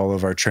with all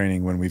of our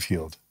training when we've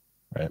healed,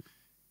 right?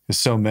 Because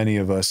so many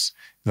of us,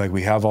 like,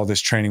 we have all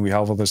this training, we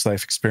have all this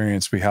life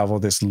experience, we have all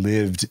this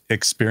lived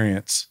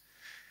experience,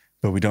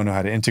 but we don't know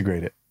how to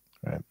integrate it.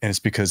 Right. And it's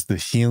because the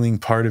healing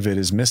part of it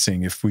is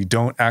missing. If we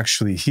don't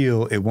actually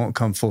heal, it won't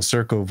come full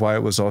circle of why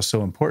it was all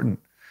so important.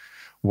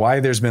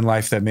 Why there's been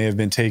life that may have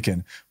been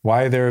taken,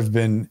 why there have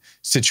been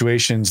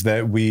situations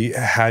that we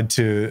had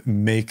to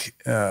make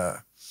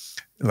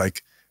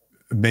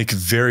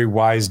very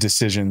wise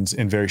decisions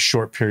in very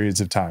short periods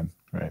of time.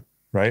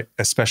 Right.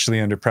 Especially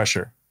under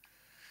pressure.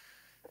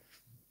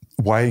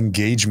 Why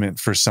engagement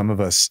for some of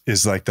us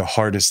is like the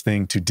hardest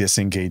thing to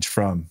disengage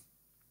from,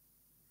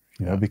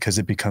 because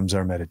it becomes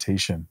our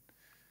meditation.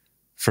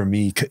 For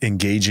me,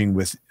 engaging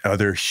with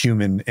other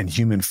human and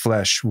human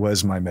flesh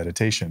was my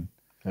meditation.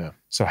 Yeah.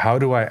 So how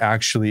do I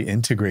actually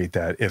integrate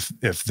that?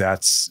 If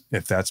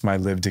that's my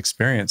lived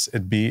experience,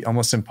 it'd be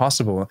almost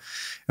impossible,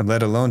 and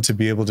let alone to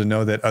be able to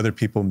know that other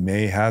people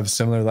may have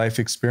similar life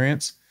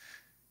experience.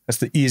 That's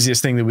the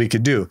easiest thing that we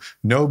could do.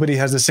 Nobody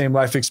has the same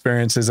life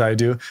experience as I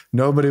do.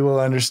 Nobody will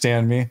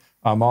understand me.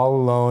 I'm all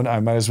alone.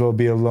 I might as well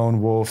be a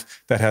lone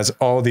wolf that has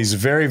all these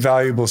very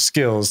valuable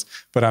skills,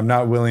 but I'm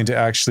not willing to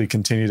actually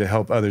continue to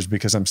help others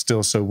because I'm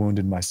still so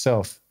wounded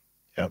myself.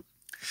 Yep.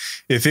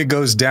 If it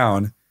goes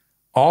down,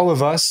 all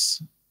of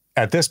us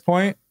at this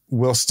point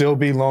will still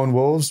be lone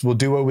wolves. We'll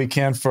do what we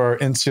can for our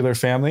insular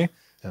family.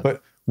 Yep.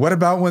 But what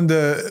about when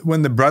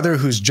the brother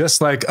who's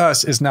just like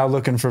us is now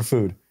looking for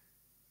food?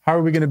 How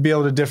are we going to be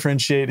able to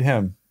differentiate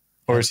him?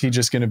 Or is he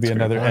just going to be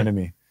another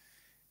enemy?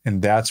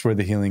 And that's where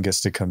the healing gets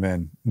to come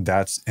in.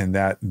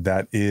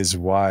 That is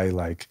why,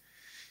 like,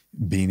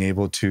 being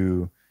able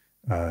to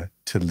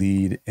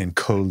lead and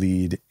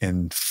co-lead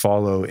and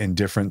follow in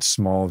different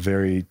small,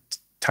 very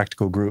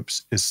tactical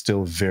groups is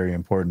still very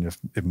important,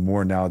 if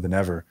more now than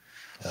ever.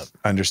 Yep.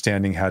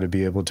 Understanding how to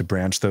be able to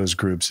branch those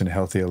groups in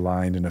healthy,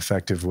 aligned, and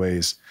effective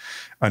ways.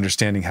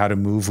 Understanding how to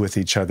move with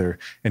each other,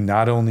 and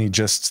not only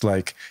just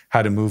like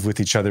how to move with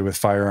each other with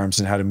firearms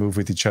and how to move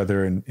with each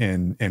other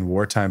in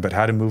wartime, but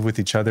how to move with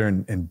each other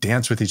and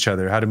dance with each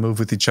other, how to move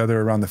with each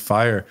other around the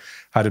fire,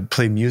 how to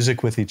play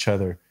music with each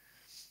other.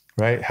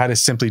 right? How to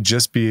simply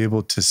just be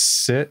able to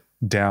sit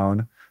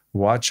down,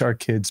 watch our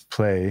kids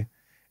play,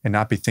 and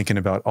not be thinking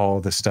about all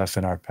the stuff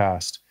in our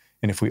past.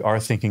 And if we are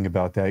thinking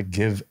about that,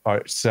 give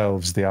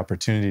ourselves the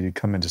opportunity to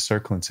come into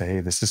circle and say, hey,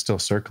 this is still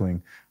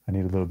circling. I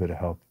need a little bit of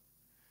help.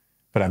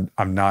 But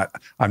I'm not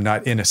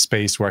in a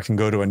space where I can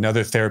go to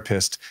another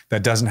therapist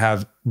that doesn't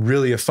have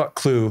really a fuck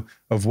clue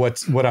of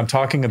what I'm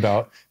talking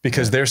about,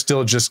 because they're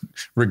still just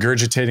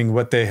regurgitating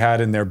what they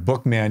had in their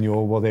book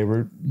manual while they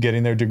were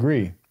getting their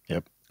degree.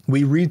 Yep.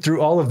 We read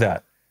through all of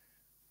that.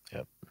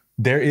 Yep.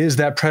 There is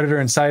that predator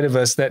inside of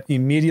us that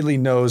immediately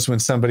knows when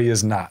somebody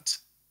is not.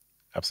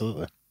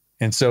 Absolutely.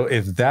 And so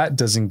if that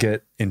doesn't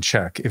get in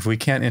check, if we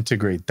can't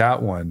integrate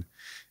that one,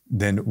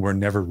 then we're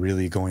never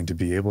really going to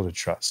be able to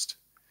trust.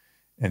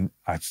 And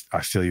I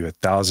feel you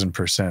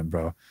 1,000%,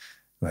 bro.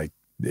 Like,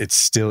 it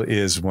still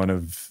is one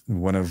of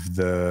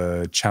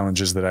the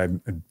challenges that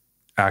I'm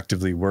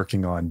actively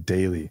working on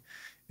daily,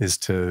 is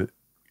to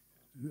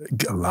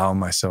allow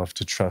myself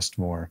to trust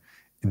more,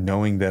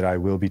 knowing that I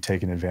will be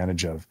taken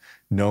advantage of,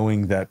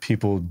 knowing that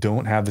people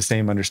don't have the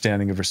same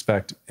understanding of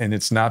respect. And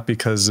it's not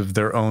because of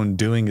their own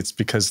doing, it's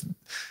because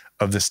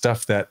of the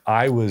stuff that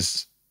I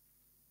was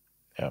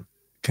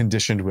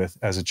conditioned with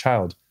as a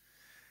child.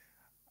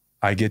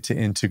 I get to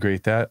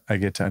integrate that. I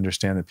get to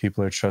understand that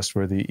people are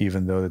trustworthy,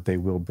 even though that they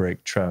will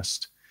break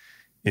trust.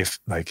 If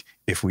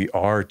we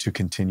are to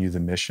continue the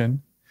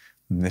mission,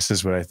 and this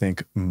is what I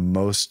think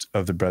most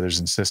of the brothers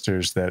and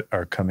sisters that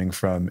are coming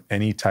from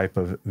any type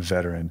of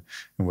veteran,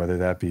 and whether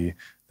that be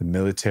the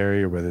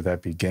military or whether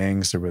that be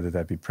gangs or whether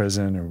that be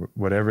prison or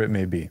whatever it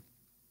may be,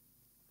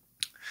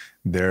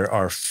 there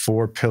are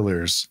 4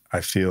 pillars,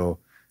 I feel,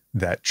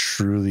 that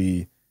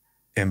truly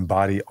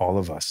embody all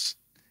of us.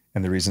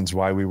 And the reasons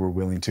why we were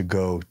willing to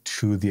go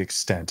to the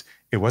extent.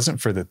 It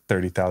wasn't for the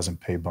 30,000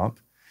 pay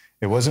bump.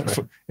 It wasn't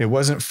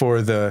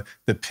for the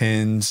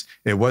pins.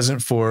 It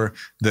wasn't for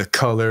the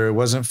color. It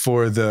wasn't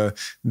for the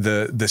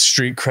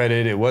street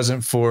credit. It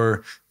wasn't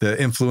for the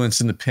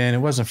influence in the pin. It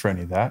wasn't for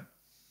any of that.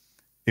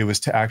 It was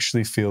to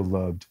actually feel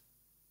loved,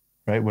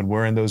 right? When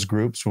we're in those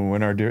groups, when we're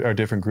in our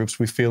different groups,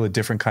 we feel a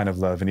different kind of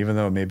love. And even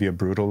though it may be a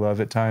brutal love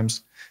at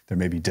times, there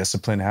may be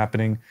discipline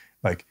happening,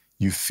 like,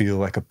 you feel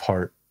like a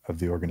part of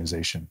the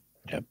organization.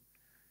 Yep.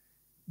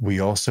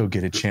 We also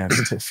get a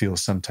chance to feel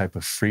some type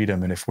of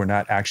freedom. And if we're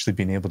not actually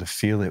being able to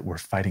feel it, we're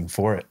fighting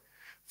for it,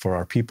 for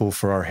our people,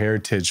 for our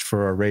heritage,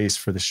 for our race,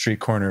 for the street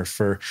corner,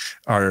 for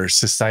our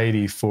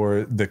society,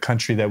 for the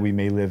country that we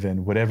may live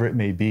in, whatever it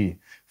may be.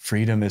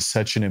 Freedom is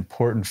such an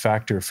important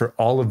factor for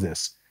all of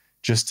this.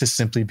 Just to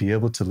simply be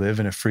able to live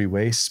in a free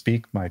way,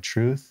 speak my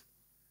truth,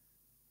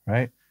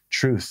 right?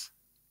 Truth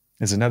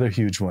is another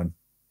huge one.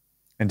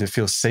 And to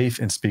feel safe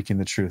in speaking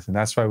the truth. And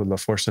that's why with La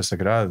Fuerza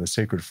Sagrada, the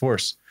sacred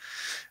force,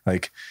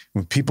 like,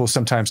 when people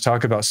sometimes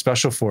talk about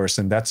special force,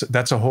 and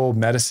that's a whole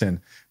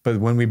medicine. But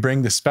when we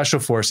bring the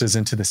special forces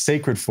into the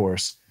sacred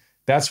force,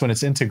 that's when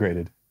it's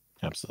integrated.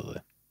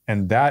 Absolutely.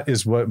 And that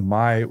is what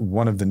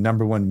one of the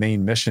number one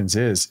main missions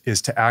is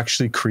to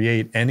actually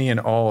create any and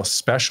all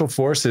special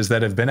forces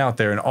that have been out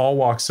there in all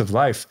walks of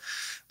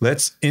life.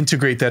 Let's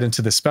integrate that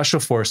into the special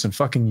force and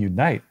fucking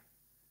unite.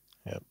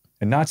 Yep.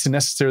 And not to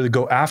necessarily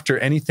go after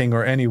anything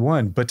or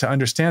anyone, but to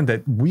understand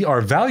that we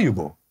are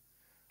valuable.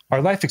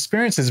 Our life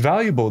experience is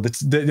valuable.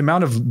 The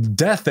amount of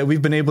death that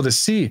we've been able to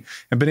see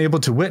and been able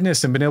to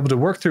witness and been able to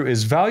work through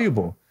is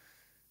valuable.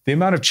 The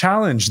amount of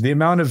challenge, the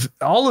amount of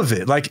all of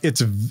it, like,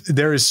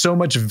 there is so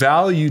much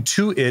value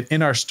to it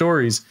in our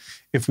stories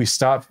if we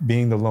stop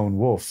being the lone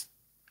wolf.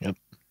 Yep.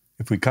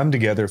 If we come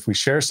together, if we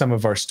share some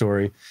of our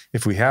story,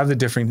 if we have the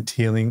different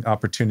healing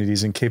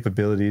opportunities and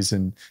capabilities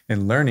and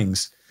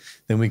learnings,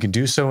 then we can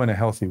do so in a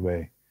healthy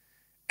way.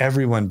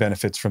 Everyone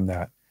benefits from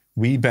that.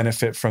 We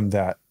benefit from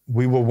that.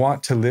 We will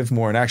want to live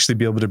more and actually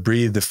be able to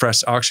breathe the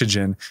fresh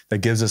oxygen that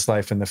gives us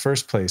life in the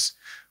first place.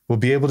 We'll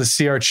be able to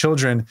see our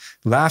children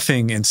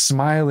laughing and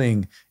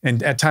smiling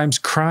and at times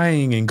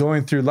crying and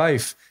going through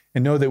life,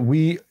 and know that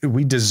we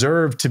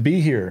deserve to be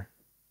here,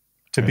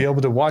 to be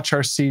able to watch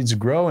our seeds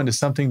grow into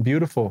something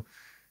beautiful.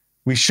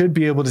 We should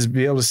be able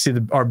to see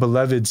our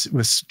beloveds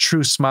with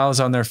true smiles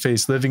on their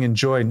face, living in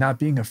joy, not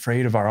being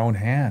afraid of our own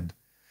hand.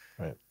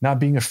 Right. Not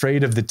being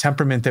afraid of the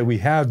temperament that we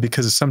have,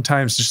 because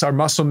sometimes just our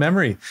muscle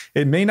memory.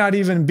 It may not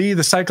even be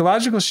the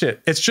psychological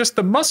shit. It's just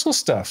the muscle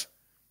stuff.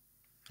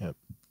 Yep.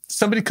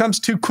 Somebody comes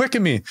too quick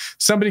at me.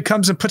 Somebody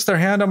comes and puts their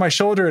hand on my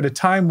shoulder at a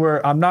time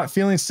where I'm not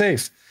feeling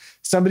safe.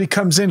 Somebody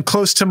comes in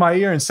close to my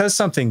ear and says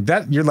something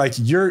that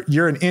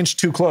you're an inch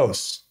too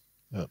close.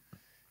 Yep.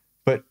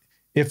 But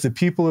if the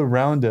people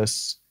around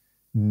us,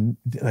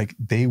 like,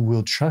 they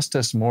will trust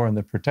us more in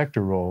the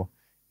protector role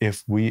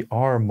if we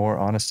are more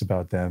honest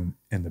about them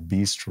in the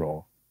beast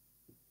role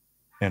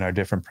and our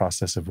different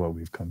process of what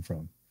we've come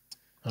from.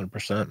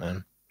 100%,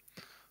 man.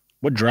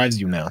 What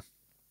drives you now?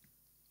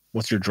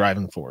 What's your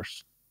driving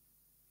force?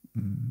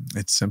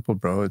 It's simple,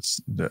 bro. It's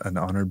an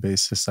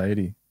honor-based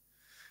society.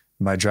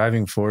 My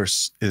driving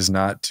force is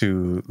not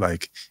to,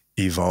 like,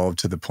 evolve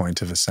to the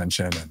point of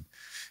ascension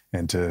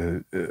and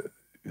to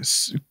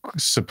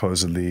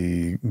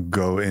supposedly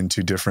go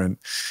into different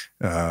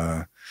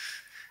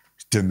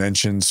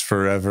dimensions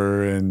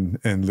forever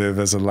and live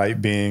as a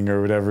light being or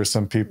whatever.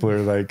 Some people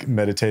are like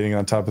meditating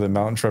on top of the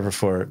mountain forever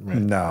for it. Right.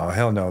 No,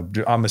 hell no.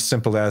 I'm a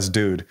simple ass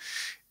dude.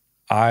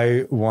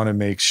 I want to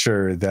make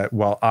sure that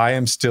while I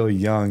am still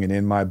young and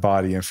in my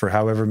body, and for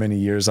however many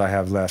years I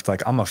have left,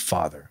 like I'm a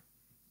father,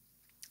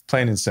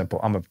 plain and simple.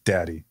 I'm a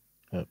daddy.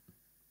 Yep.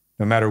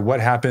 No matter what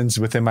happens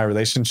within my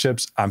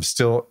relationships, I'm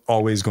still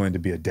always going to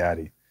be a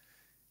daddy.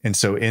 And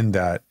so in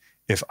that,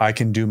 if I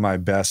can do my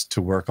best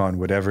to work on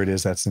whatever it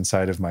is that's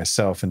inside of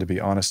myself and to be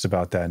honest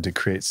about that and to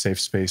create safe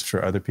space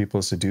for other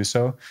people to do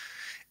so,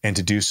 and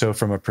to do so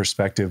from a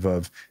perspective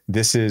of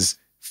this is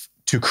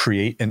to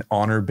create an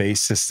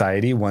honor-based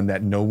society, one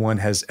that no one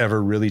has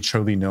ever really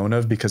truly known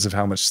of because of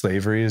how much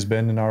slavery has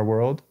been in our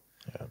world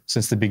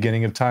since the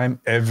beginning of time.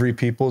 Every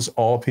people's,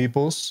 all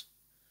people's.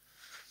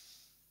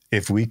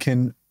 If we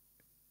can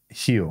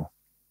heal,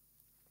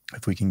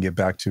 if we can get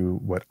back to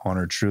what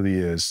honor truly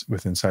is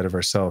within inside of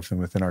ourselves and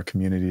within our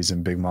communities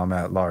and Big Mama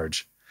at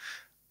large,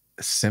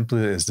 as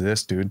simply as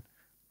this, dude,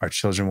 our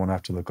children won't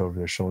have to look over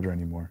their shoulder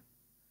anymore.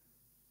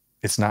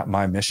 It's not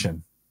my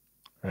mission.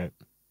 Right.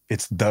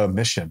 It's the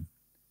mission.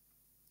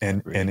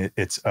 And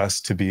it's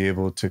us to be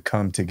able to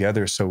come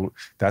together. So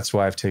that's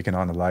why I've taken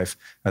on a life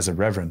as a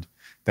reverend.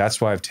 That's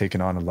why I've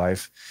taken on a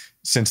life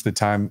since the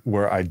time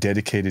where I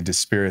dedicated to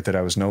spirit, that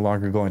I was no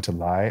longer going to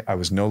lie. I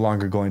was no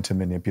longer going to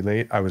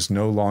manipulate. I was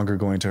no longer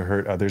going to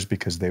hurt others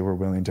because they were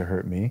willing to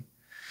hurt me.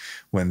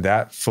 When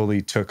that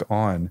fully took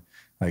on,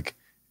 like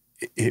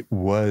it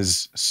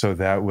was so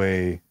that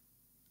way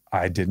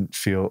I didn't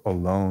feel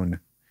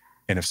alone.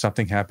 And if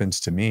something happens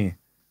to me,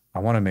 I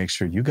want to make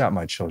sure you got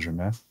my children,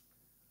 man.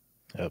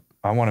 Yep.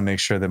 I want to make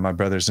sure that my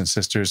brothers and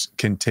sisters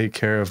can take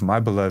care of my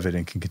beloved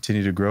and can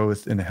continue to grow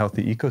within a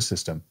healthy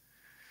ecosystem.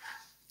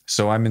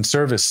 So I'm in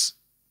service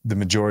the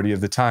majority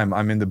of the time.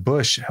 I'm in the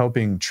bush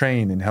helping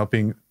train and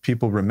helping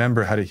people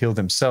remember how to heal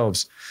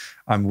themselves.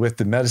 I'm with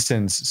the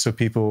medicines so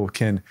people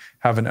can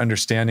have an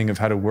understanding of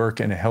how to work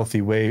in a healthy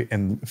way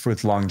and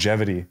with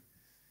longevity.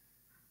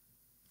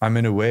 I'm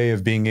in a way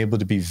of being able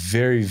to be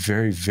very,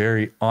 very,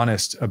 very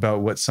honest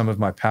about what some of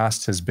my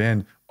past has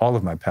been, all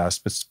of my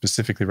past, but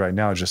specifically right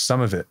now, just some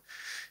of it,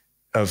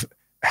 of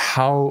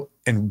how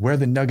and where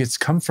the nuggets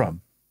come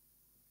from.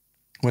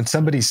 When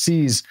somebody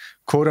sees,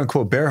 quote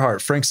unquote,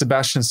 Bearheart, Frank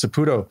Sebastian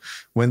Saputo,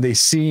 when they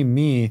see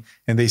me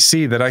and they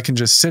see that I can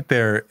just sit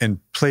there and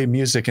play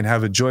music and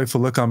have a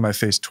joyful look on my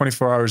face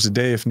 24 hours a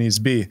day if needs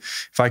be,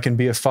 if I can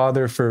be a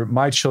father for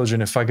my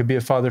children, if I could be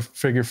a father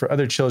figure for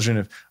other children,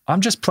 if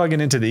I'm just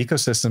plugging into the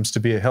ecosystems to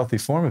be a healthy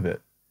form of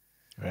it.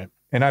 Right.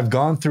 And I've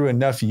gone through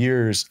enough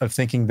years of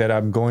thinking that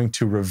I'm going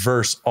to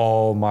reverse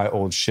all my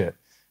old shit.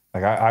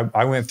 Like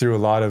I went through a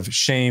lot of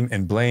shame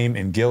and blame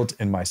and guilt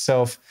in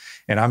myself,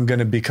 and I'm going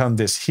to become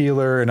this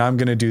healer, and I'm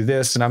going to do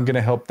this, and I'm going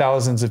to help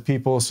thousands of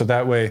people. So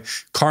that way,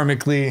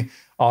 karmically,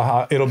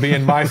 it'll be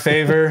in my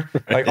favor,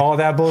 right. Like all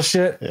that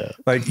bullshit. Yeah.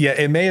 Like, yeah,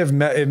 it may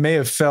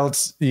have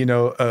felt,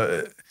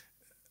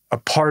 a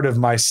part of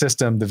my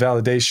system, the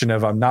validation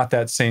of I'm not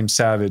that same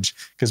savage,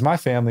 because my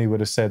family would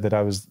have said that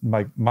I was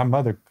my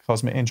mother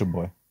calls me Angel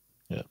Boy.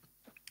 Yeah.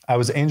 I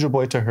was Angel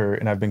Boy to her,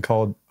 and I've been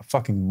called a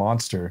fucking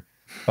monster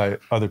by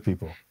other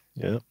people.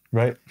 Yeah.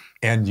 Right.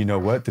 And you know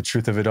what? The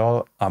truth of it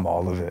all, I'm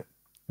all of it.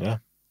 Yeah.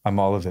 I'm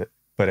all of it.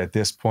 But at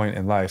this point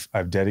in life,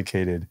 I've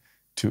dedicated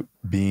to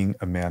being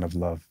a man of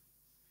love.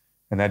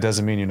 And that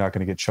doesn't mean you're not going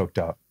to get choked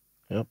out.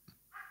 Yep.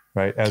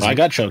 Right. So I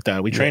got choked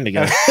out. We trained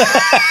together.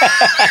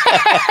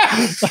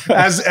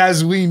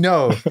 as we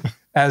know,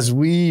 as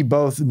we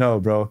both know,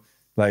 bro,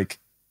 like,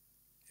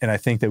 and I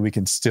think that we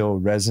can still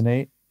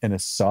resonate in a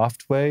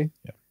soft way.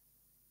 Yeah.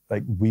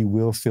 Like we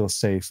will feel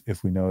safe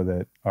if we know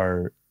that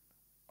our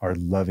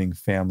loving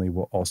family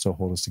will also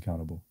hold us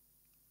accountable.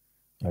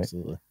 Right?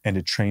 Absolutely. And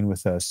to train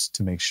with us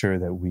to make sure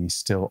that we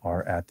still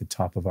are at the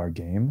top of our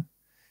game,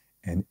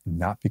 and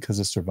not because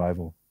of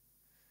survival,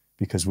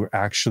 because we're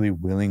actually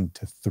willing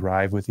to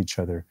thrive with each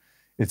other.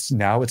 It's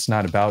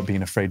not about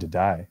being afraid to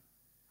die,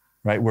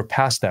 right? We're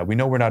past that. We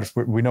know we're not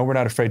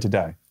afraid to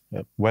die.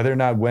 Yep. Whether or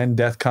not when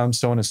death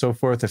comes, so on and so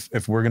forth,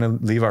 if we're going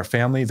to leave our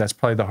family, that's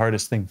probably the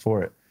hardest thing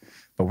for it.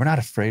 But we're not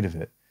afraid of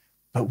it.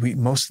 But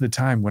most of the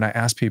time when I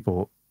ask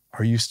people,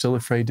 are you still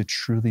afraid to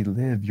truly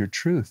live your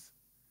truth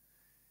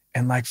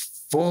and like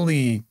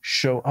fully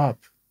show up?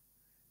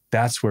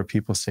 That's where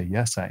people say,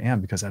 yes, I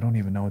am, because I don't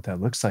even know what that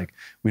looks like.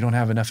 We don't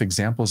have enough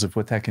examples of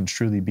what that can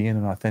truly be in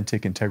an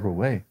authentic, integral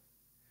way.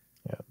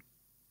 Yeah.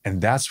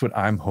 And that's what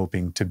I'm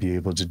hoping to be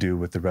able to do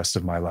with the rest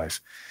of my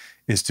life,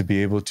 is to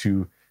be able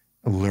to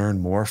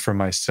learn more for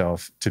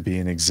myself, to be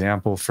an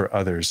example for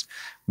others,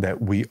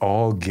 that we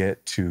all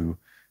get to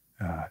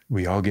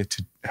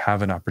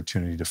have an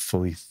opportunity to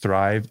fully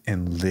thrive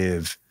and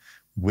live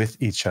with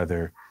each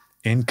other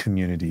in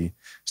community,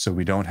 so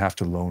we don't have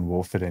to lone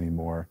wolf it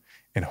anymore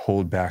and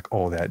hold back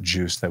all that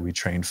juice that we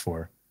trained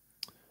for.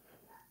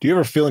 Do you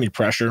ever feel any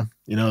pressure,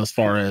 as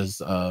far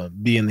as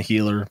being the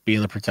healer,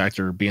 being the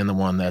protector, being the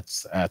one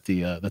that's at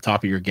the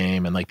top of your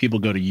game, and like people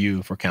go to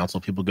you for counsel,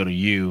 people go to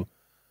you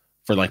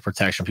for like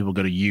protection, people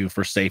go to you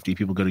for safety,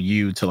 people go to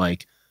you to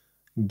like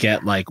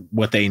get like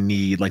what they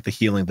need, like the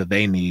healing that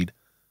they need,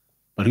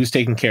 but who's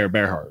taking care of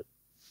Bearheart?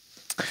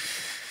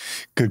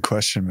 Good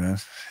question, man.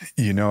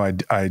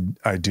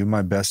 I do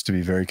my best to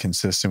be very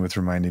consistent with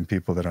reminding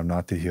people that I'm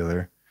not the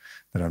healer,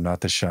 that I'm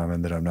not the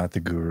shaman, that I'm not the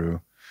guru.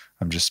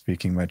 I'm just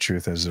speaking my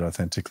truth as it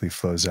authentically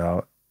flows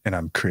out, and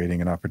I'm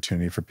creating an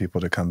opportunity for people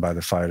to come by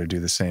the fire to do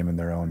the same in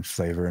their own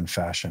flavor and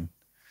fashion.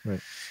 Right.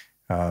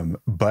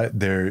 But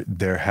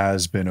there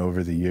has been,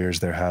 over the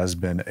years, there has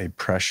been a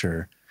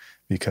pressure,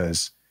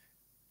 because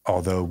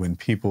although when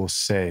people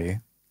say,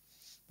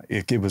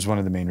 it was one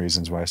of the main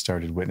reasons why I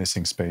started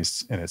witnessing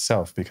space in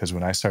itself, because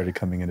when I started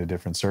coming into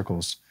different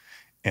circles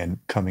and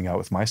coming out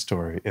with my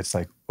story, it's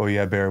like, oh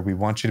yeah, Bear, we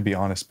want you to be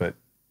honest, but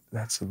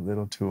that's a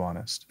little too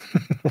honest.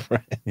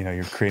 Right.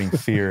 You're creating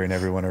fear in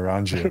everyone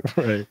around you.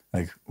 Right.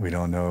 Like, we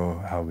don't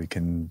know how we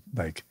can,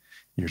 like,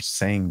 you're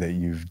saying that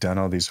you've done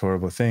all these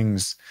horrible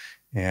things,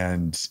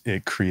 and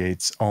it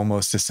creates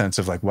almost a sense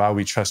of like, wow,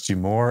 we trust you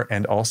more.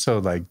 And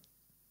also like,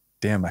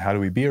 damn, how do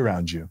we be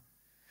around you?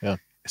 Yeah.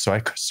 So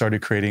I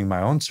started creating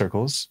my own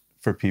circles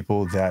for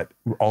people that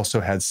also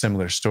had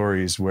similar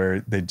stories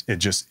where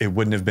it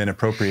wouldn't have been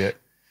appropriate,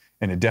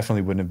 and it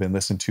definitely wouldn't have been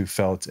listened to,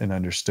 felt, and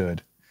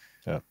understood.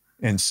 Yeah.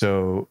 And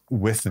so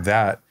with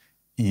that,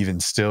 even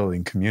still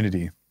in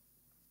community,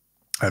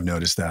 I've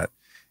noticed that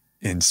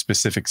in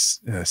specific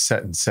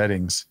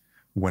settings,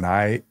 when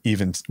I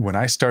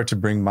start to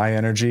bring my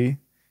energy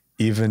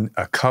even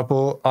a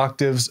couple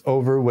octaves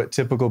over what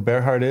typical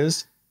Bearheart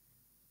is,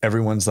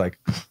 everyone's like,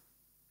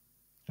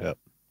 yep.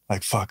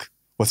 Like, fuck,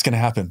 what's going to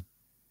happen?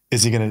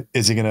 Is he going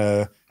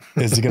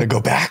to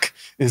go back?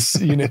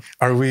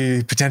 Are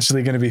we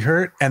potentially going to be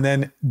hurt? And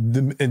then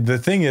the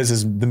thing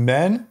is the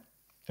men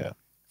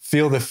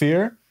feel the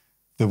fear.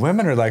 The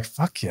women are like,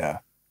 fuck yeah.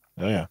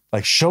 Oh yeah.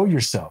 Like, show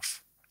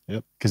yourself.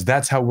 Yep. Because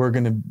that's how we're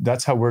going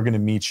to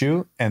meet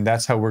you. And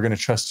that's how we're going to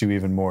trust you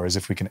even more, is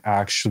if we can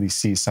actually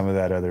see some of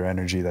that other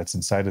energy that's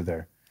inside of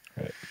there.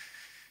 Right.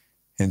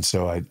 And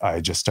so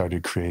I just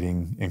started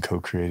creating and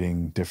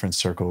co-creating different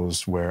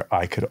circles where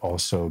I could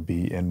also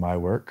be in my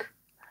work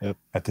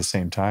at the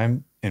same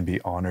time and be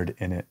honored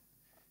in it.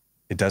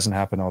 It doesn't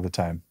happen all the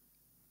time,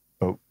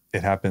 but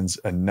it happens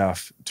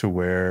enough to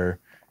where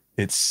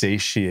it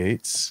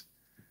satiates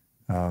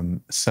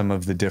some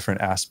of the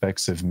different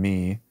aspects of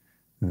me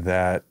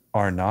that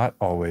are not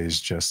always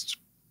just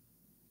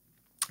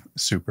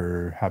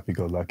super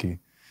happy-go-lucky.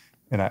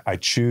 And I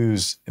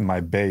choose in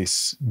my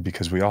base,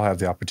 because we all have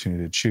the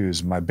opportunity to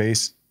choose. My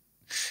base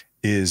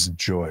is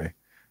joy.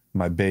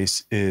 My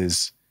base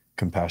is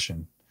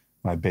compassion.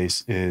 My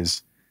base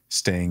is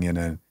staying in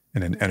an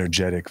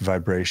energetic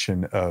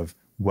vibration of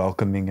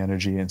welcoming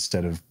energy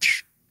instead of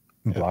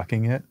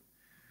blocking it.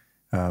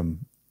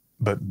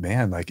 But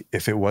man, like,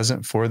 if it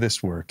wasn't for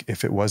this work,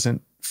 if it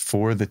wasn't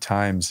for the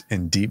times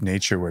in deep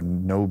nature where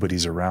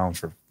nobody's around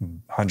for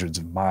hundreds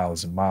of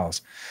miles and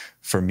miles,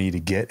 for me to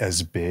get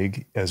as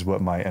big as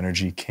what my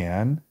energy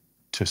can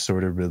to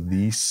sort of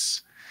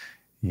release,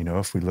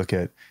 if we look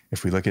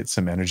at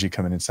some energy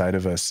coming inside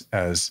of us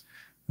as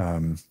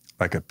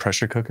like a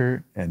pressure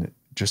cooker, and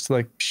just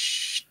like,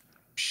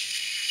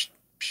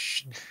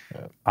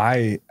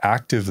 I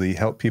actively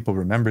help people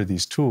remember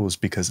these tools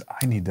because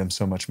I need them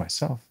so much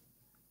myself.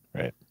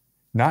 Right.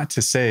 Not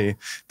to say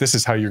this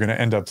is how you're going to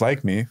end up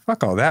like me.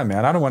 Fuck all that,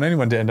 man. I don't want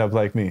anyone to end up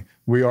like me.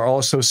 We are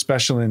all so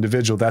special and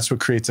individual. That's what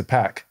creates a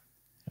pack.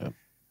 Yep.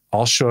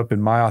 I'll show up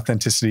in my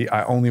authenticity.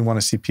 I only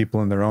want to see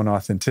people in their own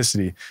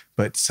authenticity.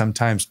 But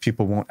sometimes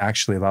people won't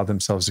actually allow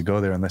themselves to go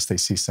there unless they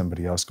see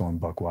somebody else going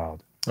buck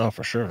wild. Oh,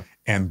 for sure.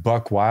 And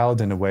buck wild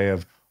in a way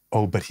of,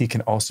 oh, but he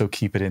can also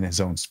keep it in his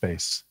own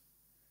space.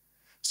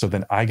 So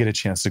then I get a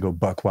chance to go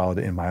buck wild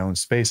in my own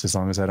space. As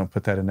long as I don't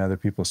put that in other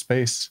people's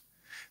space,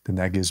 then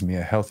that gives me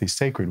a healthy,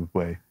 sacred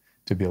way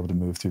to be able to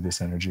move through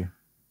this energy.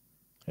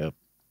 Yep.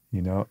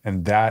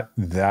 And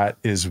that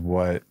is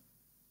what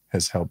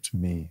has helped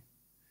me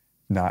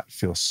not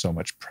feel so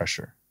much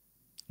pressure.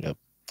 Yep.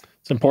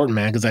 It's important,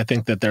 man, because I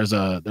think that there's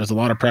a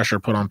lot of pressure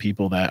put on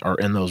people that are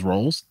in those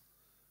roles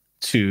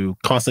to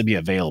constantly be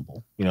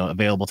available,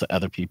 available to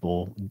other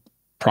people,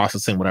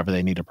 processing whatever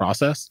they need to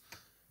process.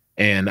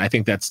 And I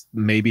think that's,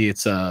 maybe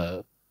it's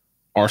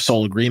our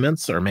soul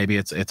agreements, or maybe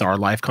it's our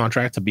life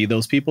contract to be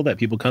those people that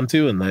people come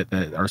to and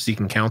that are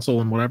seeking counsel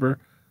and whatever.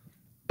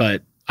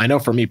 But I know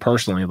for me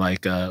personally,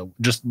 like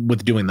just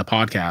with doing the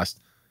podcast,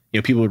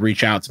 people would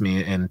reach out to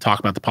me and talk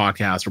about the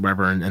podcast or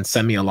whatever, and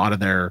send me a lot of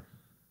their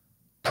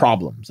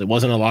problems. It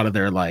wasn't a lot of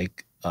their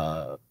like,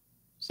 so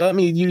I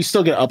mean, you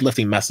still get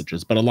uplifting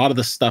messages, but a lot of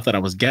the stuff that I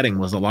was getting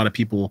was a lot of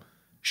people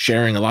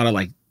sharing a lot of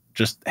like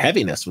just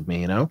heaviness with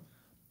me,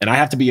 And I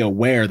have to be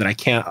aware that I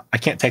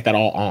can't take that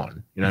all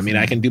on. You know what I mean?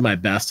 I can do my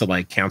best to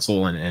like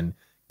counsel and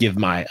give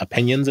my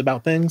opinions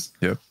about things,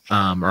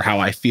 or how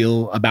I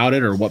feel about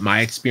it, or what my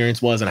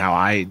experience was and how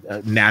I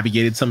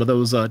navigated some of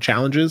those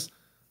challenges.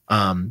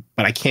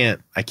 But I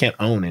can't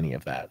own any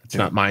of that. It's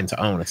not mine to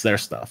own. It's their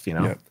stuff, you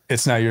know? Yeah.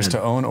 It's not yours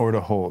to own or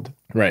to hold.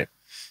 Right.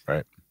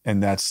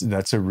 And that's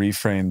a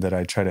reframe that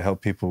I try to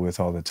help people with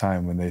all the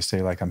time when they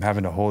say like, I'm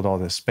having to hold all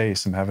this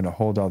space. I'm having to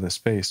hold all this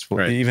space.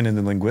 Well, even in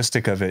the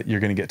linguistic of it, you're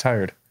going to get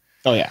tired.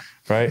 Oh yeah.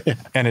 Right.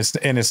 And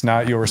it's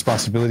not your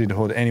responsibility to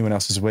hold anyone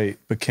else's weight,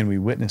 but can we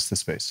witness the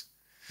space?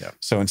 Yeah.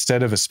 So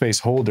instead of a space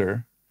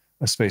holder,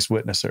 a space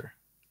witnesser.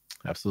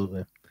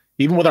 Absolutely.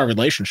 Even with our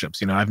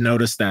relationships, you know, I've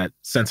noticed that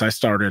since I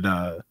started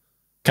kind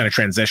of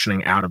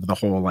transitioning out of the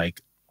whole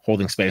like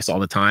holding space all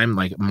the time,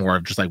 like more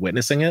of just like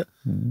witnessing it,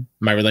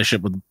 my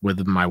relationship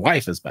with my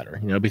wife is better,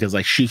 you know, because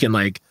like she can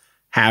like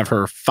have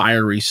her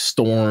fiery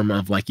storm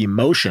of like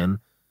emotion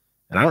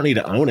and I don't need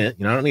to own it.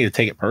 You know, I don't need to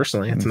take it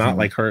personally. It's not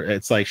like her.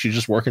 It's like she's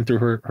just working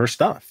through her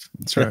stuff.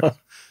 That's right.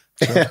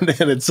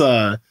 And it's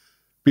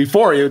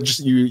before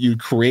you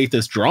create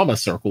this drama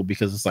circle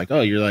because it's like,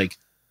 oh, you're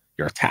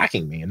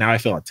attacking me. And now I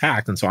feel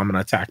attacked. And so I'm going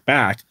to attack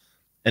back.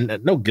 And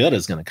no good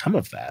is going to come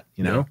of that,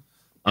 you know?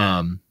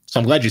 So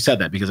I'm glad you said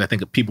that because I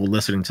think people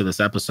listening to this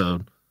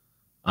episode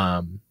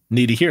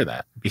need to hear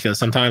that because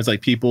sometimes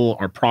like people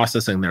are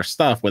processing their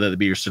stuff, whether it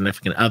be your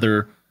significant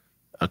other,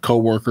 a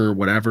coworker,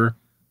 whatever,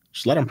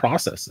 just let them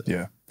process it.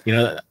 Yeah. You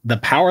know, the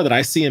power that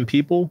I see in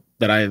people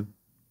I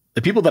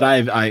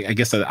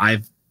guess that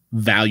I've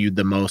valued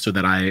the most or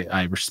that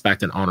I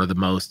respect and honor the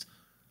most.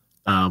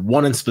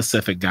 One in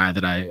specific guy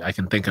that I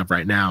can think of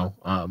right now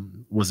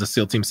was a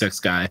SEAL Team 6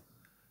 guy.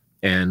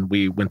 And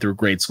we went through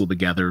grade school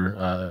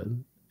together.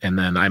 And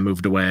then I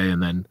moved away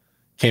and then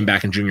came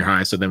back in junior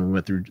high. So then we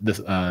went through this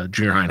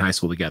junior high and high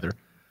school together.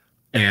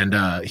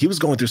 And he was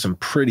going through some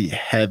pretty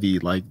heavy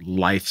like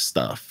life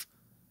stuff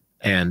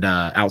and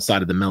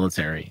outside of the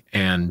military.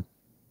 And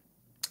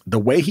the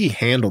way he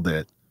handled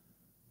it,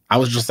 I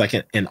was just like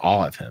in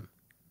awe of him.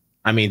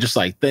 I mean, just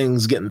like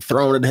things getting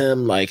thrown at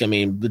him. Like, I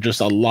mean,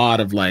 just a lot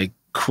of like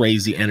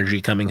crazy energy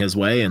coming his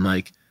way. And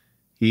like,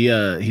 he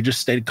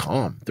just stayed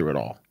calm through it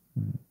all.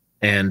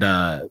 And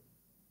I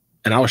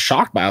was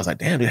shocked by it. I was like,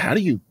 damn, dude, how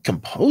do you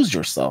compose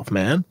yourself,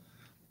 man?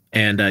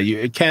 And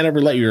you can't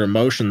ever let your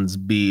emotions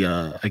be,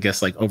 I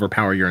guess, like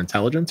overpower your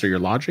intelligence or your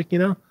logic, you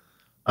know?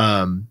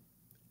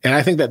 And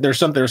I think that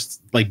there's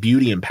like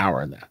beauty and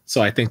power in that.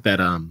 So I think that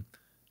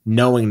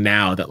knowing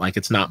now that like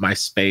it's not my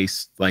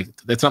space, like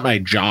it's not my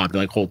job to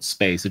like hold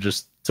space, it's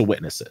just to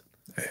witness it.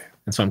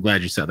 And so I'm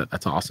glad you said that.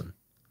 That's awesome.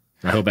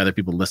 I hope other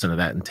people listen to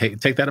that and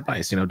take that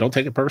advice. You know, don't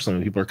take it personally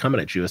when people are coming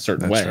at you a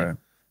certain way. Right.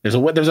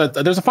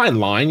 There's a fine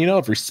line, you know,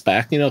 of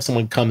respect. You know, if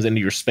someone comes into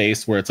your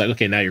space where it's like,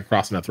 okay, now you're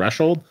crossing that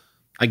threshold.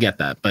 I get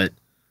that, but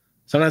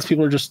sometimes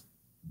people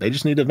they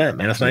just need to vent,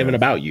 man. It's not even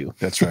about you.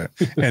 That's right.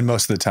 And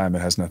most of the time,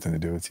 it has nothing to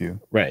do with you.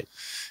 Right.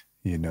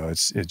 You know,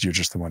 it's you're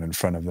just the one in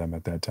front of them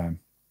at that time.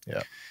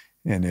 Yeah.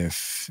 And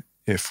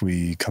if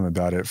we come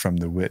about it from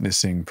the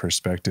witnessing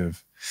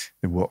perspective,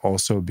 then we'll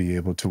also be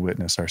able to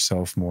witness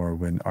ourselves more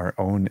when our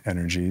own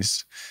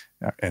energies,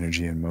 our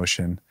energy and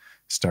motion,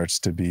 starts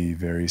to be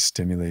very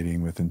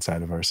stimulating with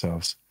inside of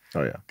ourselves.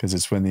 Oh yeah. Because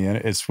it's when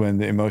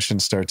the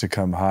emotions start to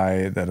come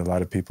high that a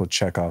lot of people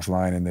check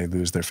offline and they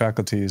lose their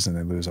faculties and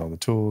they lose all the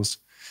tools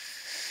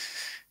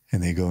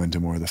and they go into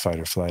more of the fight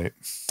or flight.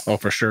 Oh,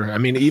 for sure. I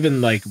mean,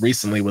 even like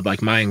recently with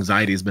like my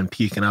anxiety has been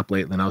peaking up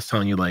lately. And I was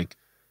telling you, like,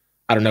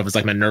 I don't know if it's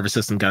like my nervous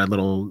system got a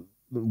little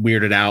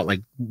weirded out,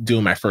 like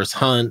doing my first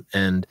hunt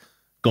and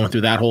going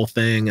through that whole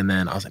thing. And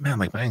then I was like, man,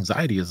 like my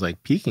anxiety is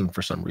like peaking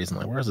for some reason.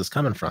 Like, where is this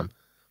coming from?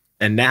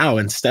 And now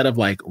instead of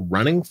like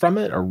running from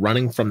it or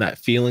running from that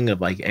feeling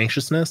of like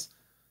anxiousness,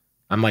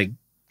 I'm like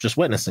just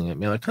witnessing it.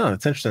 Being like, huh,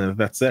 it's interesting that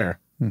that's there.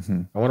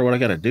 I wonder what I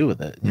got to do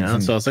with it. You know?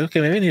 So I was like, okay,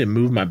 maybe I need to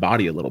move my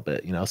body a little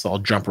bit, you know? So I'll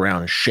jump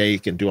around and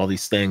shake and do all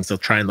these things. So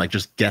try and like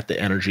just get the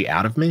energy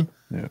out of me.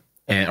 Yeah.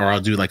 Or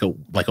I'll do like a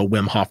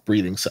Wim Hof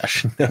breathing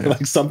session,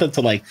 like something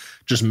to like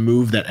just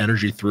move that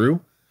energy through.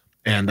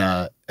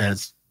 And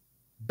it's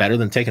better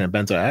than taking a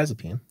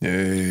benzoazepine.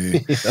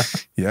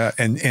 Yeah.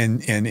 And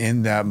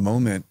in that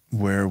moment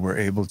where we're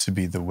able to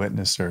be the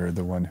witnesser,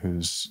 the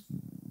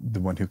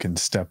one who can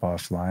step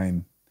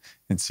offline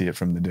and see it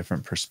from the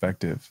different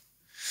perspective,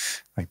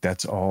 like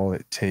that's all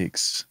it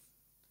takes.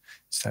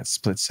 It's that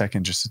split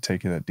second just to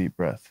take that deep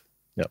breath.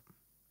 Yep.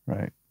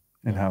 Right.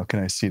 And how can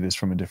I see this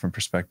from a different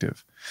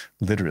perspective?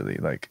 Literally,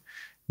 like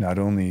not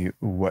only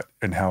what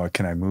and how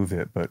can I move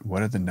it, but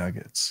what are the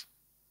nuggets?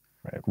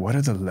 Right? What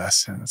are the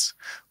lessons?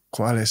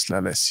 ¿Cuál es la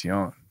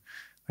lección?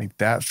 Like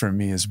that for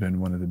me has been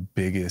one of the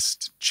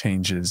biggest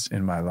changes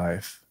in my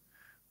life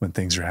when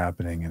things are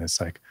happening. And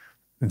it's like,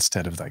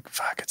 instead of like,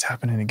 fuck, it's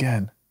happening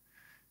again.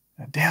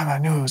 Damn, I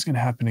knew it was going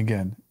to happen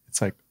again.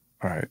 It's like,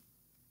 all right,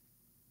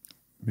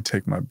 let me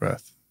take my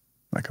breath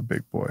like a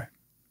big boy.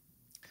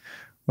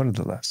 What are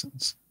the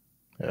lessons?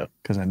 Yeah.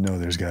 Because I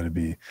know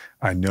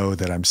I know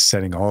that I'm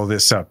setting all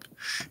this up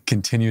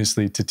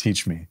continuously to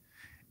teach me.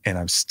 And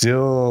I'm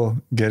still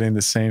getting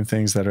the same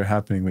things that are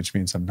happening, which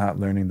means I'm not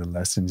learning the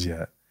lessons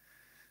yet.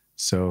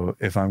 So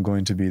if I'm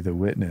going to be the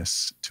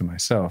witness to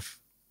myself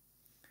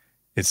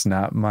It's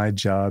not my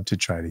job to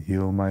try to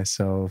heal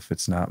myself.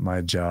 It's not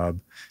my job.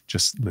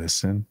 Just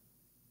listen.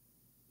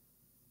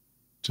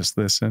 Just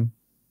listen.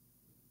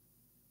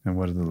 And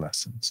what are the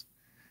lessons?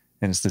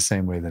 And it's the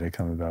same way that I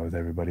come about with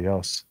everybody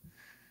else.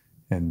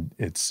 And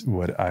it's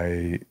what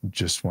I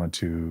just want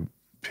to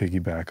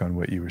piggyback on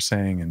what you were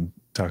saying and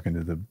talking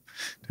to the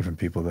different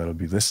people that'll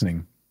be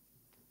listening.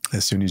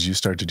 As soon as you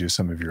start to do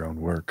some of your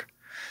own work,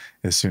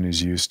 as soon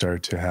as you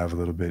start to have a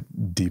little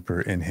bit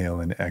deeper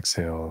inhale and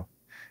exhale,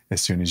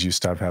 as soon as you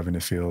stop having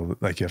to feel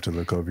like you have to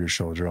look over your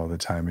shoulder all the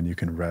time and you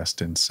can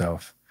rest in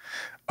self,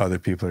 other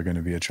people are going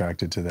to be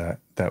attracted to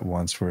that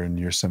once we're in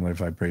your similar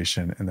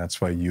vibration. And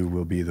that's why you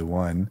will be the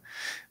one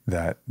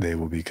that they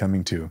will be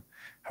coming to.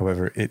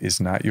 However, it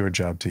is not your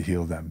job to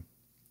heal them.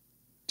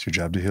 It's your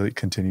job to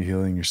continue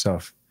healing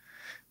yourself.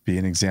 Be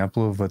an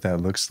example of what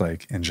that looks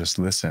like and just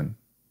listen.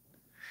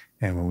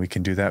 And when we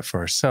can do that for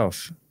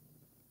ourselves,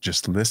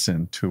 just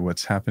listen to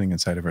what's happening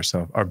inside of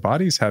ourselves. Our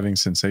body's having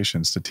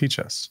sensations to teach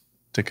us,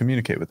 to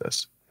communicate with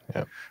us.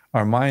 Yep.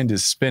 Our mind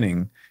is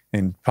spinning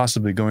and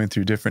possibly going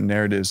through different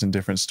narratives and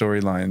different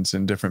storylines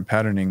and different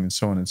patterning and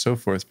so on and so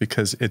forth,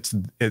 because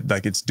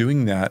it's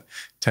doing that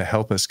to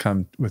help us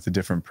come with a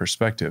different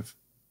perspective.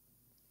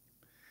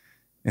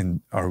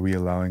 And are we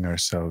allowing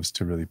ourselves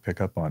to really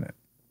pick up on it?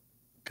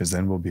 Because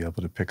then we'll be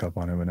able to pick up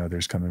on it when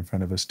others come in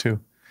front of us too.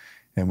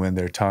 And when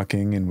they're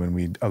talking and when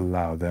we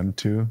allow them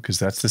to, because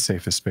that's the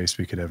safest space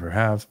we could ever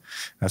have.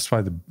 That's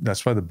why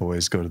the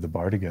boys go to the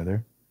bar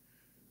together,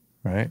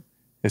 right?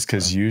 It's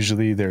because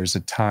usually there's a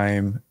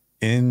time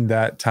in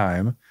that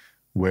time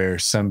where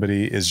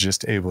somebody is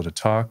just able to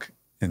talk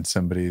and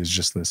somebody is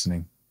just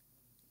listening.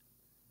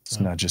 It's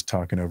not just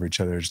talking over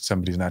each other.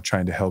 Somebody's not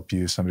trying to help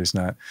you. It's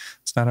not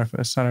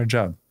our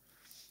job.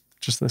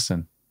 Just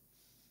listen.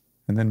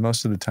 And then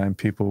most of the time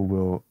people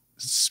will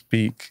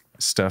speak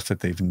stuff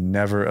that they've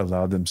never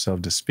allowed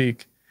themselves to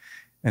speak,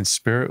 and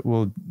spirit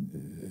will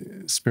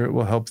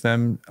help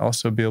them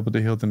also be able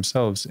to heal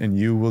themselves, and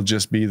you will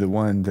just be the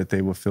one that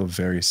they will feel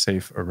very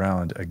safe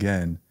around.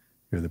 Again,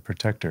 you're the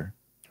protector.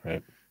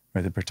 Right.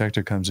 The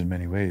protector comes in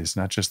many ways,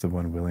 not just the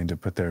one willing to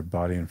put their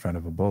body in front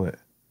of a bullet,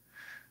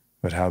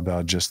 but how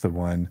about just the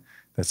one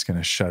that's going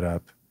to shut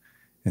up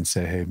and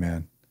say, hey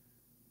man,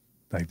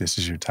 like, this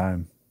is your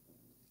time.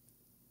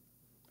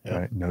 Yep.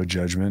 Right? No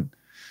judgment.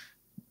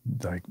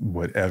 Like,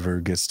 whatever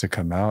gets to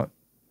come out,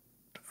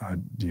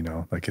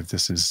 like if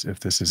this is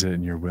it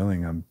and you're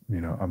willing,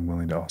 I'm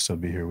willing to also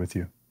be here with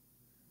you.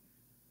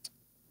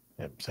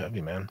 Yep, it's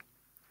heavy, man.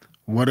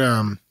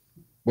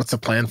 What's the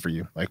plan for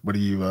you? Like, what are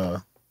you,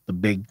 the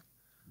big,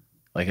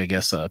 like, I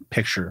guess,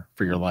 picture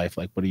for your life?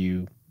 Like, what are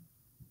you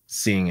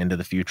seeing into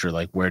the future?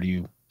 Like, where do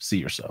you see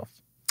yourself?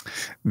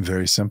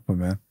 Very simple,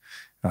 man.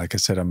 Like I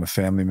said, I'm a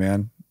family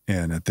man.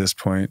 And at this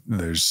point,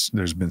 there's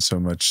been so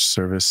much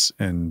service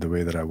in the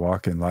way that I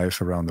walk in life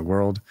around the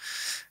world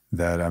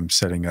that I'm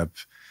setting up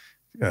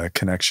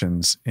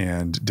connections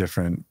and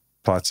different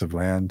plots of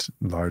land,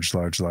 large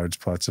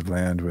plots of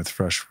land with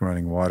fresh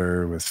running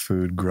water, with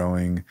food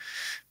growing,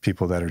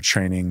 people that are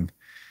training,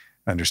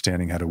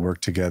 understanding how to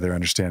work together,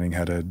 understanding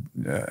how to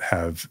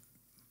have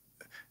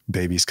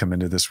babies come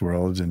into this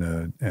world in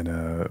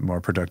a more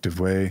productive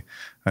way,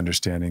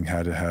 understanding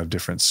how to have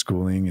different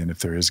schooling. And if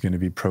there is going to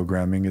be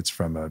programming, it's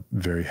from a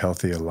very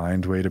healthy,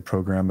 aligned way to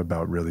program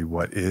about really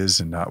what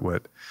is and not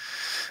what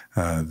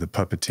the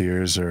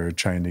puppeteers are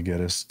trying to get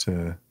us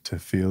to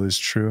feel is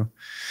true.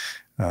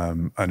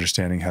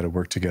 Understanding how to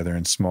work together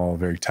in small,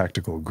 very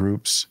tactical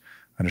groups,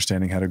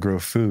 understanding how to grow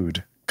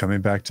food,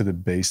 coming back to the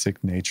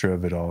basic nature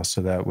of it all.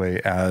 So that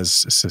way, as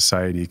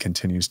society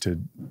continues to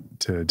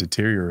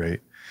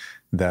deteriorate,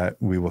 that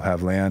we will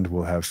have land,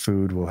 we'll have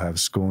food, we'll have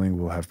schooling,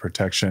 we'll have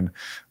protection,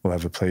 we'll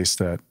have a place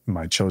that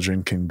my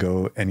children can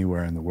go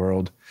anywhere in the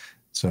world.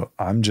 So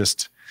I'm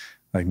just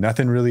like,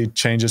 nothing really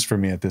changes for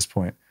me at this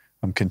point.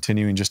 I'm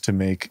continuing just to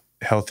make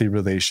healthy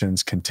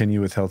relations, continue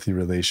with healthy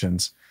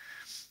relations,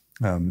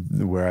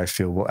 where I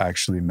feel will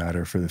actually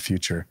matter for the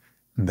future.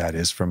 And that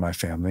is for my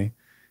family.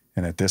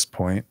 And at this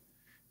point,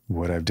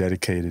 what I've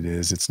dedicated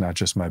is, it's not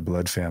just my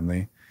blood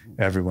family.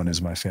 Everyone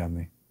is my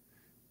family.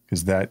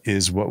 Because that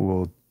is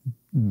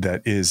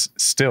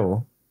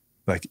still,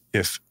 like,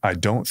 if I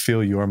don't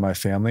feel you're my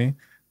family,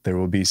 there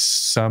will be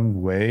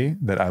some way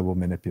that I will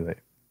manipulate.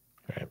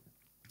 Right.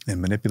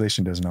 And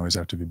manipulation doesn't always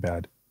have to be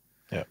bad.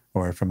 Yeah.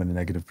 Or from a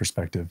negative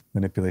perspective.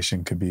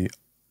 Manipulation could be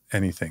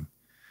anything,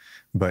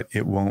 but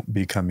it won't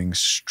be coming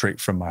straight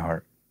from my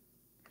heart.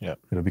 Yeah.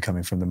 It'll be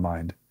coming from the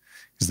mind.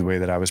 Because the way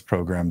that I was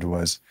programmed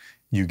was,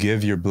 you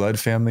give your blood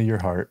family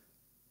your heart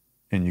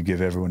and you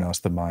give everyone else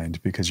the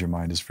mind, because your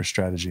mind is for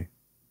strategy.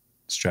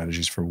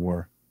 Strategy's for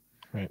war.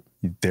 Right.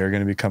 They're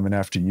going to be coming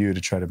after you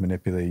to try to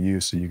manipulate you.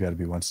 So you got to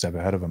be one step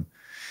ahead of them.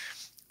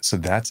 So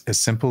that's as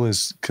simple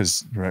as,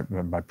 because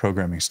my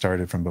programming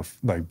started from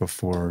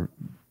before,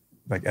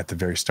 at the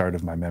very start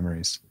of my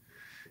memories.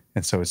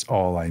 And so it's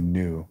all I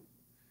knew.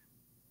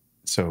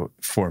 So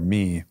for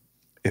me,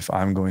 if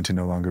I'm going to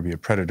no longer be a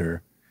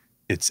predator,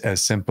 it's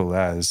as simple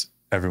as,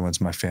 everyone's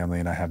my family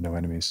and I have no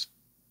enemies.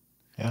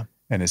 Yeah.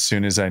 And as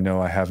soon as I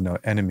know I have no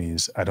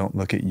enemies, I don't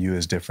look at you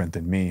as different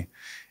than me.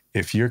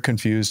 If you're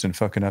confused and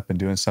fucking up and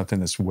doing something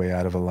that's way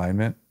out of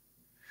alignment,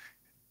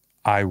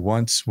 I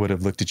once would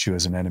have looked at you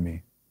as an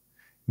enemy.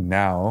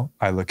 Now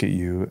I look at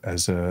you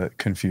as a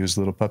confused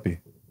little puppy.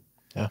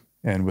 Yeah.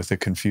 And with a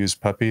confused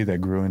puppy that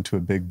grew into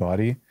a big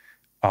body,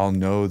 I'll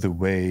know the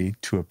way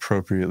to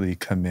appropriately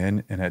come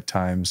in and at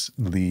times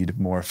lead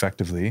more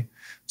effectively.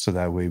 So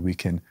that way we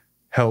can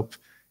help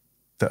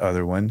the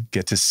other one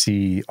get to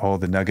see all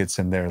the nuggets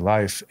in their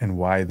life and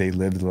why they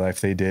lived the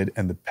life they did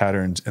and the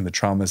patterns and the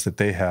traumas that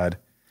they had,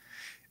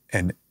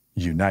 and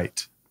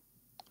unite.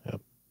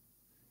 Yep.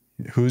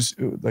 Who's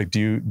like,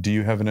 do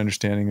you have an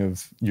understanding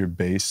of your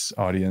base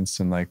audience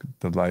and like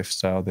the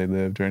lifestyle they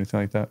lived or anything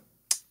like that?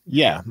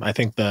 Yeah, I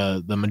think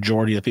the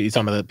majority of people,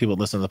 some of the people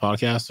that listen to the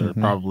podcast are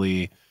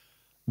probably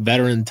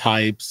veteran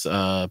types,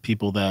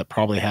 people that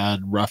probably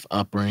had rough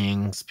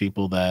upbringings,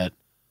 people that,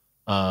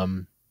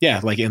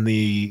 like in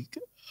the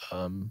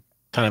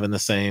kind of in the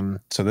same.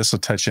 So this will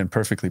touch in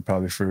perfectly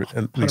probably for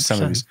at least 100%.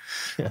 some of these.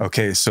 Yeah.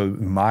 Okay, so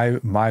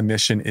my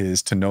mission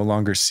is to no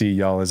longer see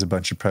y'all as a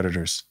bunch of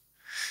predators.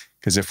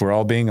 Because if we're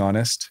all being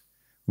honest,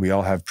 we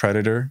all have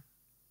predator,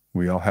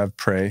 we all have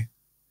prey,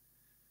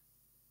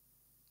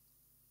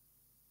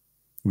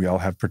 we all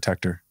have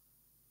protector.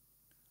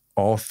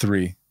 All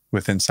three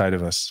within inside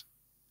of us.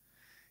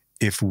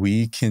 If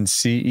we can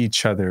see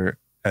each other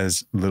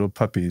as little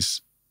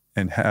puppies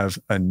and have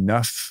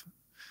enough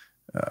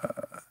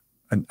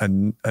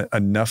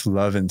enough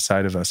love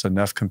inside of us,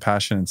 enough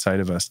compassion inside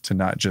of us to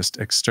not just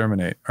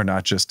exterminate or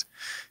not just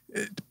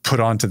put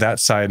onto that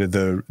side of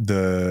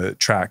the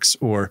tracks,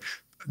 or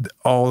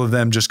all of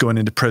them just going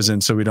into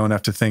prison so we don't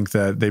have to think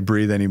that they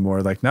breathe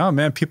anymore. Like, no,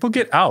 man, people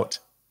get out.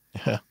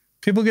 Yeah.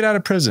 People get out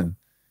of prison.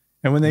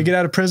 And when they get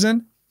out of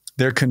prison,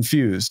 they're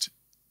confused.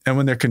 And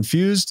when they're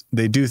confused,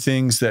 they do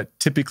things that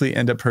typically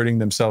end up hurting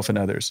themselves and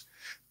others.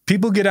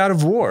 People get out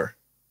of war.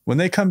 When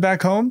they come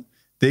back home,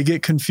 they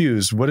get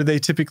confused. What do they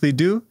typically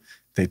do?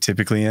 They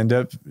typically end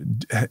up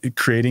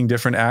creating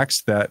different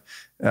acts that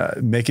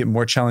make it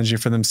more challenging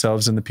for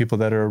themselves and the people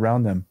that are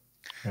around them.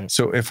 Right.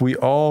 So if we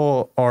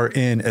all are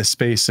in a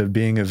space of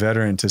being a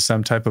veteran to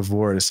some type of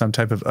war, to some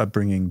type of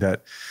upbringing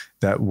that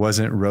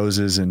wasn't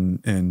roses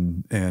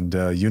and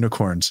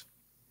unicorns,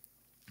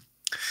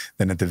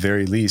 then at the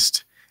very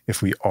least,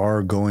 if we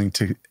are going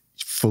to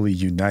fully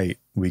unite,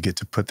 we get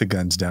to put the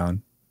guns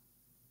down,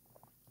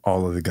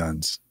 all of the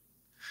guns.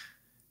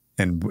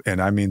 And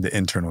I mean the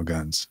internal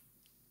guns.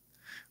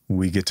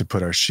 We get to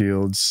put our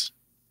shields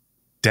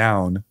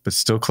down, but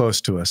still close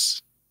to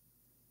us.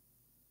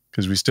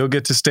 Because we still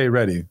get to stay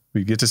ready.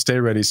 We get to stay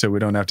ready so we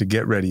don't have to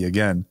get ready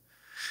again.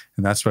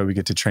 And that's why we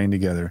get to train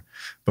together.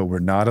 But we're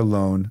not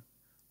alone.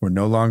 We're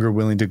no longer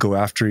willing to go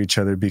after each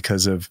other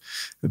because of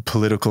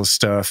political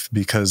stuff,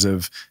 because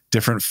of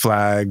different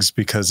flags,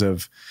 because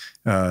of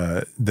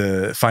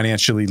the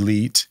financial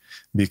elite,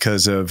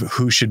 because of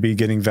who should be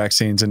getting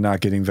vaccines and not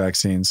getting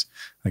vaccines.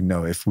 Like,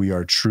 no, if we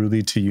are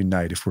truly to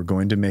unite, if we're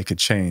going to make a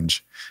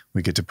change,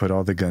 we get to put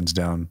all the guns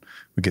down.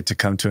 We get to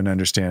come to an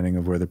understanding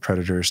of where the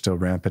predator is still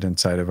rampant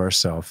inside of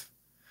ourselves,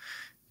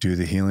 do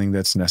the healing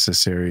that's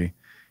necessary,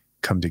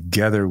 come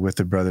together with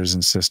the brothers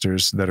and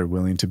sisters that are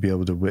willing to be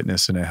able to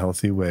witness in a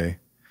healthy way,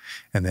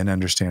 and then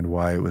understand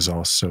why it was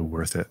all so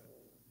worth it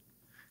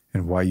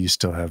and why you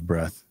still have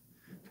breath.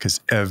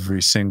 Because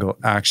every single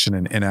action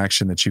and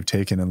inaction that you've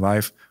taken in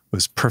life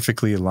was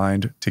perfectly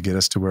aligned to get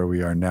us to where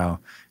we are now.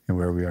 And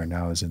where we are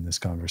now is in this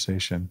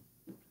conversation.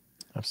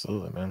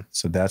 Absolutely, man.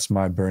 So that's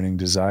my burning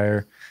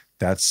desire.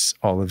 That's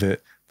all of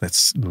it.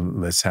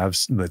 Let's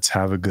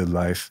have a good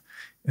life,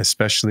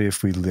 especially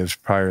if we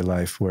lived prior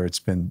life where it's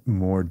been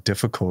more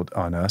difficult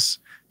on us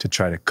to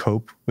try to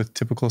cope with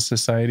typical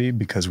society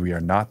because we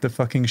are not the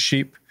fucking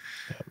sheep.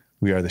 Yep.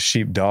 We are the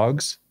sheep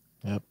dogs.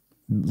 Yep.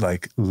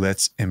 Like,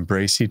 let's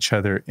embrace each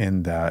other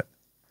in that.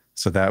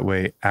 So that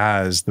way,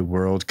 as the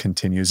world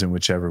continues in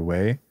whichever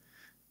way,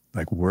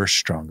 like, we're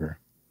stronger.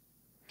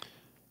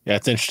 Yeah,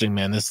 it's interesting,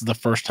 man. This is the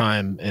first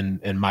time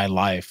in my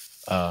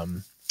life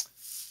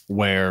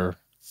where,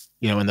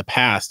 in the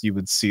past, you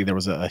would see there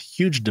was a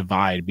huge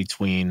divide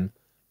between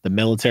the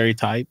military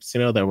types,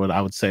 that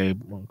I would say,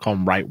 call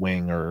them right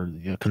wing or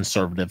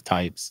conservative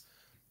types,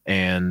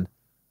 and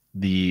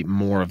the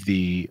more of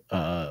the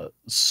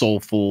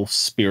soulful,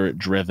 spirit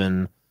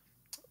driven,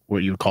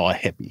 what you would call a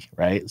hippie,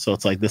 right? So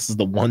it's like, this is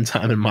the one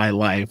time in my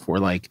life where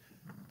like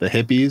the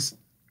hippies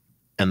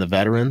and the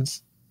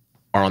veterans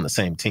are on the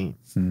same team.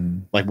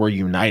 Like, we're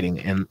uniting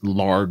in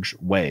large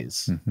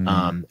ways.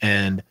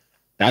 And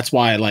that's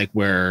why, like,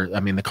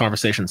 the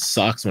conversation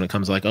sucks when it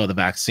comes to like, oh, the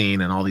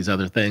vaccine and all these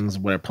other things,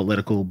 where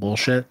political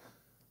bullshit.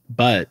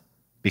 But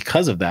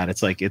because of that,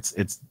 it's like,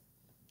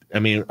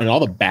 and all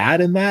the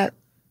bad in that,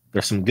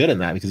 there's some good in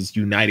that because it's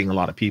uniting a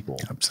lot of people.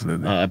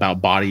 Absolutely.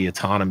 About body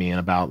autonomy and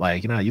about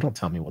like, you don't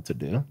tell me what to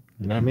do. You know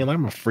what I mean? Like,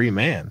 I'm a free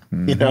man,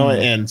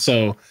 and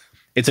so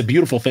it's a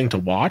beautiful thing to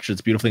watch. It's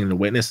a beautiful thing to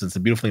witness. It's a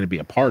beautiful thing to be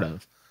a part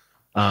of.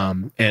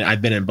 And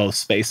I've been in both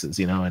spaces,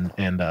 and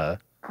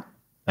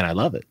I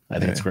love it. I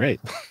think it's great.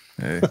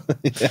 Hey.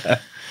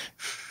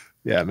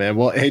 Yeah, man.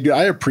 Well, hey, dude,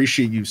 I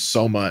appreciate you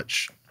so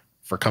much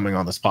for coming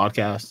on this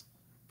podcast,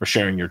 for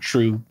sharing your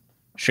truth,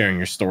 sharing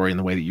your story, and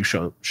the way that you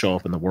show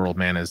up in the world,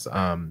 man, is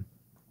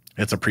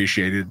it's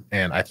appreciated.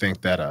 And I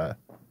think that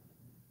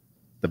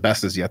the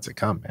best is yet to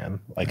come, man.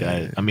 Like,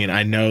 I mean,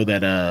 I know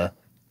that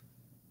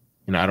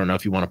you know, I don't know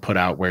if you want to put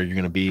out where you're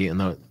going to be in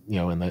the, you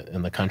know,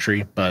 in the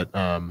country, but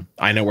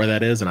I know where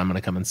that is, and I'm going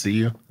to come and see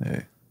you.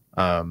 Hey.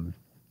 And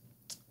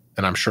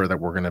I'm sure that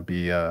we're going to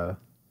be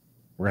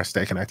we're going to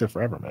stay connected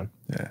forever, man.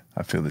 Yeah,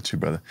 I feel it too,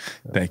 brother.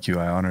 Thank you.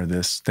 I honor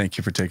this. Thank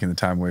you for taking the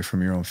time away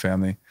from your own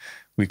family.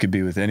 We could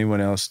be with anyone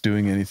else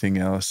doing anything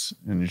else,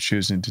 and you're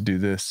choosing to do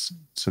this.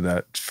 So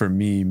that for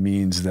me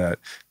means that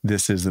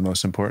this is the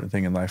most important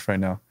thing in life right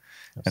now.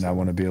 Absolutely. And I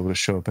want to be able to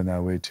show up in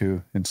that way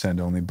too, and send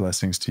only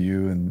blessings to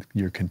you and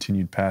your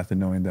continued path, and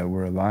knowing that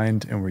we're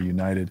aligned and we're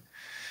united.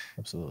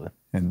 Absolutely.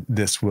 And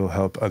this will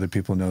help other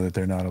people know that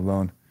they're not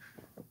alone.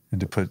 And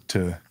to put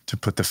the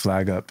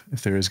flag up.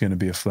 If there is going to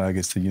be a flag,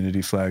 it's the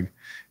unity flag.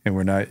 And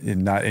we're not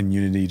in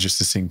unity just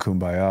to sing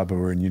Kumbaya, but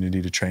we're in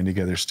unity to train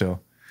together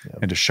still,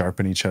 and to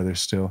sharpen each other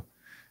still,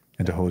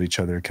 and to hold each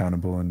other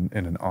accountable in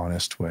an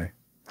honest way.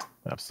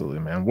 Absolutely,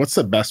 man. What's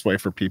the best way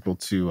for people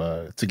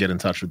to get in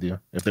touch with you?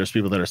 If there's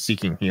people that are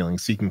seeking healing,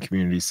 seeking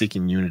community,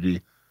 seeking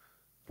unity,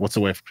 what's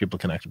the way for people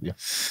to connect with you?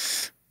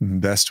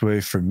 Best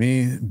way for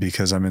me,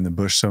 because I'm in the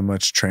bush so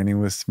much training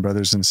with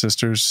brothers and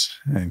sisters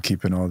and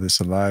keeping all this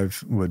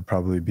alive, would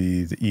probably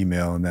be the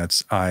email. And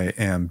that's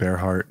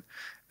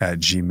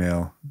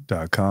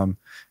iambearhart@gmail.com.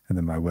 And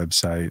then my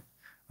website,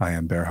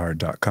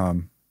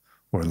 iambearhart.com,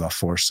 or La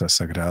Forza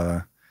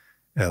Sagrada,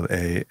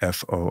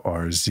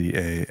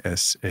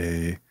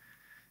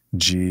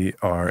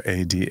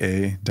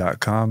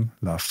 LaForzaSagrada.com,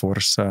 La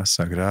Forza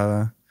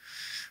Sagrada,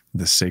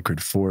 the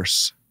sacred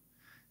force.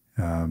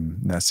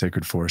 That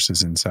sacred force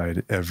is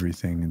inside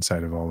everything,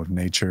 inside of all of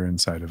nature,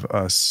 inside of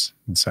us,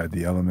 inside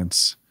the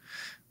elements.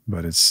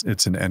 But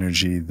it's an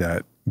energy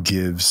that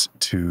gives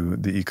to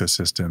the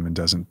ecosystem and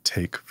doesn't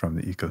take from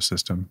the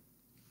ecosystem.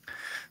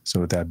 So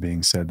with that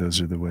being said, those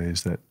are the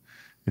ways that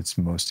it's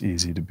most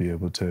easy to be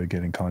able to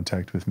get in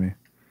contact with me.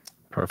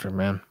 Perfect,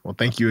 man. Well,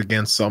 thank you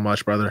again so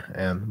much, brother.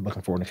 And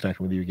looking forward to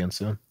connecting with you again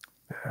soon.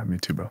 Yeah, me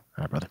too, bro. All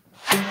right, brother.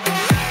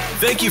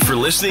 Thank you for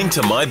listening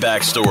to My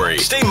Backstory.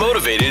 Stay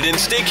motivated and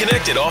stay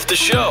connected off the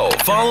show.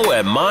 Follow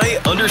at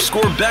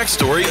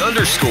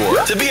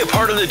my_backstory_ to be a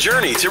part of the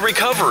journey to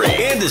recovery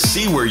and to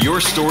see where your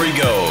story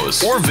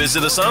goes. Or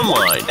visit us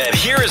online at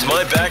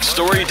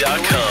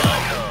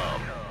hereismybackstory.com.